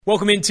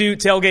Welcome into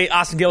Tailgate.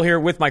 Austin Gill here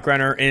with Mike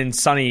Renner in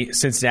sunny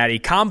Cincinnati.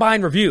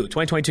 Combine Review,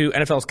 2022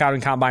 NFL Scouting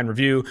Combine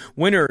Review.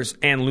 Winners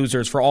and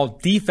losers for all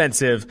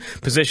defensive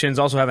positions.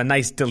 Also have a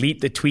nice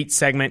Delete the Tweet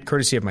segment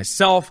courtesy of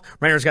myself.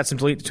 Renner's got some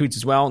Delete the Tweets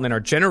as well. And then our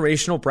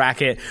generational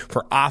bracket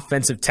for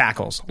offensive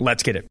tackles.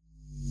 Let's get it.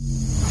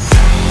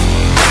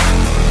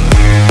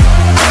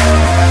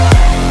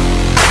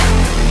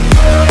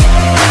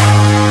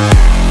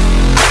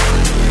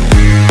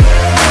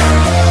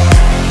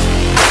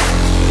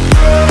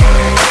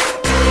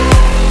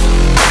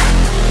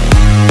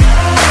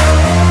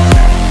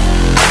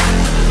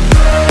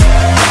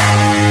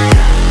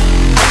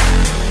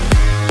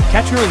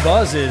 Catch Early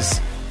Buzz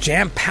is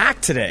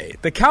jam-packed today.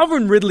 The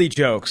Calvin Ridley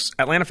jokes,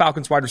 Atlanta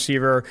Falcons wide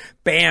receiver,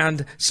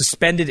 banned,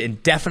 suspended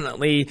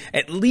indefinitely,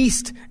 at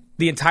least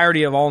the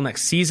entirety of all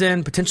next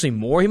season, potentially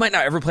more. He might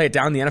not ever play it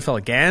down in the NFL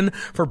again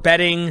for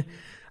betting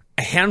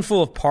a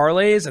handful of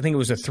parlays. I think it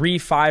was a 3,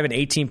 5, and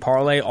 18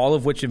 parlay, all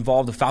of which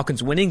involved the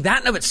Falcons winning.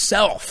 That in of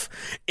itself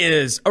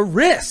is a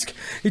risk.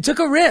 He took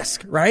a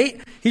risk,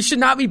 right? He should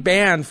not be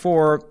banned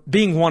for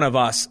being one of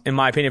us, in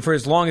my opinion, for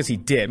as long as he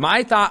did.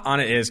 My thought on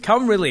it is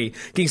Calvin Ridley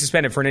getting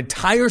suspended for an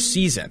entire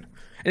season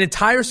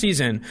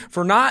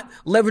for not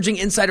leveraging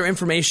insider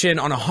information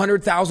on a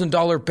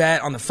 $100,000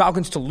 bet on the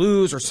Falcons to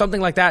lose or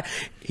something like that.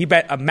 He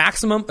bet a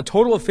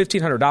total of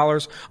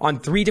 $1,500 on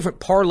 3 different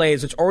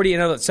parlays, which already in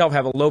and of itself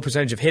have a low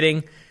percentage of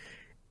hitting,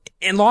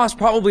 and lost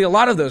probably a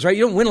lot of those, right?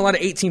 You don't win a lot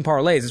of 18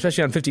 parlays,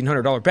 especially on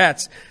 $1,500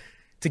 bets.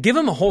 To give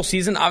him a whole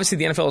season, obviously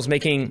the NFL is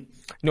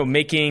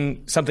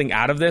making something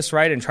out of this,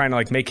 right? And trying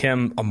to make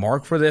him a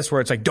mark for this,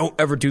 where it's like, don't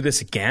ever do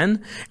this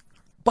again.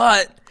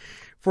 But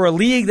for a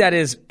league that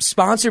is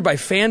sponsored by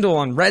FanDuel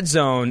on Red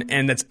Zone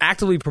and that's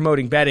actively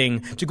promoting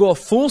betting, to go a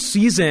full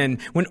season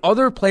when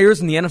other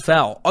players in the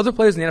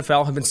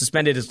NFL have been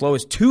suspended as low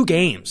as 2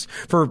 games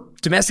for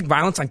domestic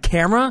violence on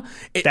camera.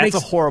 That's a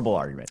horrible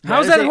argument.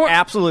 How is that an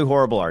absolutely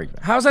horrible argument?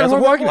 How is that a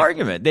horrible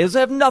argument? Those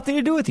have nothing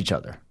to do with each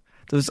other.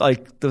 Those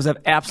have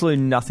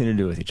absolutely nothing to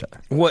do with each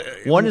other. What?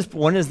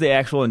 One is the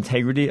actual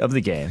integrity of the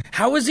game.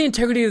 How is the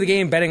integrity of the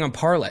game betting on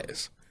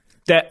parlays?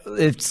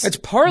 It's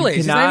parlays.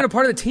 He's not even a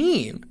part of the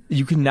team.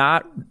 You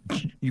cannot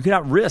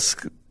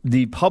risk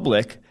the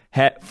public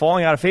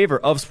falling out of favor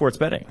of sports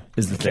betting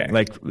is the thing.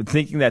 Like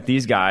thinking that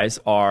these guys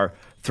are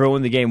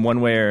throwing the game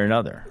one way or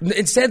another.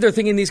 Instead, they're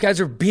thinking these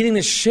guys are beating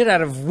the shit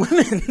out of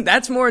women.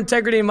 That's more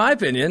integrity, in my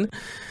opinion.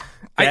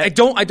 I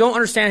don't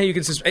understand how you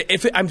can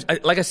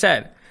like I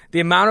said,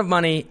 the amount of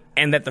money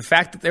and that the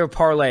fact that they were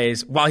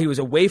parlays while he was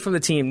away from the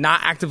team,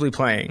 not actively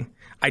playing.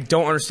 I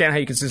don't understand how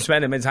you can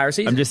suspend him entire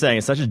season. I'm just saying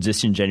it's such a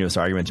disingenuous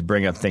argument to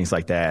bring up things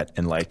like that,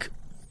 and it's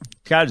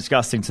kind of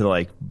disgusting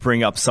to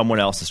bring up someone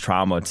else's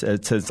trauma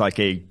to like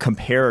a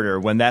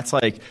comparator when that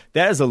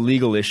is a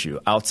legal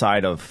issue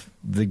outside of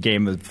the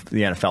game of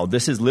the NFL.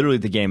 This is literally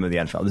the game of the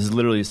NFL. This is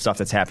literally stuff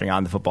that's happening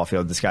on the football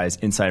field. This guy has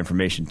inside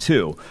information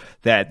too,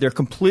 that they're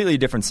completely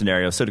different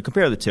scenarios. So to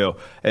compare the two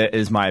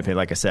is my opinion,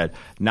 like I said,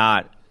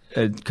 not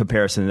a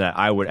comparison that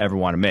I would ever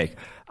want to make.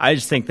 I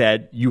just think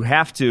that you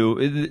have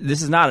to –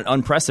 this is not an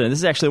unprecedented. This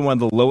is actually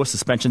one of the lowest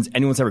suspensions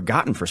anyone's ever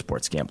gotten for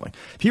sports gambling.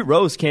 Pete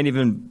Rose can't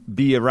even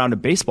be around a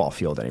baseball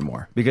field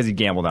anymore because he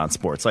gambled on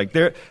sports.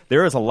 There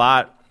is a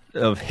lot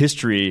of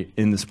history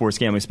in the sports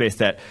gambling space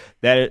that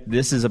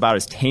this is about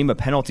as tame a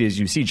penalty as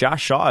you see.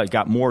 Josh Shaw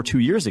got more 2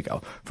 years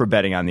ago for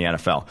betting on the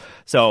NFL.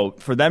 So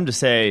for them to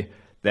say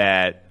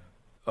that –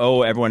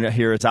 everyone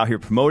here is out here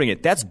promoting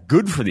it. That's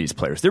good for these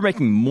players. They're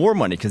making more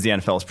money because the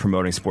NFL is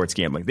promoting sports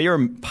gambling. They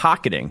are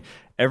pocketing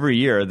every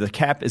year. The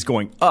cap is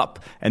going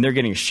up, and they're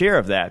getting a share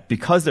of that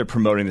because they're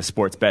promoting the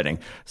sports betting.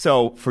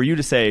 So for you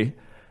to say,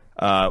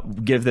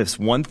 give this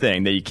one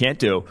thing that you can't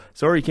do,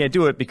 sorry, you can't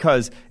do it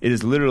because it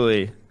is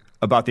literally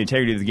about the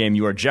integrity of the game.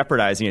 You are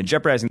jeopardizing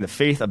the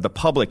faith of the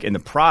public in the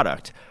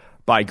product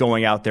by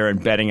going out there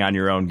and betting on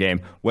your own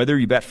game, whether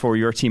you bet for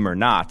your team or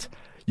not.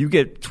 You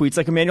get tweets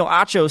like Emmanuel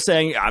Acho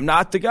saying, I'm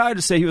not the guy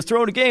to say he was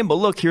throwing a game, but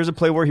look, here's a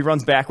play where he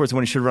runs backwards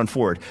when he should run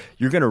forward.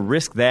 You're going to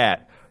risk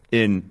that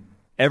in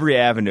every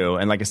avenue.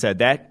 And like I said,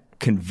 that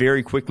can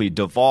very quickly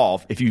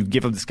devolve. If you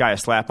give this guy a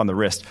slap on the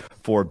wrist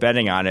for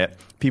betting on it,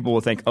 people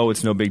will think,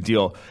 it's no big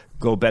deal.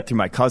 Go bet through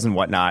my cousin,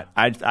 whatnot.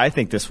 I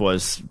think this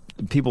was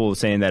people were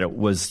saying that it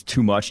was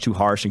too much, too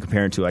harsh, and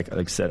comparing to, like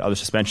I said, other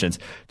suspensions.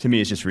 To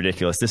me, it's just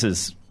ridiculous. This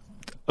is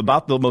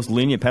about the most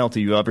lenient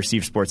penalty you'll ever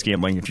receive sports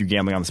gambling if you're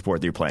gambling on the sport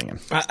that you're playing in.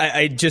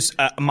 I just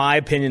my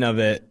opinion of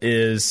it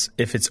is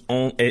if it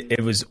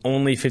was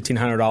only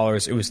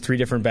 $1,500, it was 3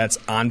 different bets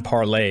on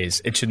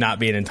parlays. It should not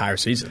be an entire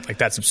season.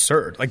 That's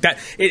absurd.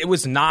 It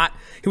was not.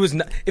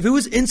 If it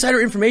was insider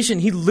information,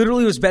 he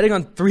literally was betting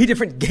on 3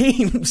 different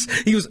games.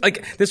 He was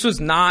this was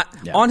not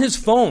on his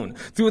phone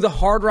through the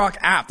Hard Rock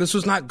app. This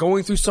was not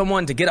going through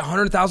someone to get a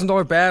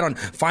 $100,000 bet on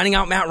finding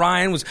out Matt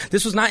Ryan was.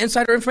 This was not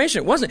insider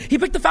information. It wasn't. He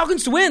picked the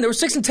Falcons to win. They were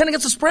 6-10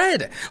 against the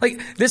spread.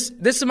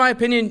 This, in my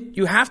opinion,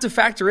 you have to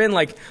factor in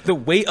the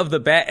weight of the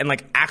bet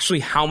and actually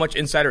how much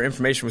insider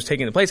information was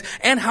taking place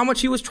and how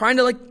much he was trying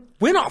to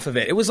win off of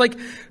it. It was like,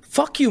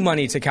 fuck you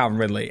money to Calvin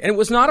Ridley. And it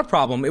was not a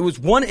problem. It was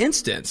one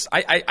instance.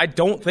 I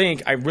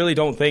really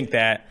don't think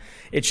that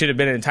it should have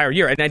been an entire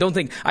year. And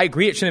I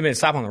agree it shouldn't have been a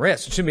slap on the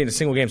wrist. It shouldn't have been a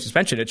single game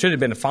suspension. It should have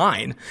been a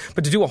fine.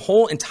 But to do a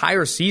whole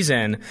entire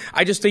season,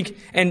 I just think,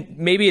 and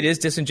maybe it is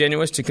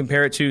disingenuous to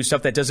compare it to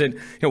stuff that doesn't,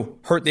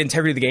 hurt the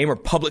integrity of the game or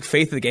public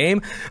faith of the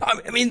game.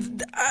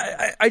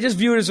 I just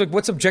view it as like,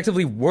 what's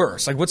objectively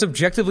worse? Like, what's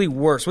objectively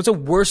worse? What's a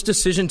worse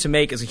decision to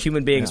make as a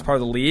human being as part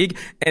of the league?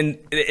 And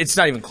it's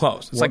not even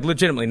close. It's like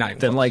legitimately not even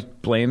close. Then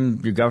like blame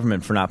your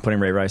government for not putting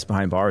Ray Rice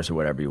behind bars or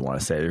whatever you want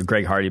to say, or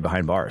Greg Hardy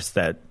behind bars.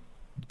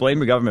 Blame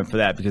your government for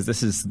that, because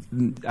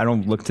I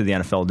don't look to the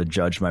NFL to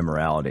judge my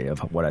morality of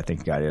what I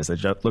think God is. I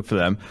just look for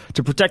them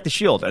to protect the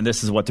shield, and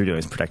this is what they're doing,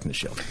 is protecting the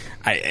shield.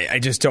 I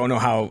just don't know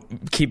how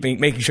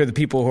making sure the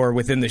people who are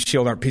within the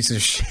shield aren't pieces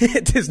of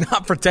shit is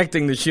not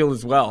protecting the shield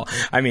as well.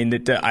 I mean,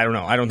 I don't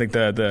know. I don't think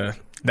that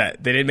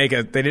they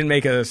didn't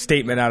make a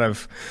statement out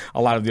of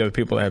a lot of the other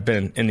people that have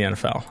been in the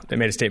NFL. They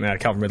made a statement out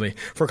of Calvin Ridley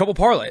for a couple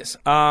parlays.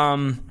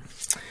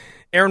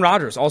 Aaron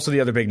Rodgers, also the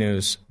other big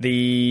news.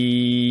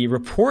 The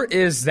report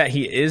is that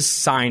he is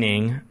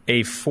signing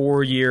a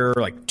 4-year,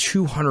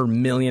 $200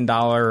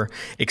 million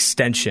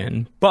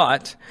extension.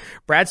 But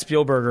Brad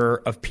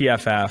Spielberger of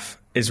PFF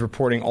is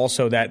reporting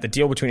also that the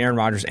deal between Aaron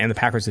Rodgers and the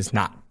Packers is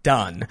not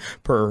done,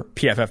 per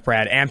PFF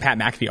Brad, and Pat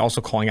McAfee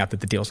also calling out that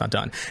the deal's not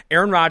done.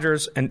 Aaron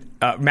Rodgers and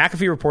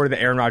McAfee reported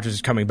that Aaron Rodgers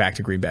is coming back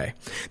to Green Bay.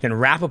 Then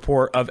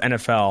Rappaport of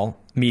NFL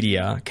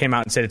Media came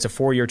out and said it's a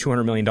 4-year,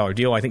 $200 million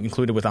deal, I think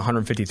included with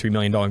 $153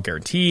 million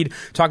guaranteed.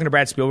 Talking to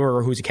Brad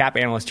Spielberger, who's a cap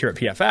analyst here at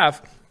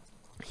PFF,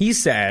 he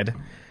said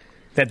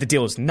that the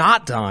deal is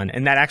not done,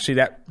 and that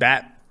actually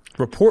that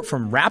report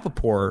from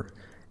Rappaport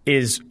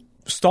is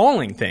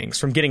stalling things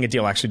from getting a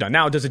deal actually done.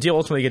 Now, does the deal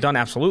ultimately get done?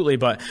 Absolutely,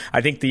 but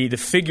I think the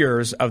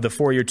figures of the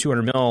 4-year,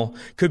 $200 million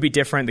could be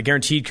different. The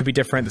guaranteed could be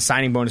different. The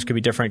signing bonus could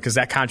be different because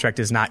that contract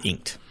is not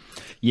inked.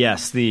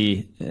 Yes,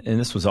 and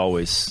this was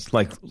always,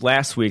 like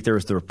last week there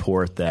was the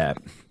report that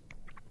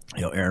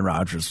Aaron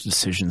Rodgers'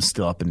 decision is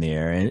still up in the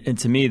air. And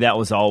to me, that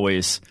was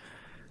always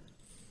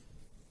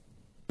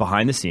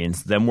behind the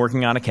scenes, them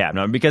working on a cap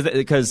number.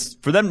 Because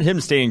for him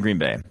to stay in Green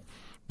Bay,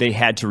 they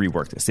had to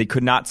rework this. They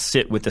could not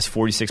sit with this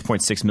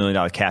 $46.6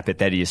 million cap hit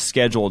that he is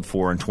scheduled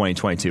for in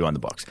 2022 on the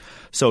books.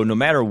 So no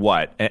matter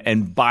what,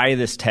 and by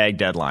this tag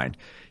deadline,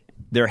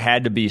 there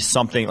had to be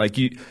something like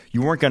you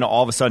weren't going to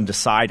all of a sudden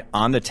decide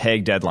on the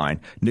tag deadline,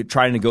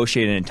 try to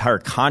negotiate an entire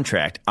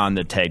contract on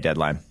the tag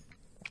deadline,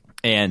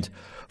 and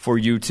for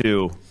you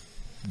to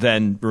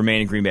then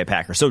remain a Green Bay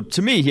Packer. So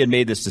to me, he had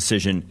made this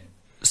decision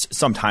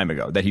some time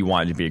ago that he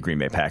wanted to be a Green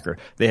Bay Packer.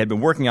 They had been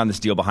working on this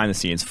deal behind the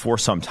scenes for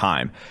some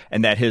time,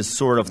 and that his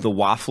sort of the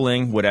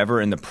waffling, whatever,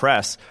 in the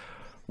press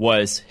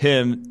was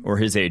him or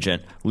his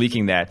agent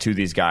leaking that to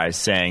these guys,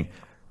 saying,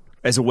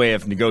 as a way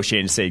of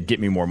negotiating to say, get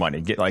me more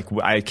money.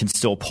 I can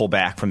still pull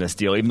back from this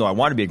deal. Even though I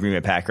want to be a Green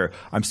Bay Packer,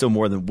 I'm still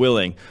more than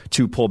willing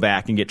to pull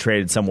back and get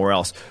traded somewhere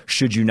else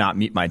should you not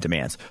meet my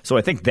demands. So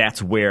I think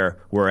that's where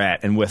we're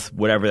at. And with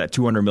whatever that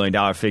 $200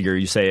 million figure,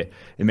 you say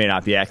it may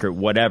not be accurate,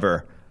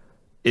 whatever,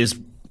 is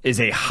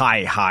a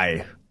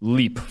high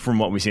leap from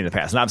what we've seen in the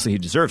past. And obviously he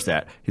deserves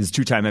that. He's a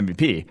 2-time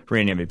MVP,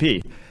 reigning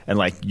MVP.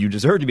 And you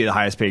deserve to be the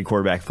highest paid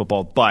quarterback in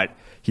football, but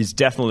he's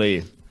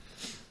definitely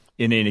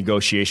in a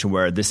negotiation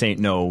where this ain't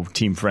no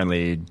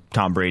team-friendly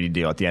Tom Brady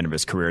deal at the end of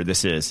his career.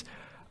 This is,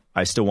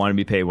 I still want to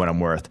be paid what I'm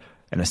worth,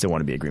 and I still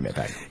want to be a Green Bay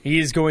Packer. He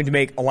is going to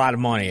make a lot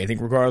of money. I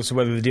think regardless of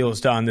whether the deal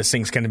is done, this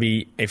thing's going to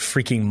be a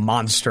freaking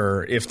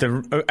monster.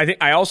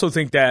 I also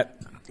think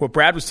that what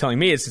Brad was telling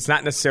me is it's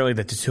not necessarily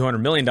that the $200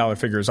 million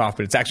figure is off,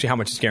 but it's actually how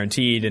much is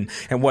guaranteed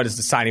and what is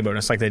the signing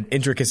bonus, like the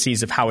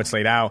intricacies of how it's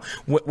laid out,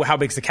 how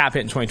big is the cap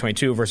hit in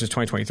 2022 versus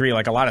 2023.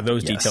 Like a lot of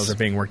those details are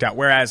being worked out.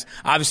 Whereas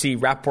obviously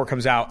Rappaport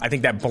comes out, I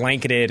think that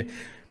blanketed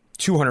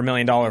 $200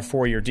 million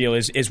 4-year deal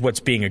is what's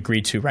being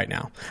agreed to right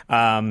now.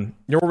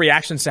 Your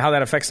reactions to how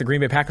that affects the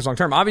Green Bay Packers long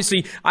term?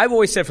 Obviously, I've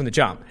always said from the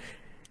jump,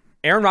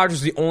 Aaron Rodgers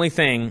is the only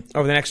thing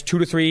over the next 2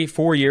 to 3,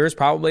 4 years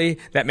probably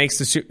that makes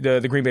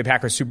the Green Bay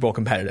Packers Super Bowl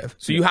competitive.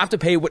 So you have to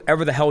pay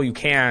whatever the hell you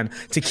can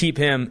to keep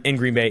him in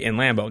Green Bay in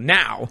Lambeau.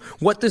 Now,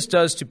 what this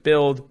does to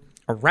build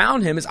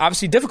around him is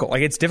obviously difficult.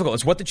 It's difficult.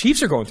 It's what the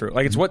Chiefs are going through.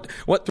 It's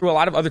what through a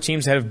lot of other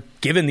teams that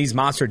have given these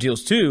monster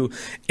deals to.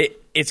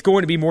 It's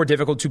going to be more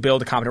difficult to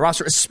build a competent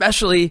roster,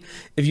 especially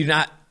if you're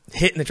not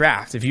hit in the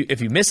draft.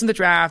 If you miss in the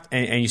draft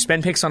and you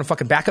spend picks on a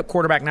fucking backup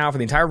quarterback now for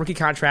the entire rookie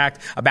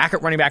contract, a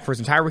backup running back for his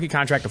entire rookie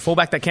contract, a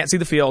fullback that can't see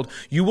the field,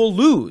 you will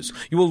lose.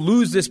 You will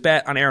lose this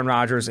bet on Aaron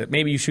Rodgers.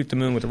 Maybe you shoot the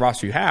moon with the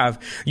roster you have.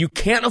 You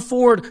can't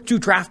afford to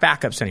draft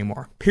backups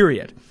anymore,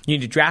 period. You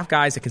need to draft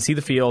guys that can see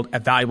the field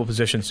at valuable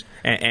positions.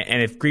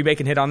 And if Green Bay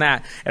can hit on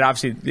that,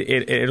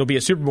 it'll be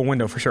a Super Bowl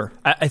window for sure.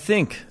 I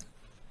think,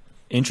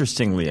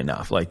 interestingly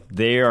enough,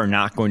 they are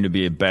not going to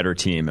be a better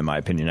team, in my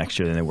opinion, next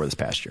year than they were this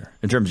past year,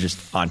 in terms of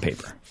just on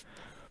paper.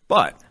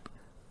 But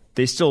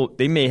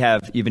they may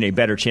have even a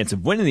better chance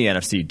of winning the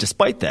NFC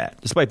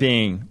despite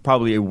being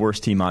probably a worse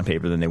team on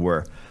paper than they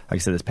were, like I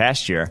said, this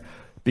past year,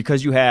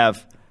 because you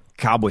have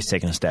Cowboys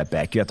taking a step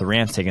back. You have the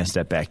Rams taking a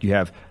step back. You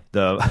have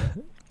the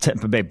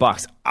Tampa Bay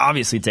Bucks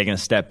obviously taking a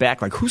step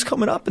back. Like, who's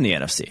coming up in the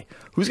NFC?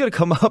 Who's going to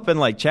come up and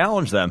like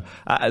challenge them?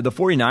 The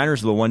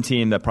 49ers are the one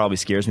team that probably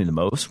scares me the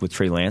most with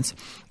Trey Lance.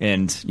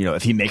 And,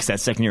 if he makes that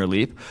second-year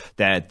leap,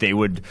 that they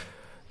would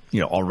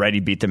already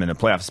beat them in the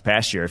playoffs this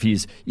past year. If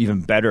he's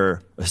even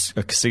better, a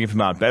significant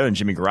amount better than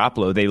Jimmy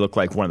Garoppolo, they look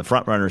like one of the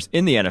front runners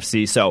in the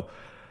NFC. So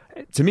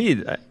to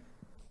me,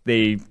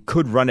 they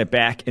could run it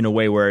back in a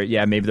way where,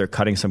 maybe they're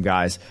cutting some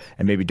guys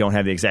and maybe don't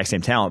have the exact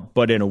same talent,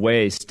 but in a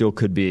way still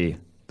could be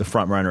the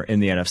front runner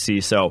in the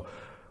NFC. So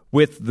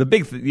with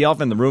the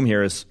elephant in the room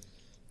here is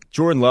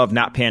Jordan Love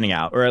not panning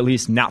out, or at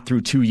least not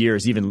through 2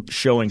 years even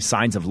showing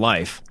signs of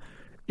life,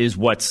 is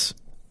what's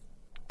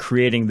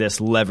creating this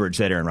leverage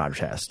that Aaron Rodgers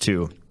has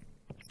to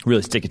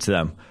really stick it to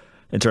them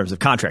in terms of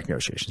contract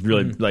negotiations.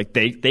 Really, like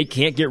they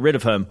can't get rid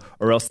of him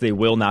or else they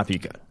will not be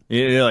good.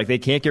 Like they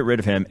can't get rid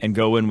of him and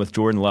go in with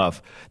Jordan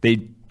Love.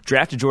 They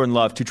drafted Jordan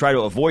Love to try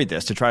to avoid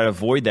this, to try to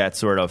avoid that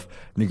sort of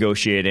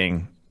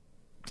negotiating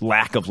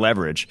lack of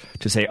leverage,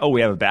 to say, oh, we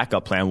have a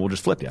backup plan, we'll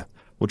just flip you.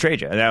 We'll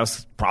trade you. And that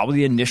was probably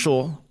the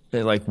initial,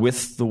 like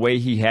with the way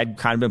he had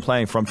kind of been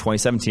playing from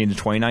 2017 to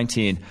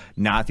 2019,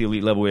 not the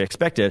elite level we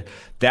expected.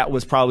 That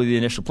was probably the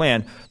initial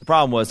plan. The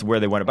problem was where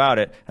they went about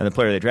it and the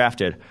player they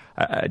drafted.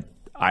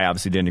 I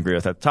obviously didn't agree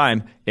with at the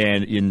time,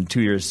 and in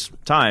 2 years'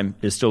 time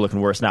is still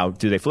looking worse now.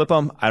 Do they flip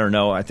him? I don't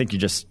know. I think you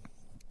just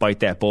bite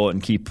that bullet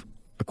and keep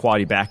a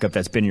quality backup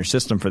that's been in your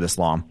system for this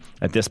long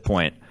at this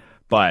point.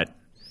 But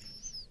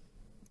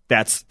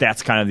that's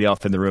kind of the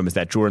elephant in the room, is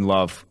that Jordan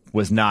Love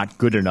was not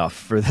good enough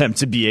for them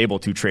to be able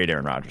to trade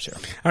Aaron Rodgers here.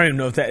 I don't even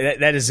know if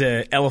that is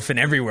an elephant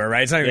everywhere,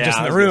 right? It's not even just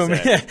in the room.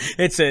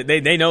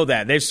 They know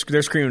that. They're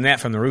screaming that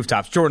from the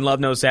rooftops. Jordan Love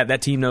knows that.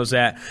 That team knows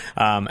that.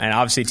 And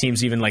obviously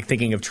teams even like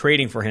thinking of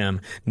trading for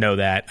him know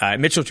that.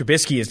 Mitchell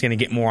Trubisky is going to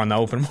get more on the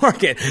open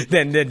market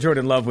than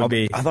Jordan Love would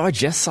be. Although I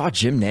just saw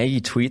Jim Nagy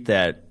tweet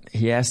that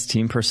he asked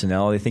team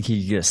personnel, they think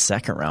he could get a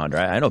second rounder.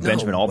 I know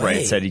Benjamin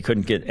Albright said he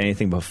couldn't get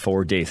anything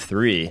before day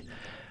 3.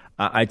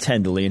 I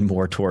tend to lean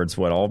more towards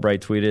what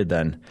Albright tweeted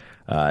than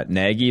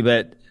Nagy,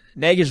 but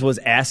Nagy was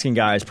asking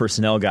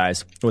personnel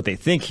guys, what they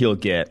think he'll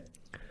get,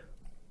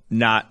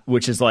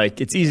 which is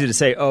like, it's easy to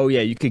say, oh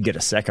yeah, you could get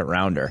a second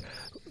rounder.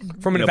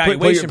 From an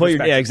evaluation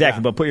perspective. Yeah,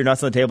 exactly. But put your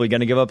nuts on the table. You're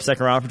going to give up a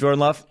second round for Jordan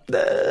Love?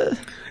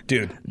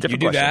 Dude, you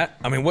do that?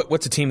 I mean,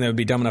 what's a team that would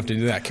be dumb enough to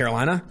do that?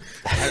 Carolina?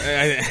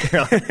 They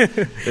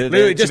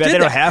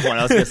don't have one.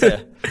 I was going to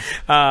say.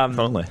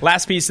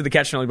 Last piece of the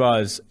Catch and Early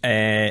Buzz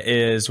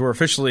is we're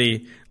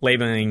officially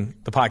labeling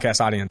the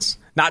podcast audience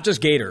not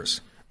just Gators,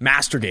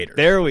 Master Gators.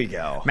 There we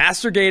go.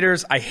 Master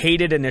Gators, I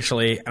hated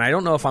initially, and I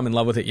don't know if I'm in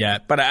love with it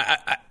yet. But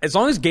as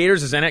long as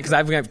Gators is in it, because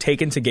I've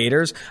taken to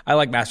Gators, I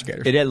like Master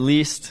Gators. It at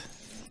least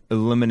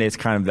eliminates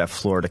kind of that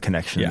Florida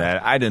connection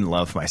that I didn't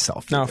love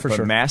myself. No, for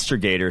sure. Master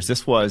Gators,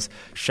 this was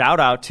shout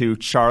out to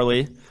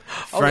Charlie,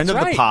 friend of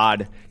the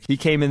pod. He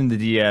came in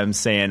the DM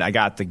saying, I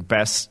got the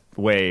best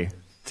way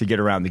to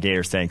get around the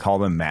Gators thing, call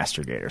them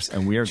Master Gators.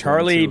 And we are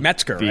Charlie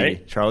Metzger,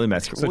 right? Charlie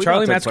Metzger. So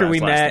Charlie Metzger, we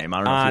met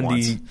on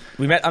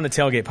the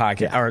tailgate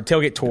podcast or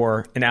tailgate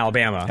tour in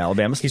Alabama.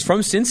 He's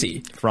from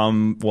Cincy.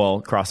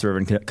 Across the river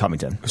in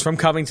Covington. He's from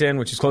Covington,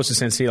 which is close to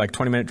Cincy, like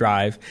 20-minute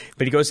drive.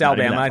 But he goes to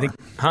Alabama, I think.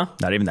 Huh?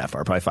 Not even that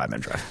far, probably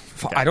 5-minute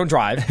drive. I don't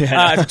drive. It's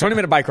a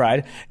 20-minute bike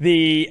ride.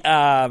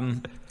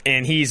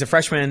 And he's a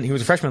freshman. He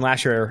was a freshman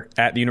last year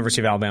at the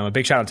University of Alabama.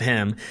 Big shout out to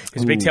him.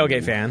 He's a big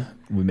tailgate fan.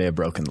 We may have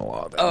broken the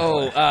law.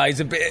 I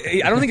don't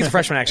think he's a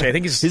freshman, actually. I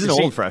think he's an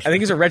old freshman. I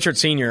think he's a redshirt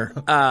senior.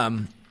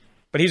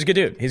 But he's a good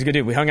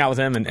dude. We hung out with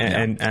him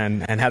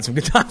and had some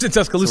good times in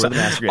Tuscaloosa.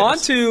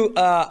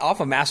 Off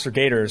of Master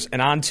Gators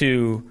and on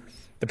to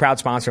the proud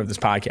sponsor of this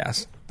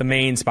podcast, the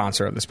main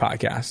sponsor of this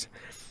podcast,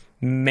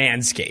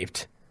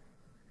 Manscaped.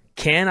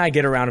 Can I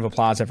get a round of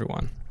applause,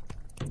 everyone?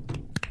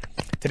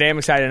 Today, I'm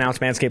excited to announce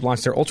Manscaped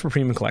launched their Ultra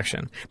Premium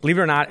Collection. Believe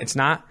it or not, it's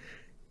not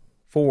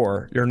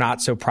for your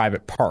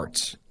not-so-private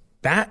parts.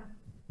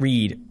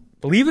 Believe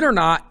it or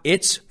not,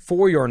 it's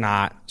for your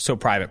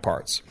not-so-private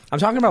parts. I'm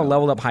talking about a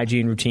leveled-up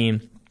hygiene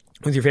routine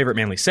with your favorite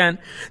manly scent.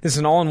 This is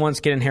an all-in-one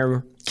skin and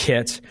hair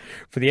kit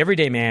for the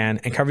everyday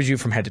man and covers you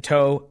from head to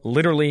toe.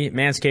 Literally,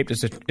 Manscaped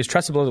is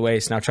trusted below the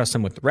waist. Now trust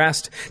them with the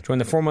rest. Join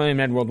the 4 million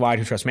men worldwide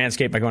who trust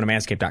Manscaped by going to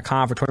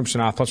manscaped.com for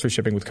 20% off plus free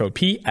shipping with code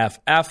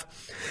PFF.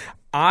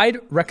 I'd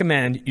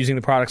recommend using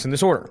the products in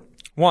this order.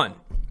 1,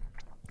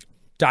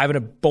 dive in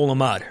a bowl of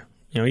mud.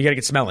 You got to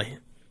get smelly.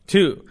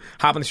 2,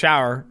 hop in the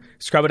shower,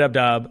 scrub it up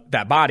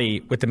that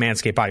body with the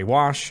Manscaped Body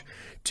Wash.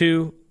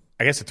 3,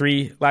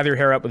 lather your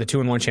hair up with a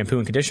 2-in-1 shampoo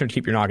and conditioner to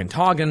keep your noggin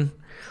toggin.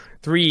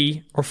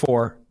 3 or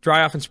 4,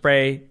 dry off and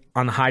spray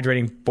on the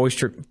hydrating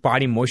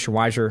body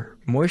moisturizer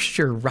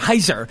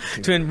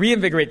to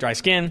reinvigorate dry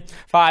skin.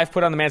 5,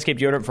 put on the Manscaped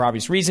deodorant for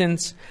obvious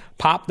reasons.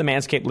 Pop the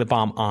Manscaped lip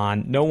balm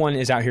on. No one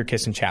is out here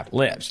kissing chapped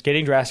lips.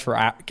 Getting dressed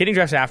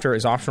after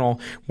is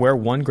optional. Wear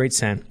one great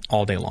scent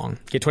all day long.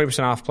 Get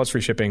 20% off plus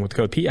free shipping with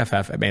code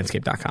PFF at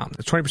manscaped.com.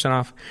 That's 20%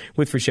 off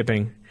with free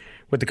shipping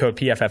with the code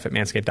PFF at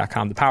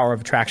manscaped.com. The power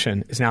of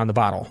attraction is now in the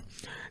bottle,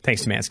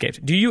 thanks to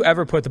Manscaped. Do you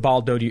ever put the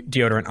ball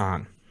deodorant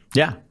on?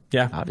 Yeah.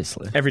 Yeah.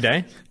 Obviously. Every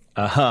day?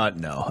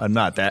 No, I'm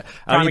not that.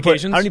 On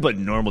occasions? I don't even put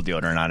normal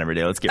deodorant on every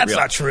day. Let's get real. That's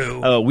not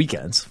true.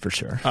 Weekends, for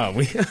sure.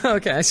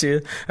 Okay, I see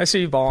you. I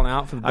see you balling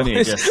out for the boys. I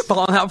mean, just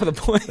balling out for the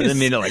boys. I didn't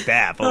mean it like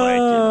that, but like, you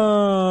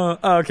know,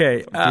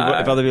 okay. if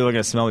other people are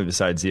going to smell me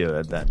besides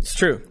you, that's It's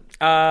true.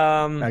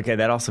 okay,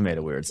 that also made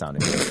it weird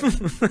sounding.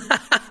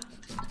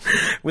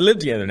 We live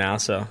together now,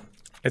 so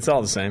it's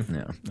all the same.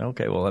 Yeah.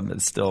 Okay, well,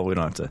 still, we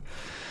don't have to.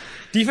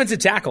 Defensive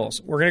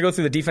tackles. We're going to go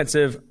through the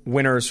defensive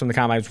winners from the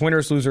Combine.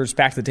 Winners, losers,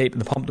 back to the tape,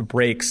 and the pump the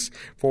brakes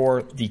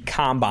for the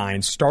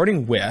Combine,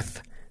 starting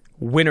with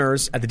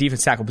winners at the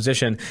defense tackle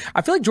position.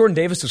 I feel like Jordan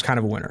Davis was kind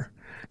of a winner.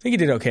 I think he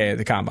did okay at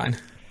the Combine.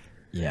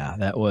 Yeah,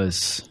 that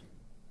was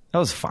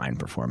a fine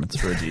performance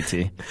for a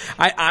DT.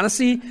 I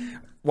honestly,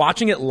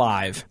 watching it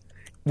live,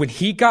 when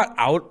he got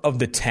out of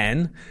the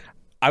 10,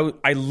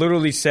 I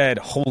literally said,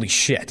 holy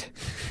shit.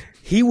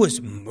 He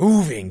was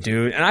moving,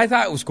 dude. And I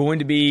thought it was going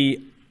to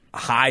be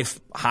high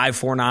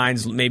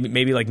 4.9s,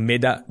 maybe like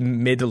mid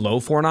to low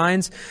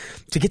 4.9s,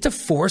 to get to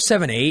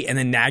 4.78, and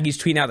then Nagy's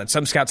tweeting out that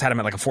some scouts had him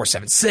at like a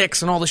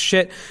 4.76 and all this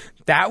shit.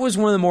 That was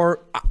one of the more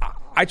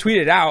I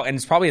tweeted it out, and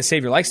it's probably a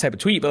save your likes type of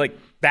tweet, but like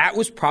that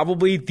was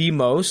probably the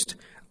most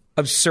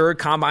absurd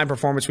Combine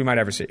performance we might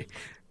ever see.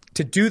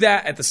 To do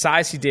that at the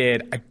size he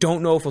did, I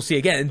don't know if we'll see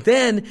again. And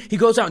then he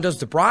goes out and does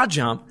the broad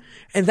jump,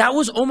 and that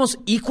was almost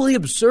equally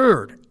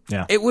absurd.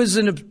 Yeah.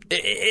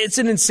 It's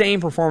an insane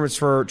performance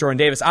for Jordan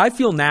Davis. I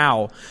feel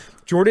now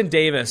Jordan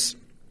Davis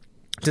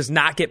does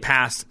not get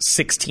past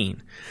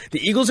 16.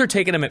 The Eagles are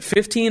taking him at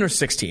 15 or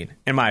 16,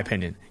 in my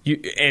opinion.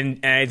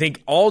 And I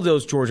think all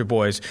those Georgia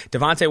boys,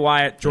 Devontae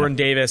Wyatt, Jordan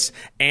Davis,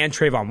 and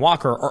Trayvon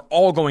Walker, are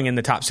all going in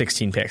the top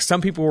 16 picks.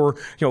 Some people were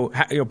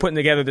putting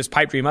together this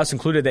pipe dream, us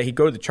included, that he'd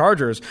go to the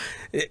Chargers.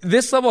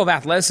 This level of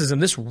athleticism,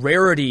 this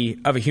rarity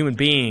of a human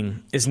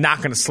being, is not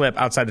going to slip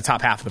outside the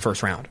top half of the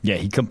first round. Yeah,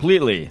 he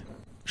completely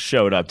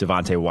showed up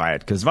Devontae Wyatt,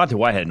 because Devontae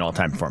Wyatt had an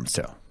all-time performance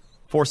too.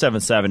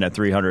 4.77 at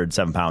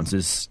 307 pounds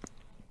is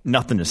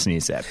nothing to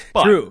sneeze at.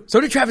 But, true. So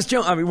did Travis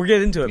Jones. I mean, we're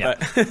getting into it. Yeah.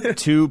 But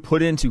to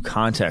put into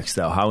context,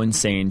 though, how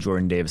insane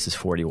Jordan Davis's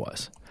 40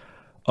 was.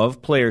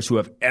 Of players who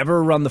have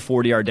ever run the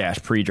 40-yard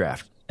dash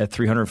pre-draft at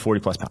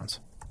 340-plus pounds,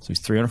 so he's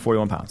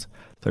 341 pounds,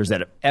 players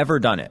that have ever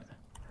done it,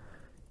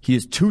 he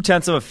is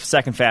 0.2 of a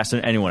second faster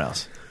than anyone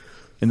else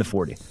in the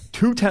 40.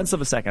 0.2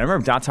 of a second. I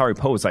remember Dontari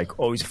Poe was like,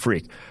 oh, he's a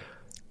freak.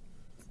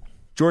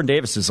 Jordan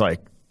Davis is like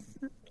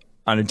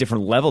on a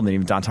different level than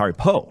even Dontari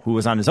Poe, who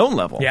was on his own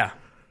level. Yeah.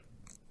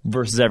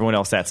 Versus everyone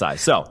else that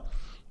size. So,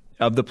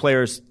 of the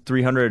players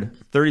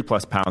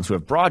 330-plus pounds who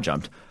have broad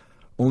jumped,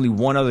 only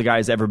one other guy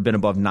has ever been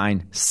above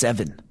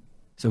 9.7.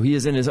 So he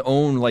is in his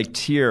own like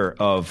tier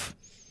of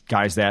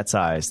guys that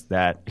size,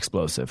 that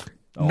explosive.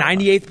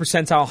 98th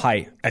percentile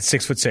height at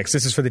 6'6".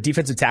 This is for the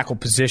defensive tackle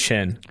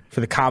position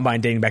for the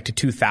Combine dating back to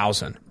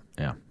 2000.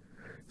 Yeah.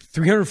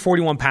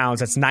 341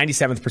 pounds, that's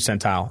 97th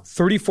percentile.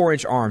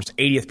 34-inch arms,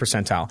 80th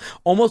percentile.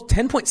 Almost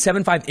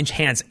 10.75-inch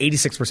hands,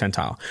 86th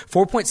percentile.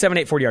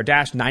 4.78 40-yard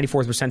dash,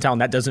 94th percentile,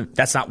 and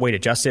that's not weight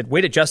adjusted.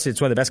 Weight adjusted,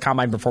 it's one of the best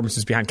Combine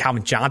performances behind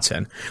Calvin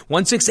Johnson.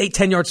 1.68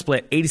 10-yard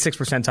split, 86th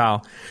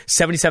percentile,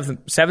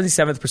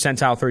 77th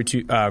percentile,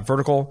 32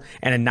 vertical,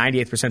 and a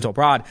 98th percentile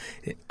broad.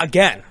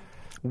 Again,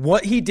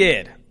 what he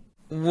did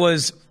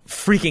was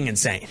freaking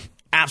insane.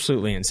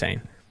 Absolutely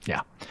insane.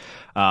 Yeah.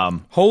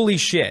 Holy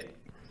shit.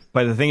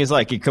 But the thing is,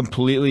 like, it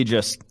completely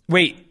just...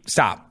 Wait,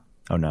 stop.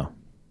 Oh, no.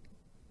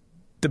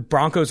 The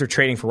Broncos are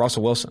trading for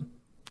Russell Wilson.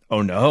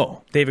 Oh,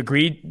 no. They've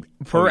agreed,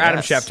 per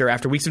Adam Schefter,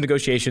 after weeks of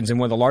negotiations in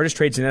one of the largest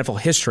trades in NFL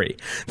history.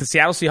 The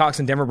Seattle Seahawks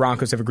and Denver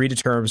Broncos have agreed to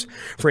terms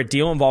for a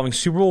deal involving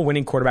Super Bowl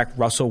winning quarterback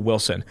Russell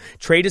Wilson.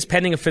 Trade is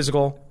pending a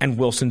physical and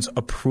Wilson's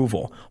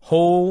approval.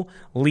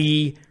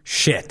 Holy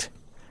shit.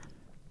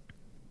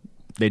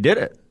 They did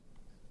it.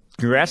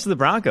 Congrats to the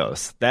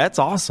Broncos. That's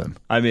awesome.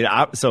 I mean,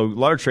 so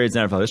large trades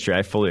in NFL history,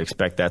 I fully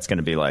expect that's going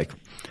to be like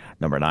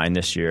number 9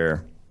 this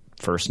year,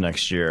 first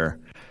next year,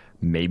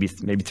 maybe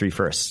 3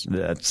 firsts.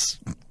 If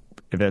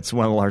that's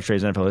one of the large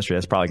trades in NFL history,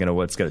 that's probably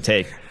what it's going to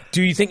take.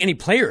 Do you think any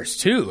players,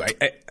 too?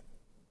 I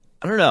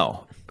don't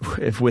know.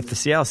 If with the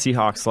Seattle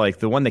Seahawks, like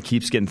the one that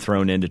keeps getting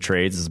thrown into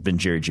trades has been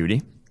Jerry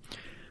Jeudy.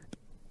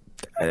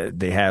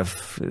 They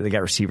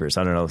got receivers.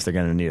 I don't know if they're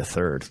going to need a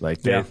third.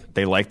 Like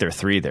they like their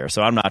 3 there,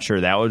 so I'm not sure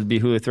that would be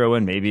who they throw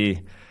in.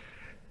 Maybe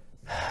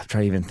I'm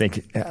trying to even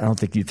think. I don't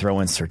think you'd throw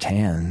in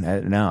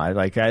Surtain. No, I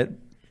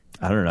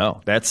don't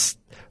know.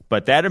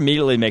 But that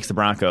immediately makes the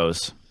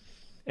Broncos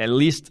at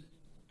least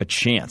a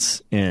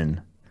chance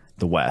in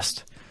the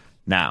West.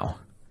 Now,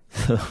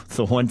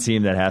 the one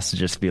team that has to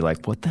just be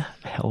like, what the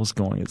hell is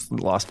going on? It's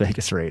the Las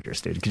Vegas Raiders,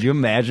 dude. Could you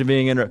imagine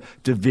being in a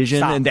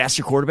division and that's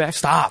your quarterback?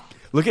 Stop.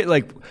 Look at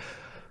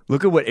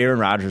what Aaron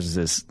Rodgers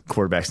is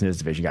quarterbacks in his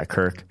division. You got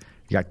Kirk,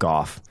 you got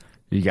Goff,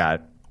 you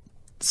got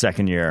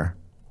second year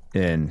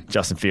in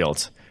Justin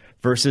Fields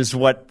versus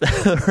what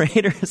the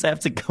Raiders have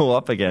to go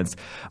up against.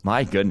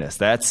 My goodness,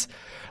 that's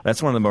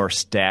one of the more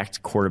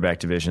stacked quarterback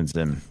divisions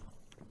in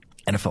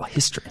NFL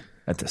history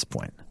at this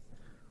point.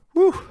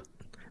 Whew.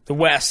 The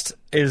West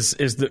is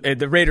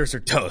the Raiders are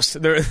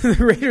toast. The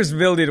Raiders'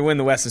 ability to win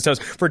the West is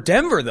toast. For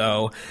Denver,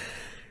 though,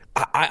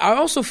 I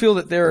also feel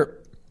that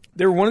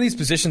they're one of these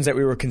positions that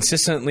we were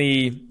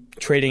consistently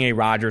trading a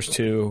Rodgers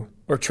to,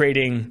 or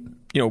trading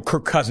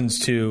Kirk Cousins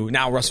to,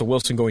 now Russell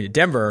Wilson going to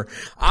Denver.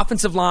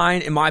 Offensive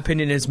line, in my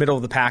opinion, is middle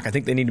of the pack. I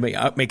think they need to make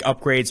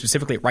upgrades,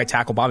 specifically at right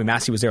tackle. Bobby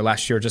Massey was there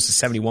last year, just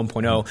a 71.0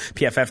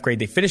 PFF grade.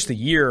 They finished the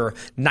year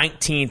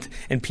 19th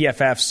in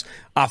PFF's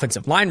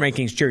offensive line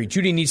rankings. Jerry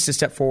Jeudy needs to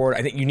step forward.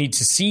 I think you need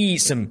to see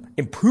some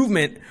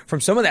improvement from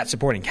some of that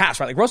supporting cast,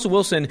 right? Like Russell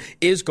Wilson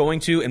is going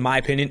to, in my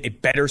opinion, a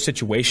better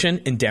situation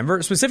in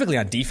Denver, specifically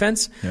on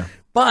defense. Yeah.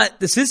 But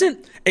this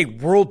isn't a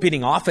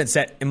world-beating offense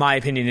that, in my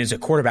opinion, is a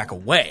quarterback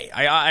away.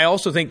 I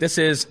also think this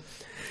is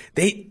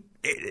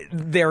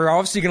they're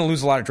obviously going to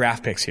lose a lot of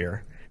draft picks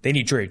here. They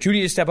need Jerry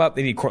Jeudy to step up.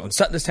 They need Cortland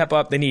Sutton to step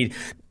up. They need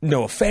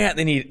Noah Fant.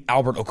 They need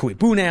Albert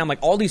Okwuegbunam. Like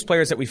all these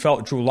players that we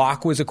felt Drew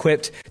Lock was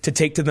equipped to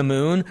take to the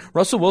moon.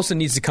 Russell Wilson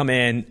needs to come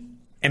in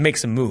and make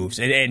some moves.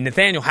 And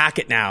Nathaniel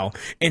Hackett now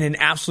in an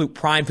absolute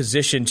prime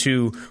position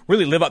to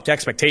really live up to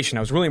expectation.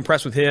 I was really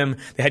impressed with him,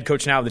 the head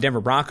coach now of the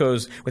Denver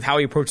Broncos, with how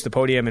he approached the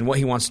podium and what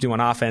he wants to do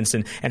on offense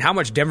and how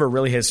much Denver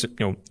really has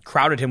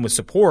crowded him with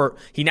support.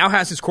 He now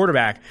has his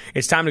quarterback.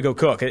 It's time to go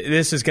cook.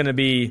 This is going to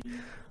be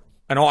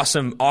an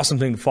awesome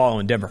thing to follow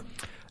in Denver.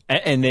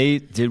 And they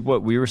did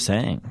what we were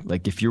saying.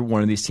 Like if you're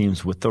one of these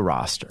teams with the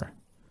roster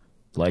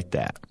like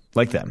that,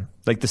 like them,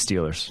 like the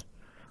Steelers,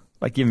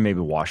 like even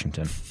maybe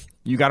Washington,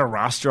 you got a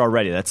roster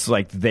already that's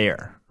like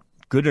there,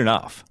 good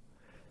enough.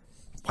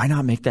 Why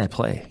not make that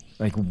play?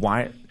 Like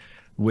why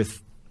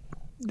with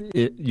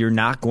it, you're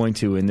not going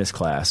to in this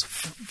class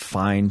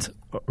find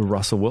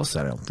Russell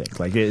Wilson. I don't think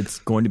like it's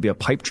going to be a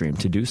pipe dream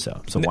to do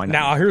so. So why not?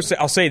 Now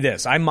I'll say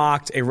this: I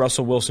mocked a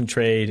Russell Wilson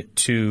trade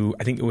to,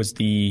 I think it was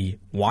the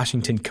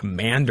Washington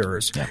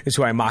Commanders, is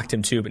who I mocked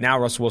him to. But now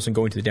Russell Wilson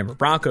going to the Denver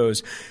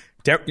Broncos,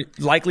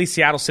 likely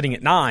Seattle sitting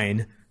at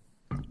 9.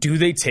 Do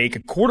they take a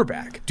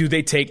quarterback? Do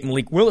they take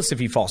Malik Willis if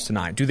he falls to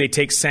 9? Do they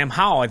take Sam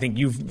Howell? I think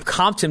you've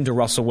comped him to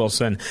Russell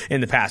Wilson in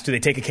the past. Do they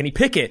take a Kenny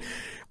Pickett?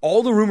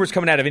 All the rumors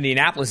coming out of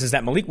Indianapolis is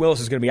that Malik Willis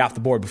is going to be off the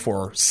board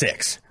before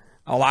 6.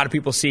 A lot of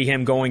people see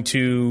him going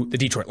to the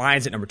Detroit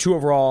Lions at number 2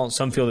 overall.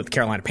 Some feel that the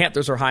Carolina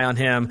Panthers are high on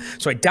him.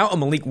 So I doubt a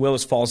Malik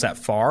Willis falls that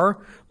far.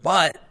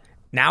 But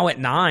now at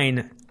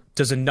 9,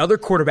 does another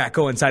quarterback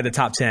go inside the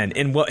top 10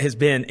 in what has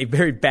been a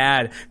very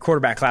bad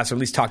quarterback class, or at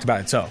least talked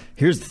about it so?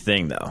 Here's the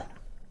thing, though.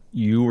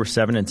 You were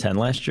 7-10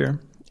 last year,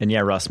 and yeah,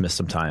 Russ missed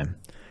some time.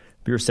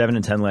 But you were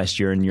 7-10 last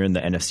year, and you're in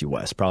the NFC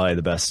West, probably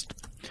the best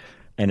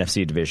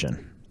NFC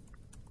division.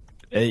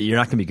 You're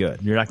not going to be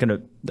good. You're not going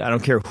to. I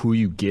don't care who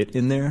you get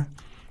in there,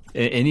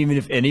 and even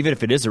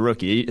if it is a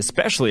rookie,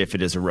 especially if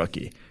it is a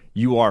rookie,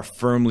 you are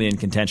firmly in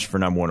contention for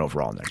number 1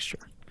 overall next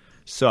year.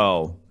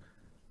 So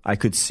I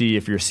could see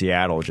if you're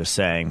Seattle just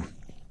saying,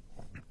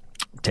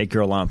 take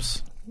your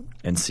lumps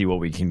and see what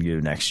we can do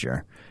next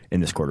year in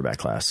this quarterback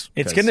class.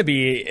 It's going to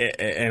be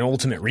an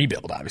ultimate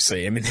rebuild,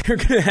 obviously. I mean, they're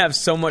going to have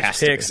so much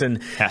picks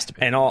and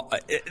all.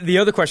 The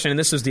other question, and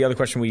this is the other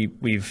question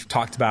we've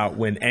talked about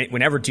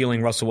whenever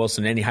dealing Russell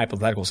Wilson in any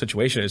hypothetical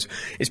situation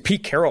is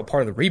Pete Carroll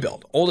part of the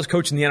rebuild? Oldest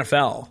coach in the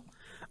NFL.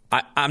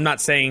 I'm not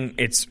saying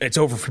it's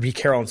over for Pete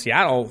Carroll in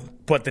Seattle,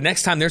 but the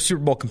next time they're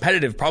Super Bowl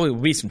competitive probably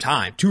will be some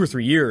time, 2 or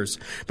 3 years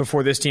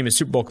before this team is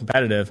Super Bowl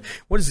competitive.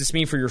 What does this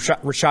mean for your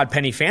Rashad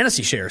Penny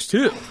fantasy shares,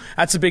 too?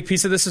 That's a big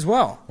piece of this as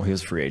well. Well, he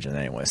was a free agent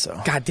anyway,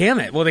 so. God damn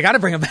it. Well, they got to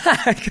bring him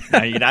back.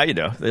 now you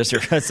know. That's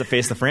the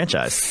face of the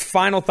franchise.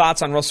 Final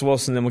thoughts on Russell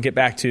Wilson, then we'll get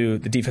back to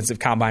the defensive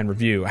combine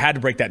review. I had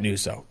to break that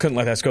news, though. Couldn't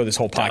let us go this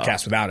whole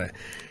podcast without it.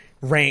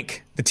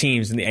 Rank the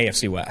teams in the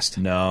AFC West.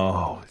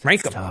 No.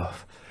 Rank them.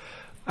 Tough.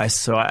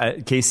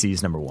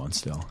 KC's number 1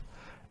 still.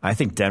 I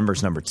think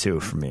Denver's number 2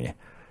 for me,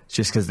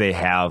 just because they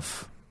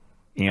have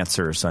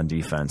answers on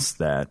defense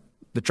that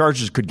the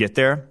Chargers could get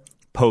there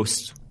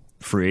post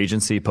free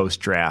agency, post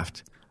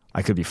draft.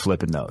 I could be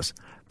flipping those,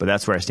 but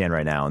that's where I stand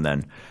right now. And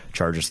then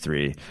Chargers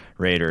 3,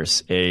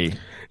 Raiders a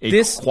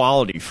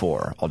quality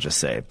 4. I'll just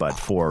say, but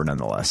 4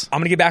 nonetheless. I'm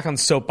going to get back on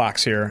the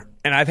soapbox here,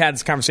 and I've had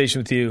this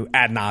conversation with you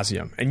ad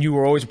nauseum, and you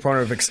were always a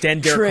proponent of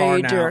extend Derek Carr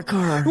now. Derek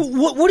Carr.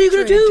 What are you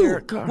going to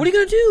do? What are you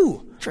going to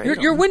do?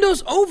 Your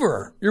window's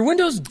over. Your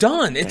window's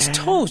done. It's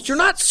toast. You're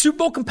not Super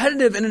Bowl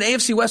competitive in an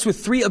AFC West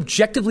with 3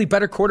 objectively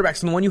better quarterbacks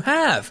than the one you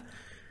have.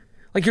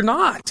 Like, you're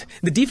not.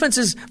 The defense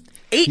is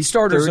 8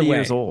 starters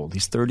away.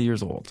 He's 30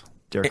 years old.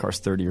 Derek Carr's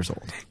 30 years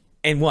old.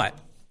 And what?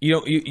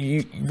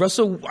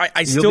 Russell,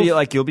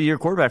 you'll be your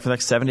quarterback for the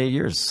next 7 to 8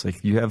 years.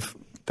 Like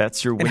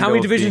that's your window. And how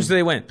many divisions do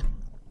they win?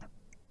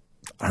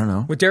 I don't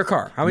know. With Derek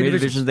Carr. How many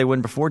divisions did they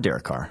win before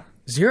Derek Carr?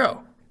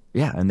 0.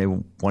 Yeah, and they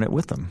won it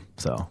with him.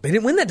 So they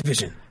didn't win that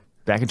division.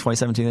 Back in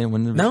 2017, they didn't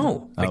win the division?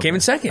 No, they came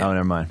in second. Oh,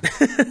 never mind.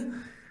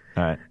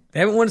 All right. They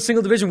haven't won a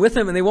single division with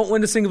him, and they won't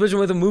win a single division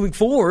with him moving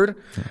forward.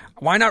 Yeah.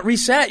 Why not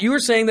reset? You were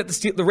saying that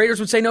the Raiders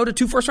would say no to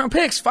 2 first-round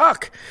picks.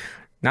 Fuck.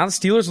 Now the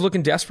Steelers are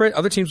looking desperate.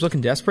 Other teams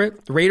looking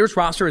desperate. The Raiders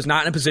roster is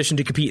not in a position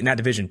to compete in that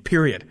division,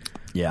 period.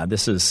 Yeah,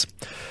 this is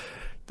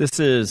This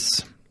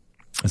is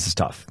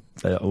tough.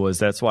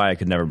 That's why I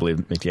could never believe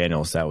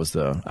McDaniels. That was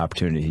the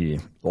opportunity he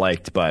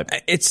liked. But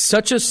it's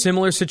such a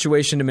similar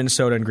situation to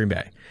Minnesota and Green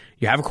Bay.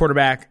 You have a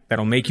quarterback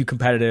that'll make you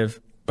competitive,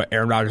 but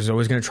Aaron Rodgers is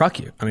always going to truck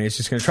you. I mean, it's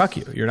just going to truck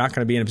you. You're not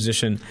going to be in a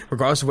position,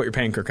 regardless of what you're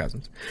paying Kirk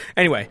Cousins.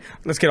 Anyway,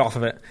 let's get off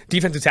of it.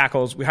 Defensive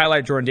tackles. We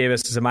highlight Jordan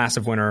Davis as a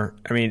massive winner.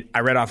 I mean, I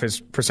read off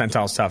his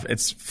percentile stuff.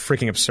 It's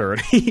freaking absurd.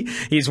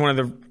 He's one of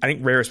the, I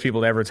think, rarest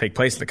people to ever take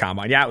place at the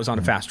combine. Yeah, it was on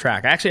a fast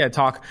track. I actually had a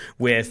talk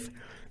with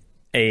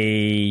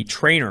a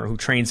trainer who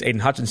trains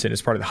Aiden Hutchinson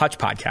as part of the Hutch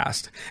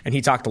podcast, and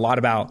he talked a lot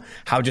about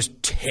how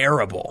just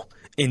terrible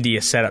Indy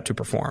is set up to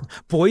perform.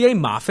 Boye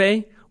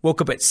Mafe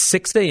woke up at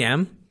 6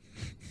 a.m.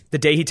 the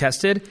day he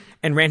tested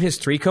and ran his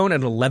 3-cone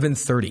at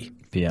 11:30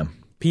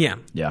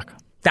 p.m. Yuck.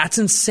 That's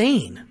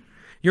insane.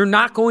 You're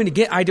not going to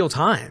get ideal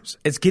times.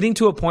 It's getting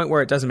to a point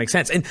where it doesn't make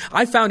sense. And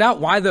I found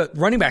out why the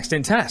running backs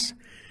didn't test.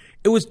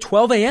 It was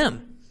 12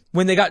 a.m.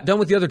 when they got done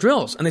with the other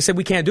drills, and they said,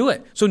 we can't do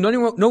it. So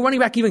no running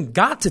back even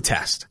got to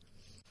test.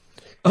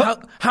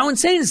 How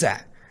insane is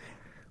that?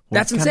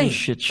 That's insane. What kind of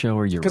shit show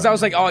are you? Because I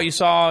was like, oh, you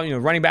saw,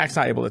 running backs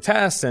not able to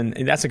test, and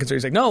that's a concern.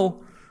 He's like,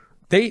 no,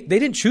 they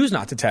didn't choose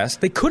not to test.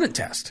 They couldn't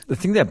test. The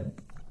thing that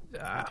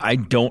I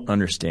don't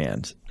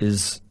understand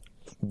is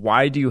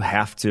why do you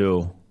have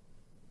to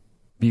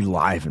be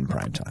live in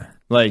primetime?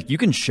 Like, you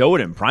can show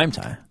it in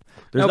primetime.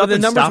 No, but the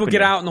numbers will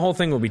get out and the whole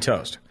thing will be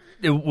toast.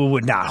 The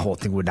whole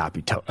thing would not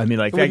be toast. I mean,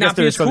 like, I guess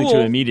there's something to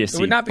immediacy.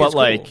 It would not be but,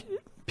 cool. like,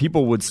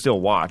 people would still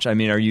watch. I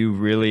mean, are you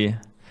really...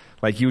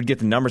 Like, you would get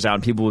the numbers out,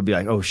 and people would be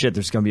like, "Oh shit,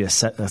 there's going to be a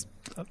set." I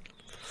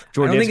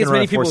don't think as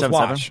many people as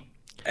watch.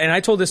 4.77? And I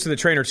told this to the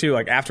trainer too.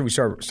 Like after we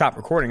stopped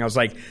recording, I was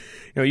like,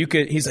 you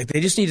could. He's like,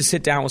 they just need to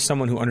sit down with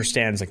someone who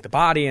understands like the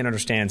body and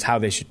understands how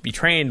they should be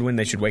trained, when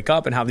they should wake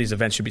up, and how these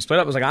events should be split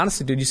up. I was like,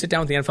 honestly, dude, you sit down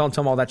with the NFL and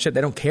tell them all that shit.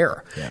 They don't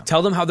care. Yeah.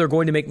 Tell them how they're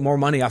going to make more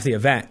money off the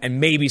event, and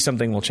maybe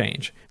something will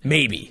change.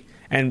 Maybe.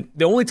 And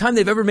the only time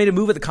they've ever made a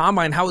move at the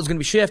combine, how it was going to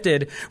be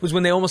shifted, was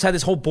when they almost had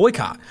this whole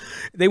boycott.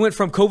 They went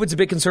from COVID's a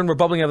big concern, we're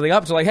bubbling everything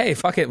up, to like, hey,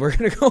 fuck it, we're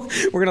going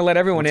to let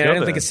everyone in. I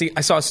didn't think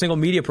I saw a single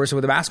media person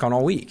with a mask on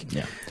all week.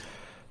 Yeah.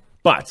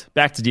 But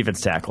back to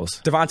defense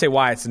tackles. Devontae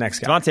Wyatt's the next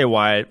guy. Devontae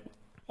Wyatt,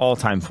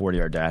 all-time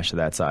 40-yard dash of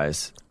that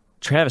size.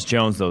 Travis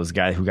Jones, though, is the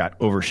guy who got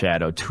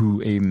overshadowed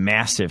to a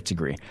massive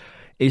degree.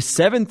 A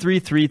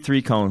 7.33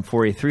 3-cone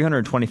for a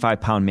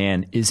 325-pound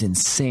man is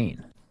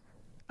insane.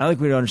 I don't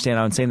think we don't understand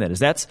how insane that is.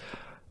 That's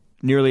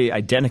nearly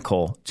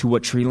identical to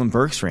what Treylon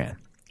Burks ran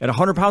at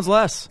 100 pounds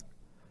less.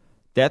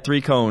 That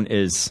 3-cone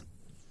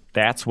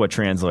that's what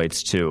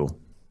translates to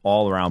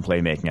all-around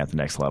playmaking at the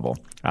next level.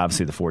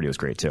 Obviously, the 40 was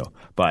great too.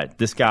 But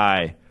this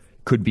guy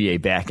could be a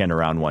back-end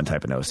around one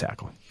type of nose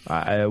tackle.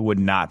 It would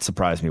not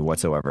surprise me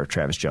whatsoever if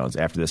Travis Jones,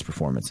 after this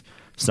performance,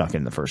 snuck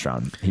in the first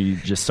round.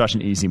 He's just such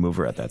an easy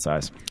mover at that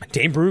size.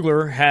 Dane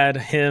Brugler had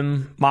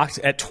him mocked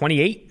at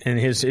 28 in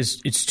his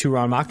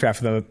 2-round mock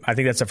draft. I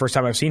think that's the first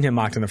time I've seen him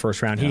mocked in the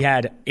first round. Yeah. He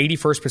had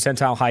 81st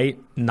percentile height,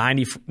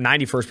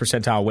 91st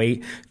percentile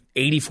weight,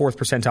 84th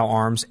percentile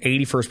arms,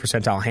 81st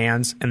percentile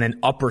hands, and then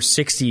upper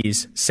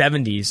 60s,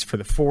 70s for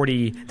the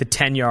 40, the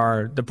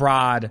 10-yard, the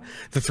broad,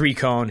 the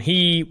 3-cone.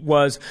 He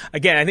was,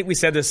 again, I think we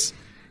said this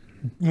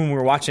when we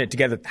were watching it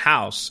together at the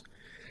house.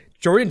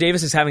 Jordan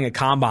Davis is having a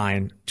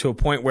combine to a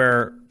point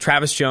where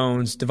Travis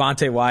Jones,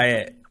 Devontae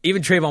Wyatt,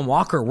 even Trayvon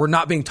Walker were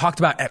not being talked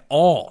about at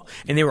all.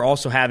 And they were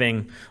also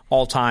having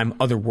all-time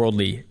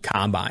otherworldly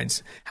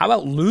combines. How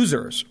about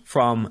losers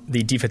from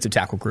the defensive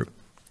tackle group?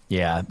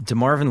 Yeah,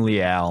 DeMarvin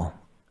Leal,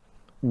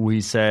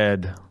 we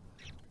said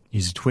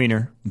he's a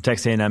tweener.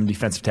 Texas A&M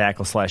defensive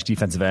tackle /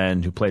 defensive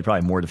end who played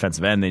probably more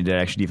defensive end than he did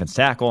actually defensive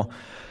tackle.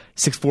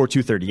 6'4",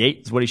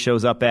 238 is what he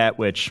shows up at,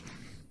 which,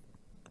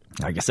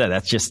 like I said,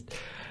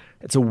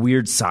 it's a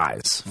weird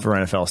size for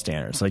NFL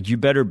standards. Like, you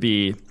better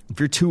be, if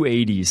you're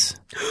 280s,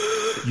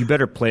 you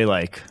better play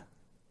like...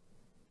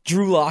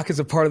 Drew Lock is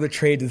a part of the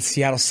trade to the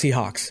Seattle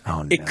Seahawks.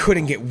 Oh, no. It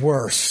couldn't get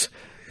worse.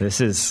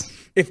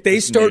 If they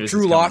start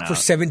Drew Lock for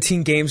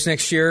 17 games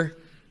next year,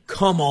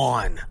 come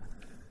on.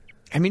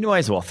 I mean, you might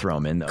as well throw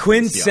him in, though.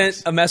 Quinn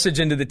sent a message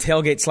into the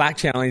Tailgate Slack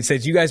channel and he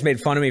says, you guys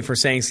made fun of me for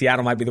saying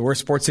Seattle might be the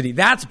worst sports city.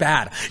 That's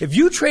bad. If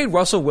you trade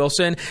Russell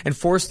Wilson and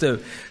force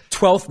the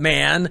 12th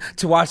man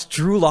to watch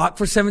Drew Lock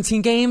for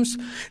 17 games,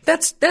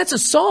 that's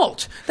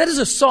assault. That is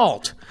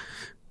assault.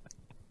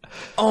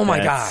 Oh,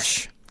 my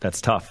gosh.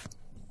 That's tough.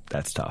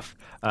 That's tough.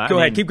 Go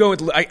ahead. Keep going.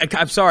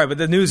 I'm sorry, but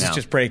the news is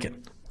just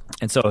breaking.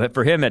 And so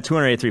for him at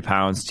 283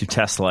 pounds to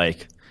test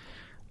like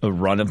a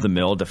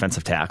run-of-the-mill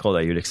defensive tackle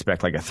that you'd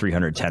expect like a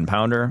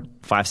 310-pounder,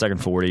 5-second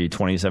 40,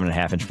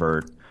 27.5-inch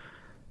vert,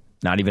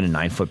 not even a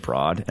 9-foot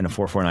broad, and a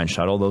 4.49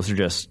 shuttle, those are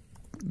just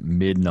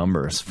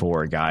mid-numbers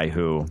for a guy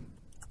who,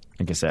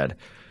 like I said,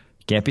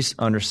 you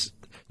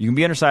can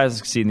be undersized and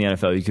succeed in the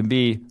NFL. You can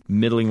be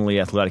middlingly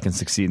athletic and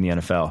succeed in the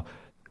NFL.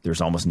 There's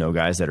almost no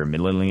guys that are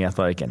middlingly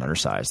athletic and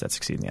undersized that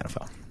succeed in the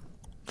NFL.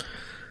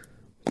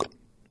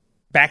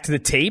 Back to the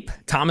tape,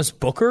 Thomas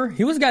Booker.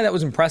 He was a guy that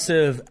was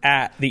impressive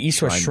at the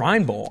East West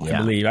Shrine Bowl, I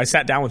believe. I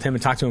sat down with him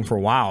and talked to him for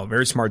a while.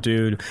 Very smart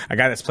dude. A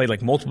guy that's played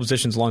like multiple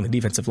positions along the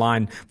defensive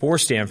line for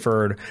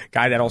Stanford.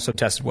 Guy that also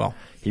tested well.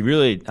 He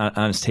really,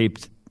 on his tape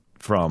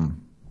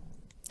from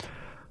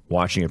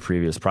watching it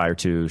prior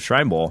to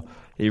Shrine Bowl,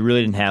 he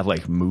really didn't have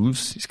like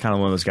moves. He's kind of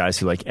one of those guys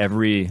who like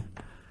everything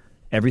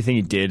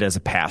he did as a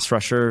pass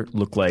rusher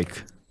looked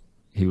like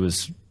he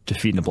was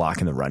defeating a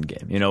block in the run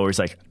game, where he's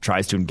like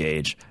tries to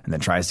engage and then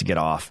tries to get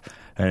off,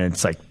 and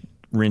it's like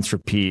rinse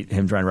repeat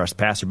him trying to rush the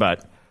passer.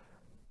 But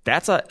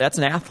that's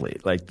an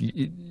athlete. Like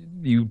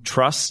you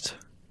trust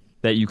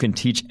that you can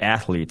teach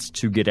athletes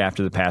to get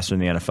after the passer in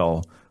the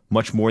NFL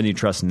much more than you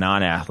trust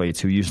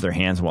non-athletes who use their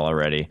hands well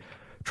already.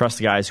 Trust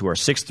the guys who are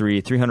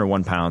 6'3",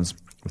 301 pounds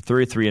with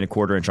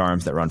 33.25-inch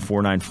arms that run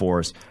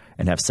 4.94s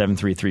and have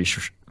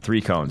 7.33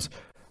 three cones.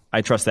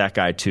 I trust that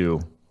guy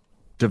to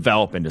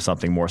develop into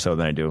something more so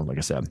than I do, like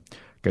I said.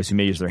 Guys who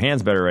may use their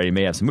hands better already,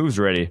 may have some moves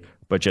already,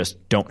 but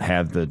just don't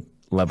have the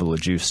level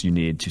of juice you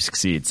need to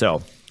succeed.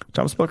 So,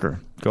 Thomas Booker,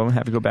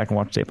 have to go back and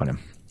watch tape on him.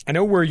 I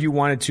know where you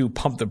wanted to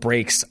pump the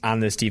brakes on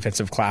this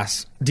defensive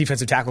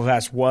tackle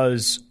class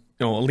was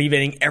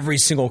alleviating every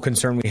single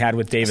concern we had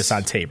with Davis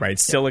on tape, right?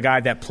 Still a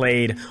guy that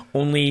played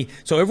only,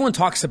 so everyone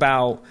talks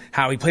about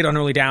how he played on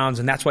early downs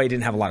and that's why he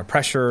didn't have a lot of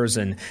pressures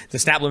and the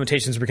snap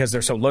limitations because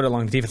they're so loaded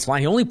along the defensive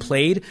line. He only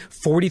played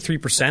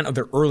 43% of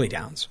their early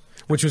downs,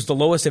 which was the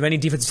lowest of any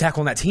defensive tackle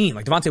on that team.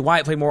 Like Devontae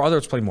Wyatt played more,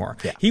 others played more.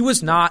 Yeah. He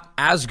was not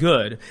as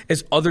good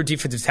as other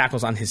defensive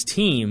tackles on his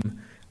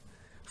team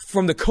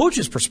from the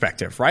coach's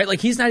perspective, right? Like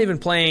he's not even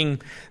playing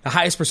the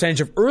highest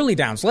percentage of early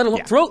downs, let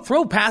alone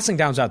throw passing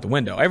downs out the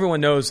window. Everyone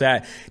knows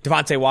that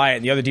Devontae Wyatt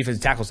and the other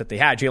defensive tackles that they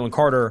had, Jalen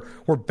Carter,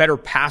 were better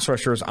pass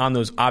rushers on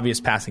those obvious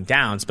passing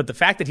downs. But the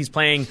fact that he's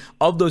playing,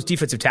 of those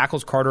defensive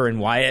tackles, Carter and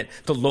Wyatt,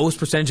 the lowest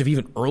percentage of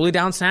even early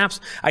down snaps,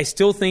 I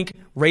still think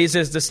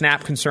raises the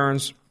snap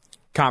concerns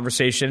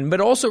conversation, but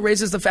also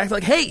raises the fact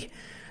like, hey,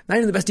 not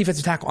even the best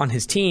defensive tackle on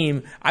his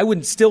team, I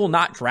would still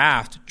not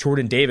draft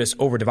Jordan Davis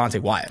over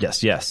Devontae Wyatt.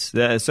 Yes.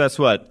 That's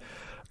what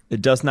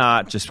it does,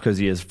 not just because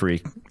he is a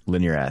freak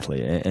linear athlete.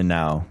 And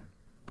now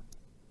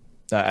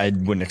I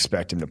wouldn't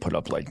expect him to put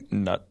up like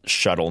nut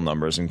shuttle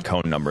numbers and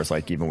cone numbers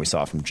like even we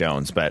saw from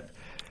Jones. But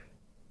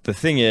the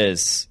thing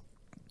is,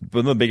 one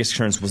of the biggest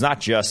concerns was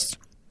not just,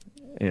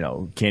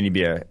 can he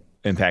be an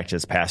impact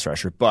as pass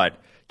rusher, but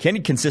can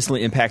he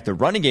consistently impact the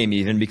running game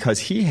even, because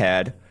he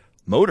had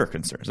motor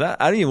concerns.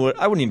 I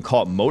wouldn't even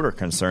call it motor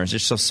concerns.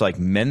 It's just like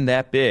men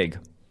that big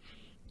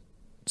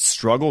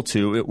struggle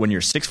to, when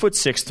you're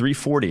 6'6",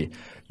 340,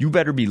 you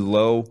better be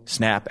low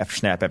snap after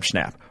snap after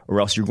snap,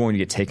 or else you're going to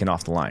get taken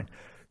off the line.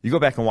 You go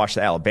back and watch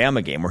the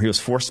Alabama game where he was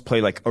forced to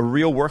play like a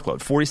real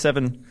workload,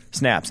 47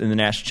 snaps in the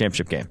national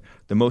championship game,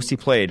 the most he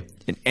played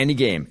in any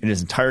game in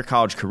his entire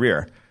college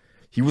career.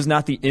 He was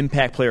not the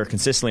impact player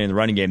consistently in the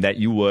running game that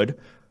you would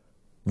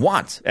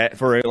want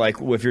for, like,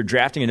 if you're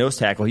drafting a nose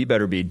tackle, he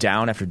better be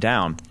down after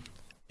down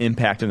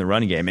impact in the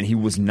running game, and he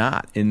was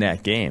not in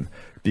that game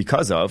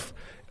because of,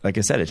 like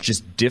I said, it's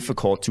just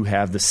difficult to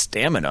have the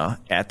stamina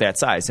at that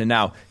size. And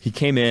now he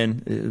came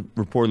in,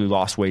 reportedly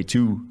lost weight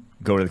to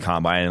go to the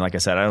combine, and like I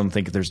said, I don't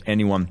think there's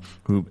anyone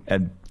who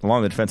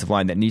along the defensive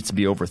line that needs to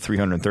be over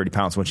 330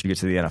 pounds once you get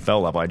to the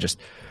NFL level. I just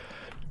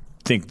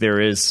think there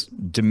is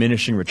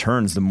diminishing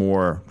returns the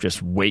more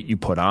just weight you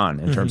put on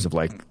in terms of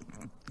like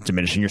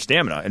diminishing your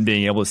stamina and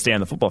being able to stay on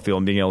the football field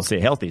and being able to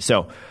stay healthy.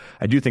 So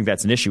I do think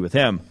that's an issue with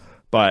him,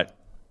 but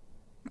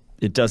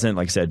it doesn't,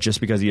 like I said, just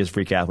because he is a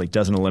freak athlete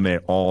doesn't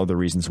eliminate all the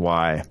reasons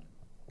why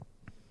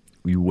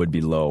you would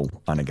be low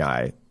on a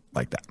guy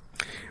like that.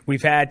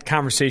 We've had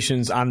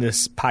conversations on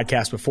this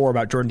podcast before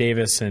about Jordan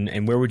Davis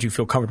and where would you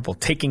feel comfortable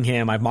taking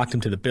him. I've mocked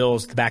him to the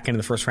Bills at the back end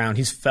of the first round.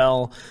 He's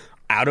fell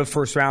out of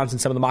first rounds in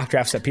some of the mock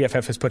drafts that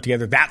PFF has put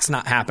together. That's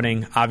not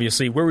happening,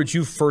 obviously. Where would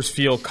you first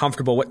feel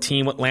comfortable? What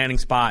team, what landing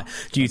spot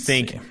do you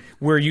think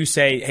where you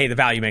say, hey, the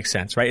value makes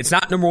sense, right? It's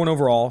not number one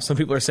overall. Some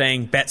people are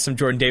saying bet some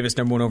Jordan Davis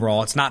number one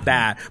overall. It's not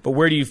that. But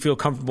where do you feel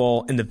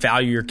comfortable in the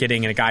value you're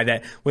getting in a guy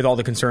that, with all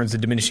the concerns, the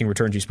diminishing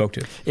returns you spoke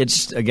to?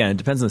 It's, again, it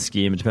depends on the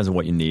scheme. It depends on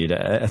what you need.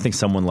 I think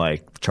someone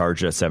like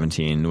Chargers at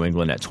 17, New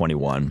England at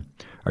 21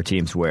 are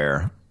teams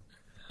where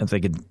I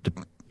think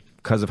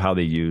because of how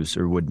they use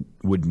or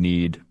would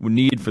need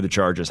for the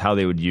Chargers, how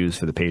they would use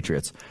for the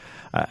Patriots,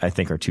 I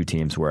think are two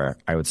teams where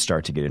I would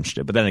start to get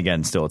interested. But then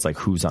again, still, it's like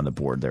who's on the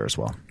board there as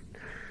well.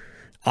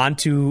 On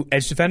to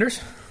edge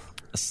defenders.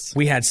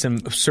 We had some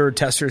absurd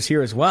testers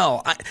here as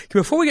well.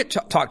 Before we get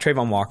talk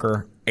Trayvon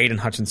Walker, Aiden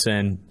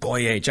Hutchinson,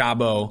 Boye,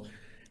 Jabo,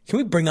 can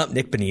we bring up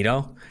Nick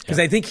Bonitto? Because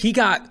I think he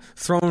got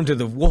thrown to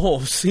the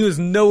wolves. He was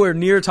nowhere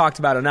near talked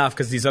about enough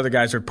because these other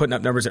guys are putting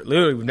up numbers that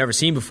literally we've never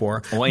seen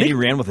before. Well, and he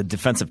ran with the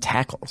defensive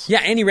tackles. Yeah,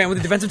 and he ran with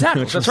the defensive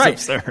tackles. That's right.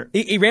 Absurd.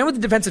 He ran with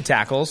the defensive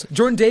tackles.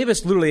 Jordan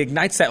Davis literally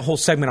ignites that whole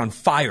segment on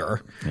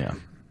fire. Yeah.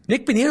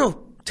 Nick Bonitto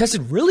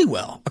tested really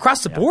well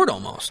across the board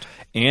almost.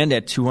 And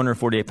at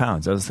 248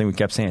 pounds, that was the thing we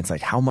kept saying. It's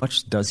like, how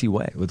much does he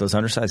weigh? With those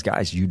undersized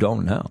guys, you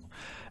don't know.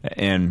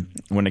 And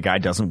when a guy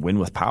doesn't win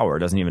with power,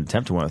 doesn't even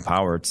attempt to win with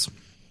power,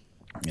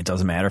 it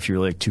doesn't matter if you're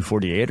like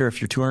 248 or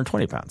if you're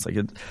 220 pounds. Like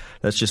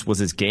that's just was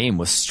his game,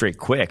 was straight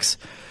quicks.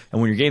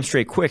 And when your game's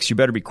straight quicks, you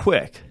better be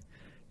quick.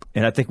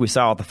 And I think we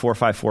saw at the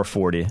 4.5,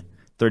 440,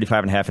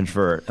 35.5 inch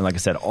vert. And like I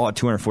said, all at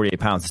 248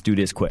 pounds, this dude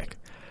is quick.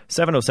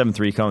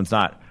 7.073 cone's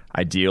not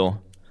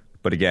ideal.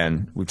 But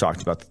again, we've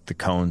talked about the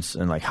cones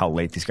and like how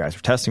late these guys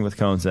are testing with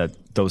cones, that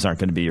those aren't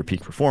going to be your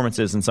peak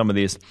performances in some of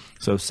these.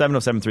 So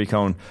 7.073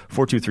 cone,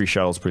 4.23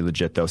 shuttle is pretty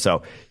legit though.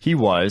 So he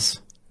was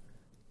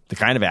the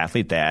kind of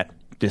athlete that,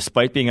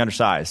 despite being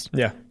undersized,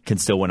 can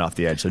still win off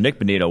the edge. So Nick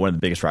Bonito, one of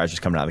the biggest risers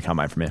coming out of the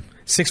combine for me.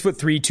 6'3",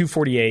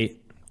 248.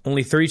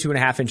 Only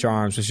 32.5-inch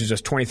arms, which is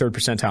just 23rd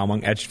percentile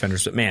among edge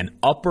defenders. But man,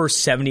 upper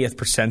 70th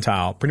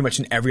percentile pretty much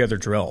in every other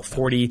drill.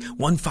 40,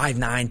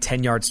 159,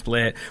 10-yard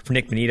split for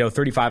Nick Bonito.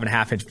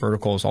 35.5-inch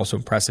vertical is also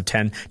impressive.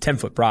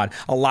 10-foot broad.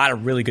 A lot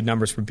of really good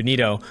numbers for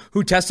Bonito,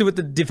 who tested with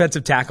the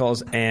defensive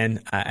tackles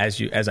and,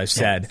 as I've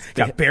said,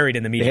 got buried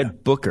in the media. They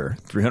had Booker,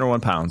 301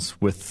 pounds,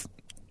 with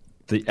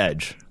the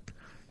edge.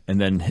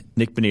 And then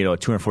Nick Bonito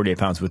at 248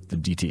 pounds with the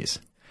DTs.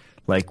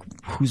 Like,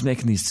 who's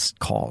making these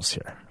calls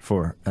here?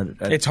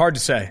 It's hard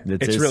to say.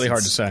 It's really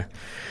hard to say.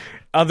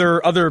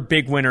 Other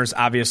big winners,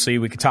 obviously,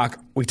 we talk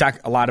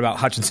a lot about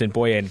Hutchinson,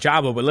 Boye, and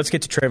Jabo, but let's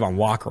get to Trayvon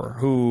Walker,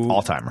 who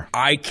all-timer.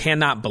 I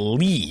cannot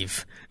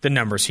believe the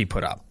numbers he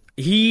put up.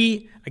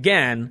 He,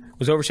 again,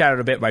 was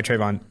overshadowed a bit by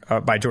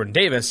by Jordan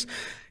Davis.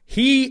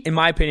 He, in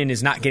my opinion,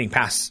 is not getting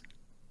past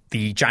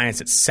the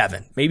Giants at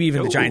 7, maybe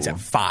even the Giants at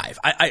 5.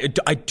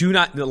 I do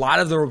not. A lot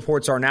of the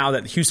reports are now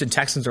that the Houston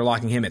Texans are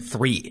locking him at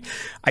 3.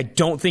 I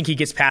don't think he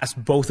gets past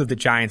both of the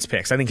Giants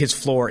picks. I think his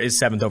floor is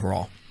 7th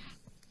overall.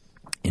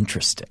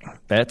 Interesting.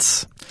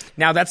 That,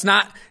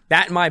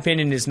 in my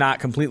opinion, is not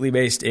completely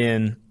based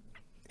in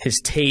his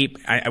tape.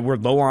 We're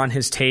lower on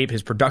his tape.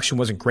 His production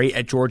wasn't great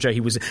at Georgia.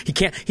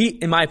 He,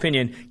 in my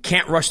opinion,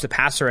 can't rush the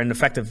passer at an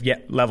effective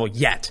level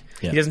yet.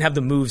 Yeah. He doesn't have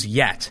the moves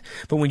yet.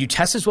 But when you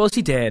test as well as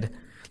he did,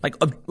 like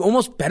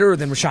almost better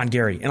than Rashawn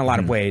Gary in a lot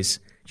of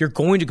ways, you're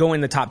going to go in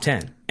the top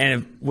 10.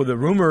 And with the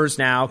rumors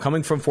now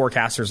coming from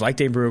forecasters like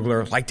Dave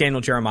Brugler, like Daniel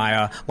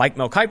Jeremiah, like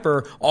Mel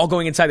Kiper, all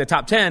going inside the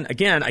top 10,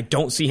 again, I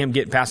don't see him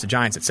getting past the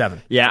Giants at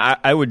 7. Yeah,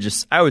 I would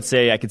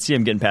say I could see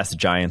him getting past the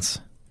Giants.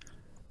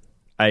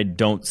 I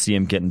don't see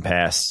him getting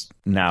past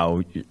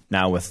now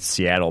with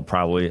Seattle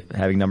probably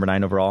having number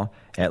 9 overall.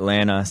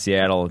 Atlanta,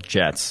 Seattle,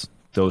 Jets,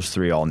 those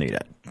three all need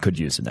it. Could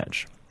use an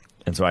edge.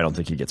 And so I don't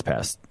think he gets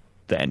past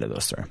the end of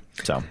those three.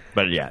 So,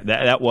 but yeah,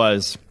 that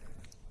was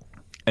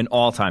an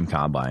all-time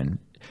combine.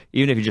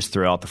 Even if you just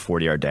throw out the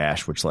 40-yard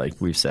dash, which, like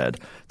we've said,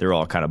 they're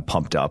all kind of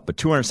pumped up. But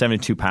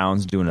 272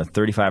 pounds doing a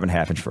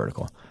 35.5-inch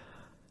vertical,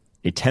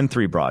 a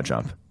 10.3 broad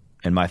jump,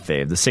 and my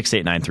fave, the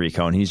 6.893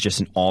 cone. He's just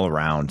an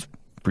all-around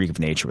freak of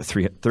nature with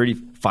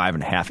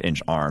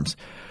 35.5-inch arms.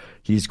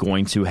 He's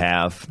going to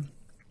have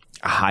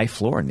a high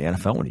floor in the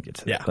NFL when he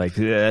gets there. Like,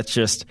 that's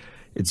just,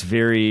 it's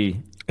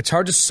very... It's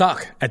hard to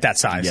suck at that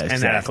size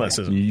and that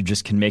athleticism. You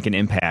just can make an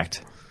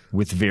impact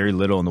with very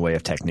little in the way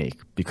of technique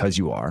because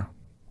you are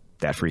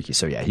that freaky.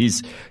 So yeah,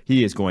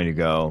 he is going to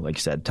go, like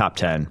you said, top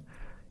 10,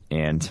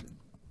 and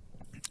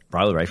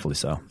probably rightfully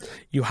so.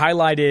 You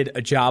highlighted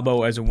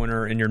Ajabo as a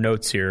winner in your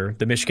notes here,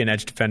 the Michigan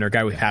edge defender, a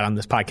guy we've had on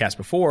this podcast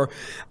before.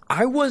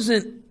 I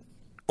wasn't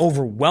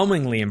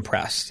overwhelmingly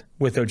impressed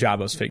with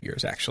Ojabo's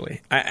figures,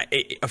 actually. A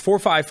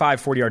 4.55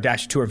 40-yard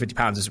dash at 250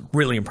 pounds is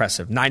really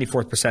impressive.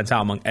 94th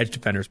percentile among edge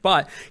defenders,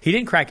 but he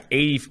didn't crack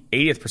 80th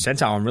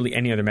percentile on really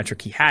any other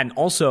metric he had. And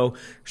also,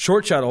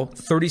 short shuttle,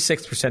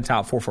 36th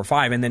percentile,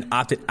 4.45, and then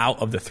opted out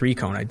of the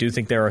 3-cone. I do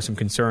think there are some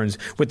concerns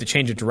with the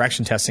change of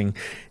direction testing.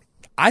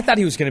 I thought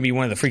he was going to be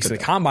one of the freaks of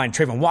the combine.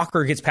 Trayvon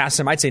Walker gets past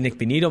him. I'd say Nick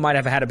Bonito might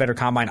have had a better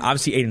combine.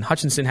 Obviously, Aiden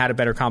Hutchinson had a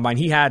better combine.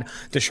 He had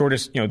the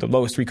shortest, the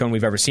lowest 3-cone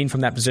we've ever seen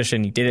from that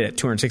position. He did it at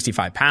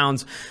 265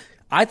 pounds.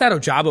 I thought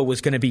Ojabo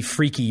was going to be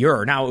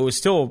freakier. Now, it was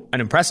still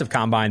an impressive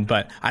combine,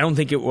 but I don't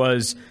think it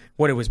was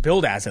what it was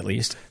billed as, at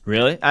least.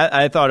 Really?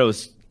 I thought it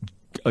was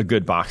a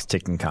good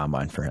box-ticking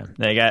combine for him.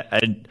 Like, I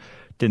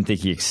didn't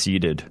think he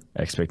exceeded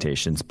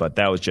expectations, but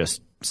that was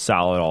just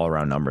solid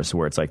all-around numbers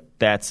where it's like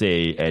that's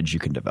a edge you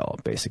can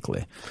develop,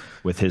 basically,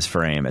 with his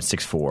frame at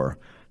 6'4",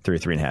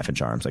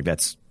 33.5-inch arms. Like,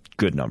 that's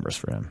good numbers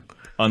for him.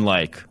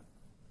 Unlike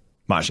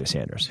Myjai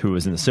Sanders, who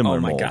was in a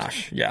similar mold. Oh, my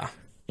gosh, yeah.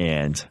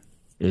 And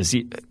he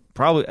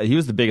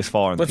was the biggest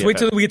faller in the Let's wait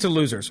till we get to the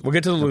losers. We'll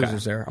get to the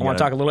losers there. I want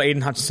to talk a little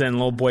Aiden Hutchinson, a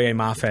little Boye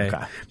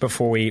Mafe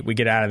before we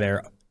get out of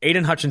there.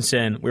 Aiden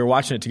Hutchinson, we were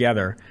watching it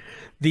together.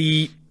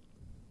 The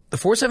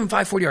 4.75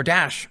 40-yard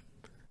dash,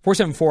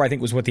 4.74 I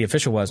think was what the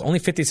official was. Only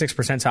 56th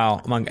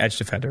percentile among edge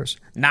defenders.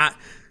 Not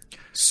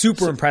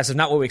super impressive.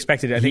 Not what we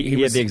expected. I think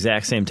he had the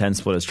exact same 10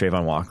 split as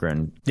Trayvon Walker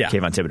and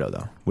Kayvon Thibodeau,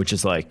 though, which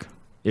is like,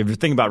 if you're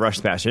thinking about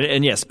rush pass,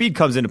 and yeah, speed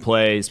comes into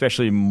play,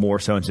 especially more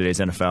so in today's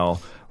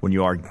NFL when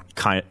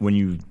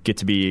you get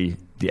to be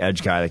the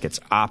edge guy that gets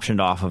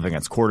optioned off of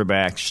against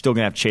quarterbacks. You're still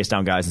going to have to chase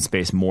down guys in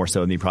space more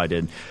so than you probably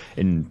did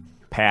in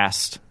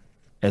past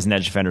as an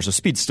edge defender. So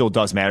speed still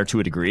does matter to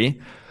a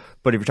degree.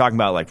 But if you're talking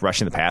about like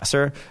rushing the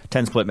passer,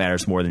 10 split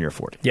matters more than your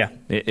 40. Yeah.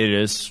 It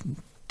is.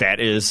 That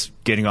is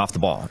getting off the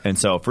ball. And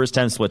so for his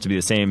 10 split to be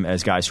the same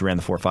as guys who ran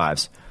the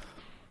 4.5s,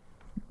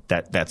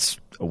 that's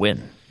a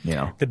win. You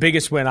know, the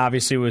biggest win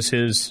obviously was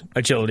his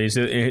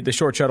agilities. The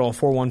short shuttle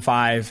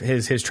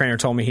 4.15. His trainer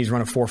told me he's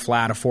run a 4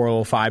 flat, a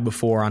 4.05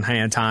 before on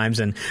hand times,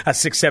 and a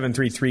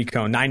 6.73 3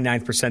 cone,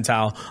 99th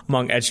percentile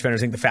among edge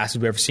defenders. I think the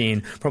fastest we've ever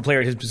seen from a player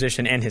at his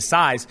position and his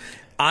size.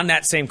 On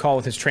that same call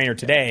with his trainer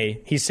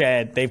today, he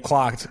said they've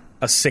clocked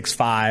a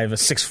 6.5, a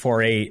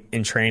 6.48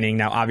 in training.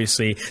 Now,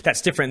 obviously,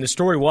 that's different. And the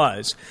story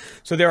was,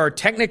 so there are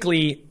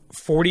technically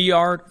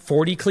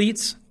 40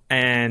 cleats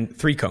and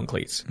 3 cone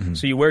cleats. Mm-hmm.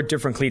 So you wear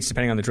different cleats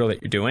depending on the drill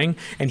that you're doing.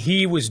 And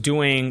he was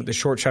doing the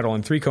short shuttle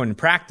and 3 cone in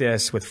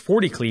practice with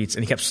 40 cleats,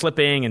 and he kept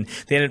slipping, and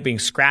they ended up being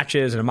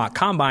scratches at a mock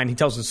combine. He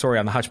tells the story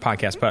on the Hutch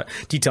podcast, but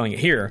detailing it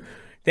here.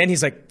 Then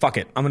he's like, fuck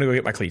it, I'm going to go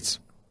get my cleats.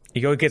 He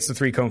gets the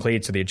 3 cone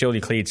cleats or the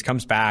agility cleats,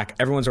 comes back.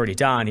 Everyone's already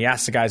done. He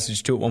asks the guys to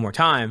just do it one more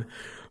time.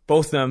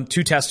 Both of them,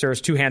 2 testers,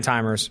 2 hand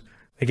timers.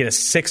 They get a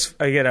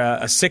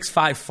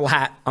 6.5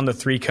 flat on the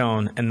 3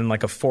 cone, and then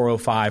like a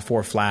 4.05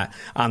 4 flat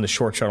on the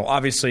short shuttle.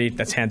 Obviously,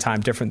 that's hand time,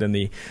 different than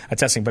the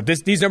testing. But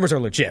these numbers are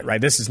legit, right?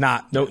 This is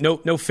not no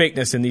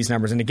fakeness in these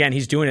numbers. And again,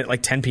 he's doing it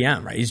like 10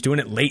 p.m. right? He's doing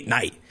it late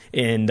night,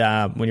 and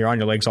when you're on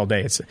your legs all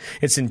day,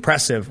 it's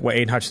impressive what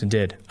Aiden Hutchinson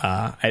did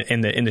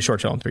in the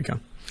short shuttle and 3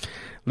 cone.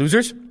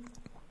 Losers.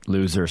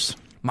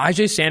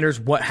 Myjai Sanders.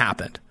 What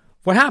happened?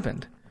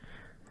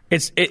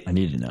 I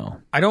need to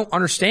know. I don't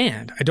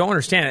understand.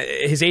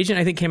 His agent,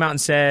 I think, came out and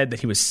said that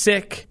he was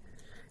sick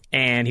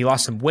and he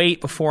lost some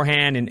weight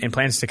beforehand and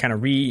plans to kind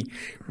of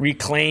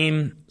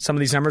reclaim some of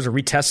these numbers or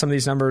retest some of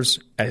these numbers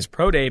at his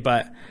pro day.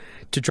 But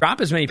to drop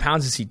as many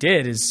pounds as he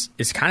did is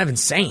kind of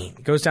insane.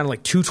 It goes down to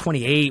like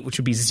 228, which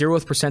would be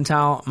 0th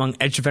percentile among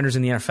edge defenders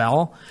in the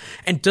NFL,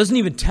 and doesn't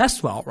even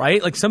test well,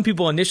 right? Like some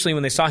people initially,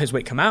 when they saw his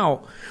weight come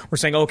out, were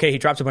saying, okay, he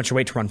dropped a bunch of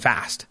weight to run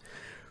fast.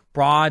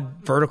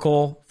 Broad,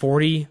 vertical,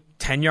 40,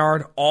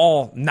 10-yard,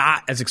 all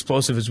not as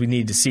explosive as we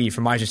need to see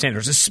from Myjai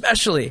Sanders,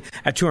 especially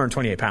at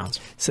 228 pounds.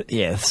 So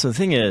the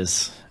thing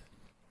is,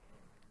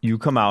 you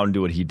come out and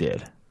do what he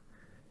did.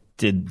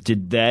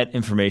 Did that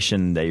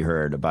information that you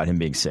heard about him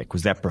being sick,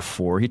 was that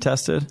before he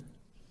tested,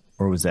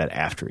 or was that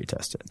after he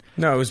tested?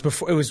 No, it was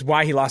before. It was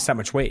why he lost that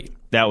much weight.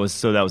 That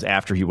was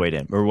after he weighed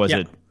in, or was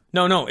it?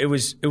 No, it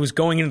was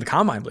going into the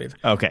combine, I believe.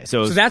 Okay,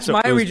 so that's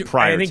my reason.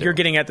 I think to. You're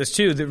getting at this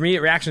too. The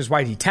reaction is,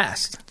 why did he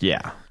test?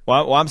 Yeah.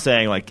 Well, I'm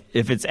saying, like,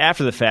 if it's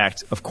after the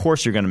fact, of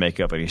course you're going to make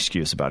up an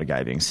excuse about a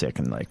guy being sick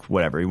and, like,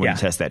 whatever. He wouldn't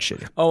test that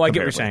shit. Oh, I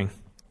get what you're saying.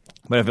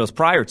 But if it was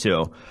prior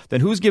to,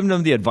 then who's giving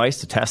him the advice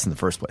to test in the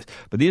first place?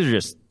 But these are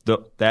just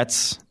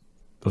those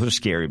are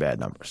scary bad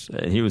numbers.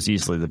 He was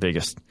easily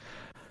the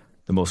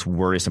most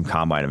worrisome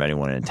combine of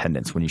anyone in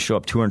attendance. When you show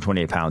up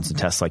 228 pounds and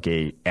test like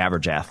a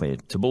average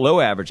athlete to below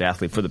average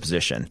athlete for the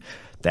position,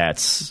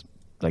 that's,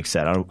 like I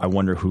said, I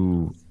wonder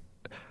who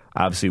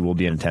obviously will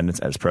be in attendance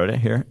at his pro day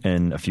here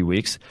in a few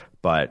weeks,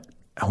 but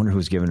I wonder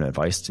who's giving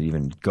advice to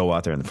even go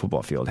out there in the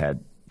football field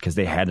because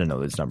they had to know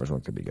these numbers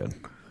weren't going to be good.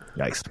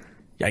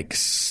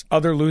 Yikes.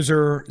 Other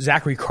loser,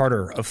 Zachary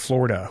Carter of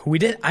Florida, who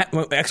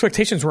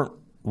expectations weren't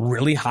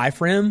really high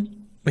for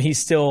him, but he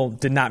still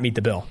did not meet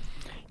the bill.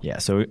 Yeah,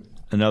 so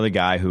another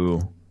guy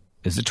who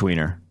is a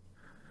tweener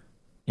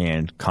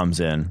and comes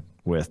in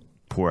with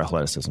poor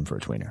athleticism for a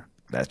tweener.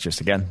 That's just,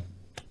 again,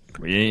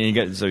 so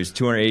he's a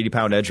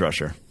 280-pound edge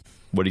rusher.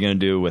 What are you going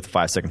to do with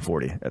 5-second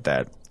 40 at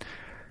that?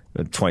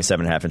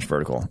 27.5-inch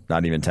vertical,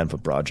 not even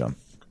 10-foot broad jump.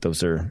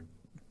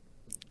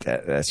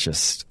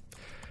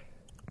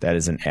 That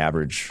is an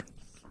average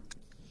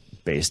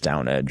base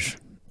down edge,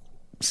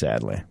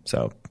 sadly.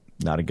 So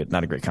not a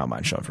great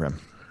combine show for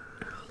him.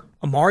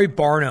 Amari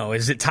Barno,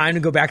 is it time to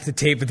go back to the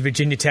tape with the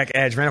Virginia Tech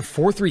edge? Ran a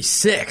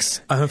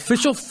 4.36, an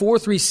official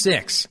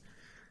 4.36,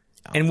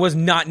 and was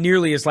not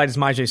nearly as light as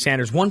Myjai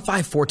Sanders.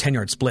 1.54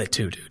 10-yard split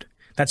too, dude.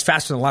 That's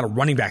faster than a lot of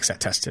running backs that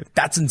tested.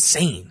 That's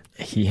insane.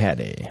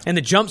 And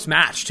the jumps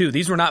match too.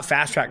 These were not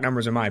fast track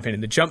numbers in my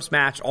opinion. The jumps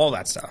match, all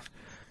that stuff.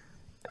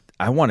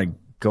 I want to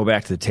go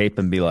back to the tape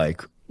and be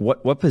like,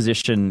 what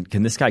position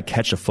can this guy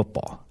catch a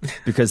football?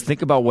 Because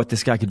think about what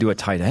this guy could do at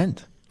tight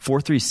end.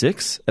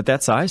 4.36 at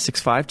that size,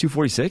 6'5",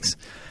 246.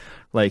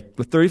 Like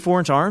with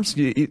 34-inch arms,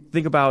 you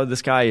think about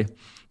this guy,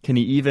 can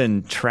he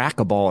even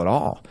track a ball at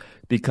all?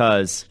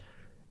 Because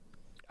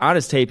on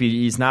his tape,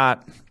 he's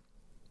not.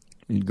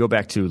 You go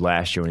back to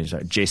last year when he's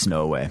Jason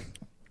Oweh.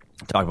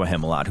 Talk about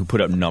him a lot, who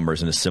put up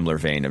numbers in a similar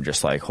vein of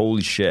just like,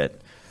 holy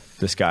shit,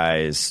 this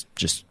guy is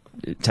just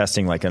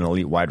testing like an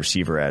elite wide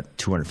receiver at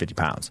 250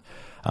 pounds.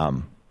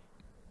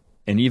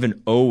 And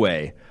even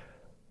Oweh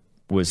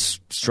was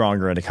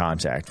stronger into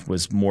contact,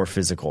 was more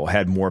physical,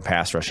 had more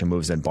pass rushing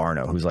moves than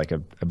Barno, who's like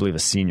I believe a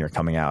senior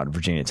coming out of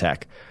Virginia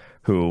Tech,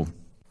 who,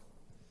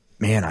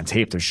 man, on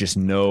tape, there's just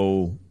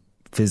no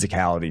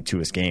physicality to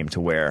his game to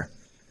where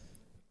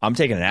I'm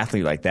taking an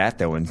athlete like that,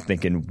 though, and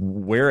thinking,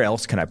 where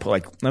else can I put?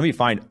 Like, let me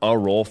find a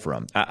role for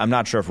him. I'm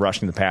not sure if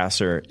rushing the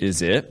passer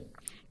is it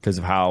because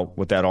of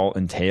what that all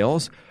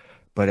entails.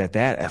 But at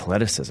that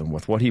athleticism,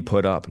 with what he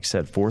put up, he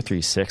said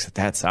 4.36 at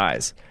that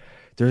size,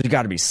 there's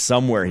got to be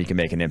somewhere he can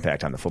make an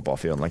impact on the football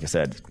field. And like I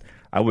said,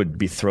 I would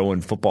be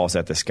throwing footballs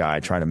at this guy,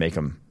 trying to make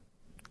him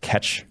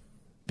catch,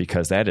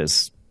 because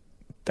that's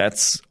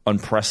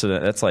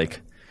unprecedented. That's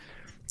like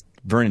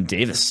Vernon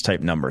Davis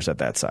type numbers at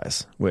that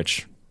size,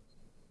 which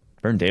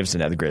Vernon Davis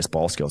didn't have the greatest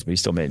ball skills, but he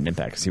still made an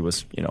impact because he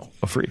was,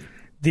 a freak.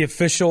 The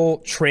official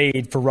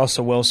trade for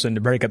Russell Wilson,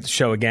 to break up the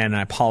show again, and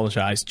I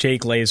apologize,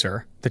 Jake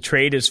Glazer. The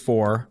trade is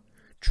for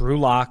Drew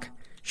Lock,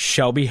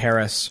 Shelby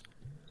Harris,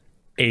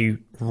 a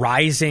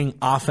rising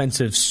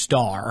offensive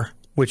star,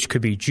 which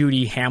could be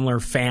Judy, Hamler,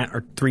 Fant,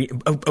 or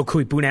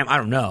could be Boonham, I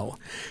don't know.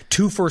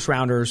 2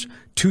 first-rounders,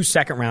 2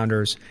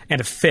 second-rounders, and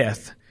a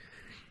 5th.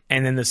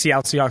 And then the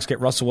Seattle Seahawks get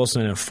Russell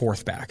Wilson and a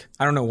 4th back.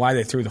 I don't know why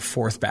they threw the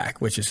 4th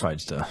back, which is probably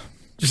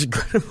just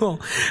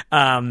incredible.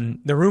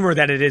 The rumor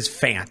that it is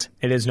Fant.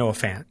 It is Noah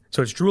Fant.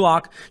 So it's Drew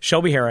Lock,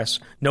 Shelby Harris,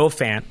 Noah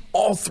Fant,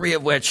 all 3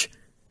 of which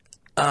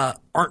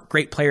aren't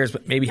great players,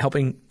 but maybe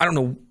helping. I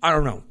don't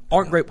know.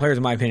 Aren't great players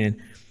in my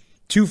opinion.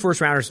 2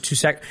 first-rounders, 2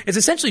 second. It's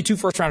essentially 2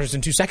 first-rounders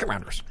and 2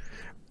 second-rounders.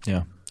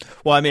 Yeah.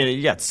 Well, I mean,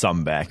 you got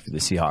some back for the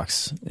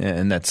Seahawks,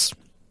 and that's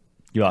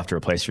you'll have to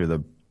replace for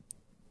the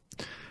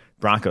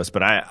Broncos.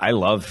 But I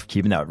love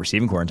keeping that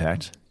receiving core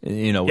intact.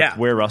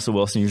 Where Russell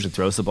Wilson usually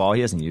throws the ball,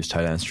 he hasn't used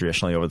tight ends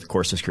traditionally over the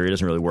course of his career. He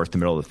doesn't really work the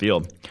middle of the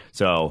field.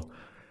 So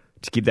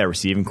to keep that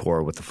receiving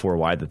core with the 4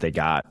 wide that they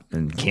got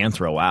and can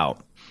throw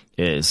out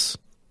is,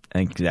 I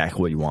think, exactly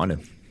what you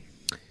wanted.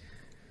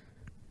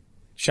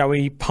 Shall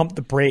we pump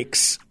the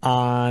brakes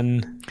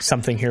on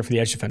something here for the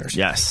edge defenders?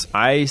 Yes.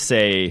 I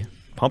say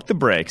pump the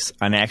brakes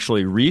on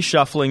actually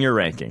reshuffling your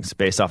rankings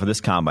based off of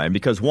this combine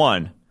because,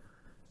 one,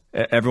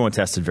 everyone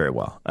tested very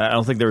well. I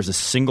don't think there was a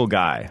single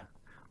guy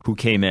who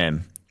came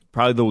in.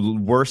 Probably the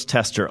worst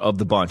tester of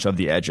the bunch of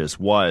the edges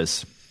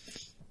was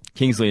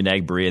Kingsley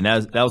Enagbare, and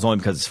that was only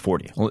because it's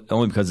 40.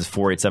 Only because it's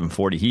 4.87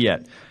 40. He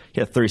had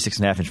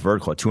 36.5-inch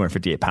vertical at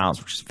 258 pounds,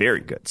 which is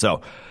very good.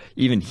 So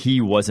even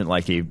he wasn't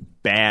like a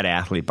bad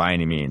athlete by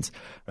any means.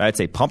 But I'd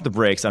say pump the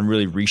brakes on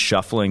really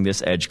reshuffling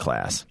this edge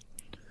class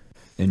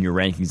and your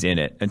rankings in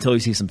it until you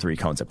see some 3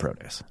 cones at Pro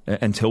Days.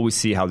 Until we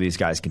see how these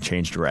guys can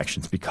change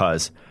directions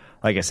because,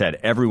 like I said,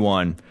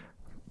 everyone –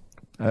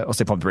 I'll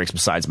say pump the brakes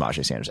besides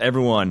Myjai Sanders.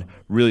 Everyone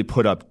really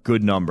put up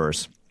good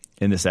numbers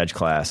in this edge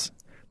class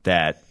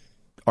that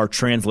are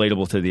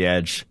translatable to the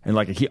edge. And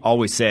like he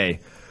always say,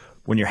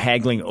 when you're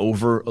haggling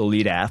over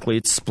elite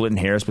athletes, splitting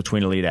hairs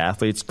between elite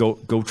athletes, go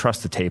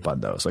trust the tape on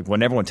those. Like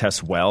when everyone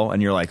tests well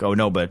and you're like, oh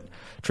no, but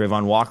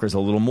Trayvon Walker's a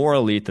little more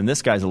elite than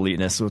this guy's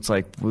eliteness. So it's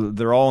like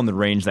they're all in the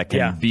range that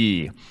can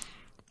be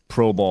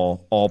Pro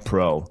Bowl,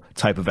 All-Pro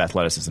type of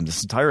athleticism.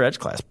 This entire edge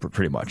class,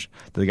 pretty much.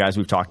 The guys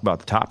we've talked about at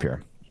the top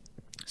here.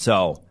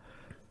 So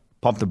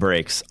pump the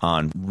brakes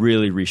on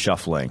really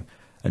reshuffling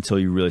until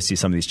you really see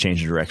some of these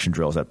change of direction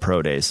drills at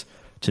Pro Days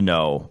to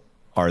know,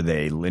 are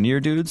they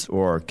linear dudes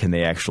or can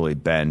they actually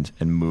bend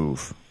and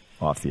move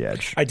off the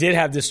edge? I did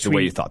have this tweet. The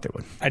way you thought they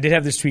would. I did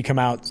have this tweet come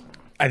out.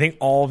 I think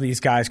all of these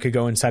guys could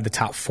go inside the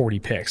top 40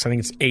 picks. I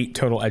think it's 8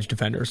 total edge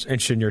defenders.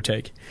 Interested in your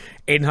take.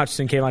 Aiden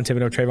Hutchinson, Kayvon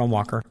Thibodeau, Trayvon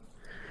Walker,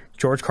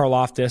 George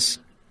Karlaftis,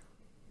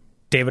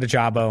 David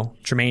Ojabo,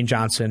 Jermaine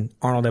Johnson,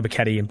 Arnold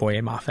Ebiketie, and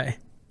Boye Mafe.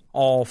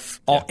 All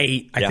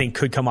 8, I think,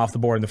 could come off the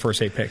board in the first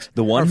 8 picks.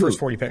 First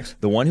 40 picks.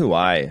 The one who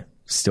I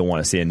still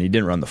want to see, and he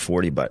didn't run the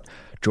 40, but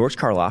George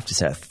Karlaftis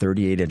had a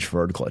 38-inch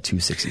vertical at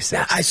 266.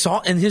 Yeah, I saw,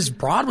 and his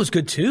broad was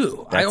good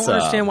too. I don't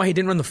understand why he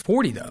didn't run the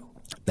 40 though.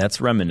 That's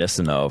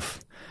reminiscent of,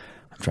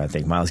 I'm trying to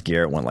think, Myles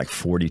Garrett went like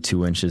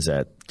 42 inches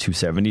at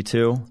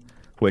 272,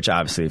 which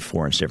obviously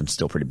 4-inch difference is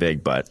still pretty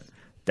big, but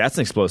that's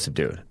an explosive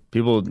dude.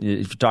 People, if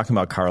you're talking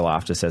about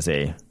Karlaftis as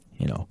a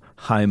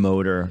high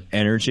motor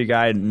energy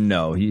guy,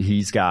 no,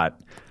 he's got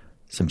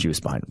some juice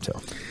behind him too.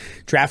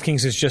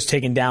 DraftKings has just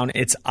taken down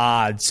its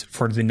odds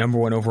for the number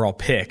 1 overall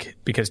pick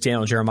because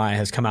Daniel Jeremiah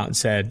has come out and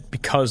said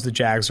because the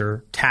Jags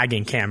are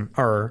tagging Cam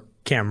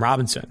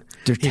Robinson.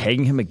 They're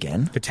tagging him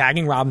again? They're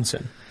tagging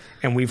Robinson.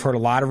 And we've heard a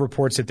lot of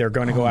reports that they're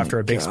going to go after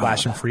a big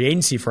splash in free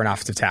agency for an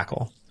offensive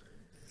tackle.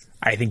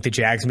 I think the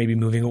Jags may be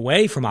moving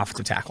away from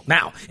offensive tackle.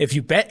 Now, if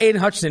you bet Aiden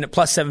Hutchinson at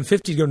plus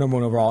 750 to go number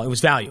 1 overall, it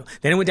was value.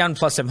 Then it went down to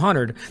plus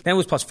 700. Then it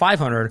was plus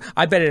 500.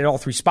 I bet it at all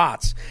 3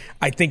 spots.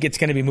 I think it's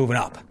going to be moving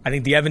up. I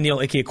think the Evan Neal,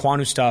 Ike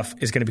Ekwonu stuff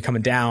is going to be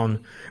coming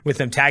down with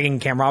them tagging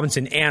Cam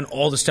Robinson and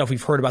all the stuff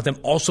we've heard about them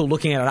also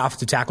looking at an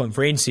offensive tackle in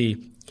free agency.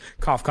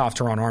 Cough, cough,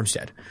 Teron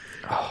Armstead.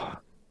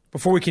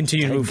 Before we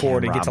continue to move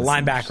forward and get to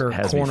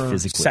linebacker, corner,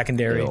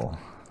 secondary,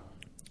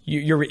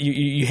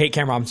 you hate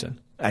Cam Robinson.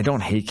 I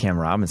don't hate Cam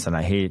Robinson.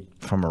 I hate,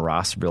 from a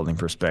roster building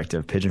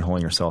perspective,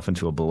 pigeonholing yourself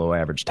into a below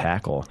average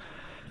tackle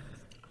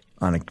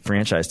on a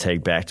franchise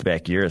tag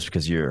back-to-back years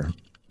because you're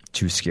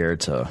too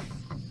scared to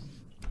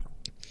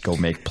go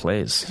make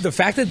plays. The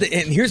fact that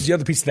and here's the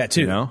other piece of that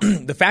too.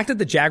 The fact that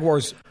the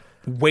Jaguars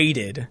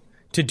waited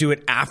to do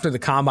it after the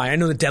combine. I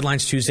know the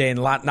deadline's Tuesday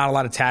and not a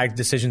lot of tag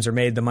decisions are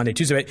made the Monday,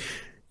 Tuesday, but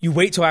you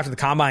wait till after the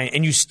combine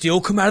and you still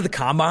come out of the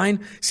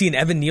combine seeing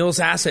Evan Neal's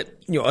ass at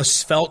a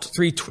svelte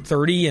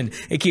 330 and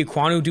Ike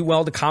Ekwonu do well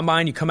at the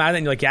combine. You come out of it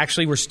and you're like,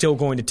 actually, we're still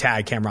going to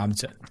tag Cam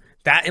Robinson.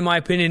 That, in my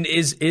opinion,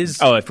 is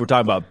oh, if we're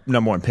talking about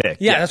number one pick,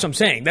 yeah, that's what I'm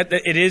saying. That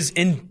it is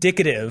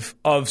indicative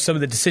of some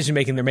of the decision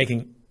making they're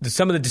making.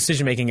 Some of the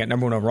decision making at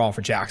number one overall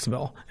for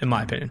Jacksonville, in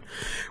my opinion.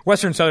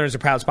 Western Southern is a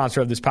proud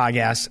sponsor of this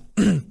podcast.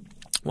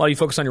 While you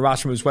focus on your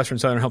roster moves, Western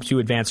Southern helps you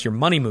advance your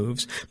money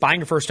moves. Buying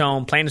your first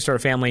home, planning to start a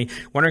family,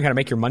 wondering how to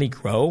make your money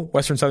grow?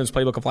 Western Southern's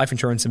playbook of life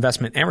insurance,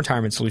 investment, and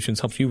retirement solutions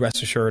helps you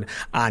rest assured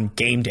on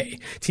game day.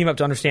 Team up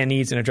to understand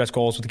needs and address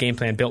goals with a game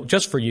plan built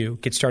just for you.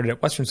 Get started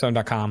at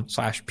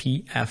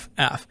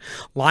westernsouthern.com/PFF.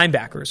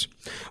 Linebackers.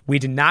 We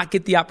did not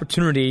get the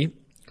opportunity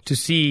to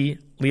see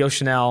Leo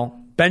Chanel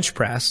bench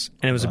press,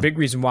 and it was a big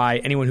reason why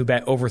anyone who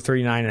bet over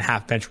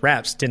 39.5 bench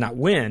reps did not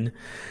win,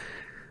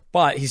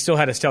 but he still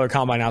had a stellar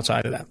combine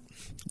outside of that.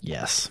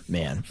 Yes,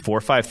 man.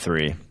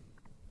 4.53,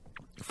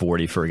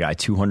 40 for a guy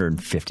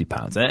 250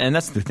 pounds. And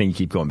that's the thing you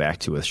keep going back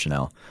to with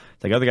Chanel.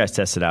 Like other guys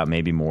tested out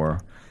maybe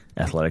more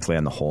athletically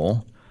on the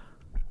whole,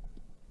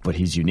 but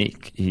he's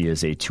unique. He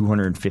is a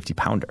 250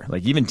 pounder.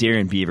 Like even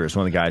Darian Beaver is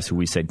one of the guys who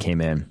we said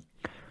came in,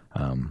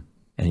 and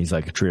he's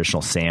like a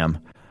traditional Sam,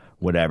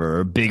 whatever,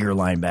 or a bigger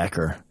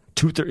linebacker.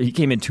 He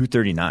came in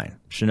 239.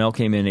 Chanel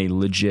came in a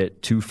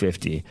legit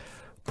 250,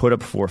 put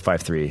up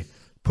 4.53.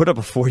 Put up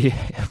a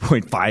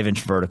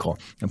 40.5-inch vertical,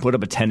 and put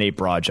up a 10.8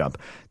 broad jump.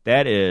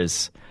 That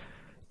is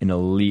an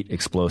elite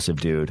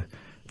explosive dude.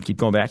 Keep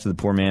going back to the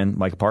poor man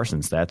Micah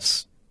Parsons.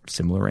 That's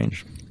similar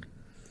range.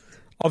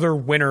 Other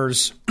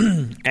winners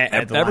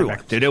at the everyone.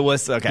 linebacker. Dude, it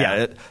was okay.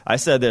 Yeah. I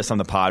said this on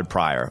the pod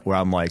prior, where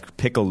I'm like,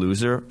 pick a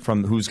loser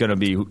from who's going to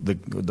be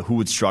who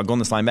would struggle in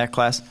this linebacker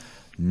class.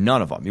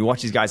 None of them. You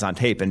watch these guys on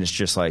tape, and it's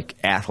just like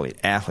athlete.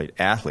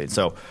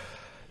 So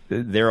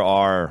there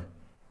are.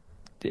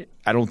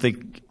 I don't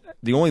think.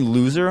 The only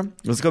loser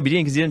was Kobe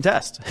Dean because he didn't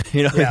test.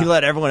 He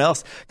let everyone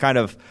else kind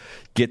of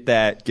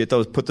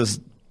put those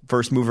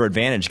first mover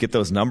advantage, get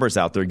those numbers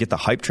out there, get the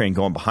hype train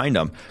going behind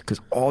them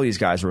because all these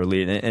guys were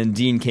elite. And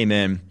Dean came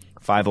in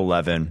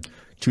 5'11",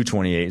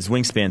 228. His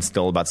wingspan's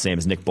still about the same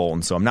as Nick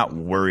Bolton, so I'm not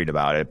worried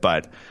about it.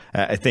 But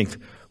I think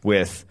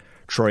with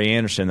Troy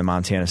Anderson, the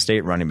Montana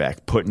State running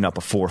back, putting up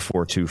a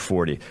 4.42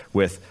 40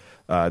 with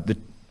the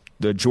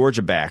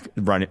Georgia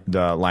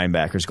the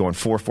linebackers going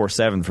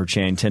 4.47 for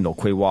Channing Tindall,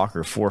 Quay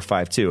Walker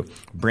 4.52,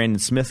 Brandon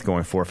Smith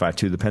going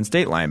 4.52, the Penn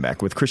State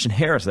linebacker with Christian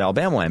Harris, the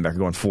Alabama linebacker,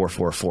 going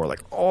 4.44. Like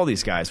all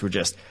these guys were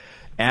just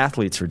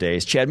athletes for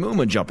days. Chad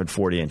Muma jumping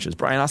 40 inches,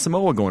 Brian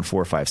Asamoah going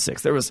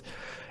 4.56.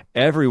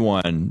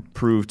 Everyone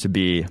proved to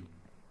be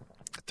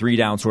three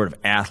down sort of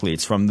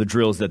athletes from the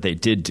drills that they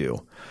did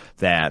do.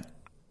 That,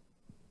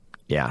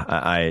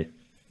 my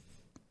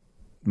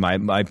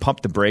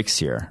pump the brakes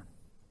here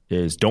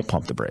is don't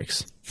pump the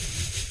brakes.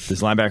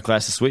 This linebacker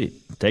class is sweet.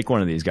 Take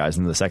one of these guys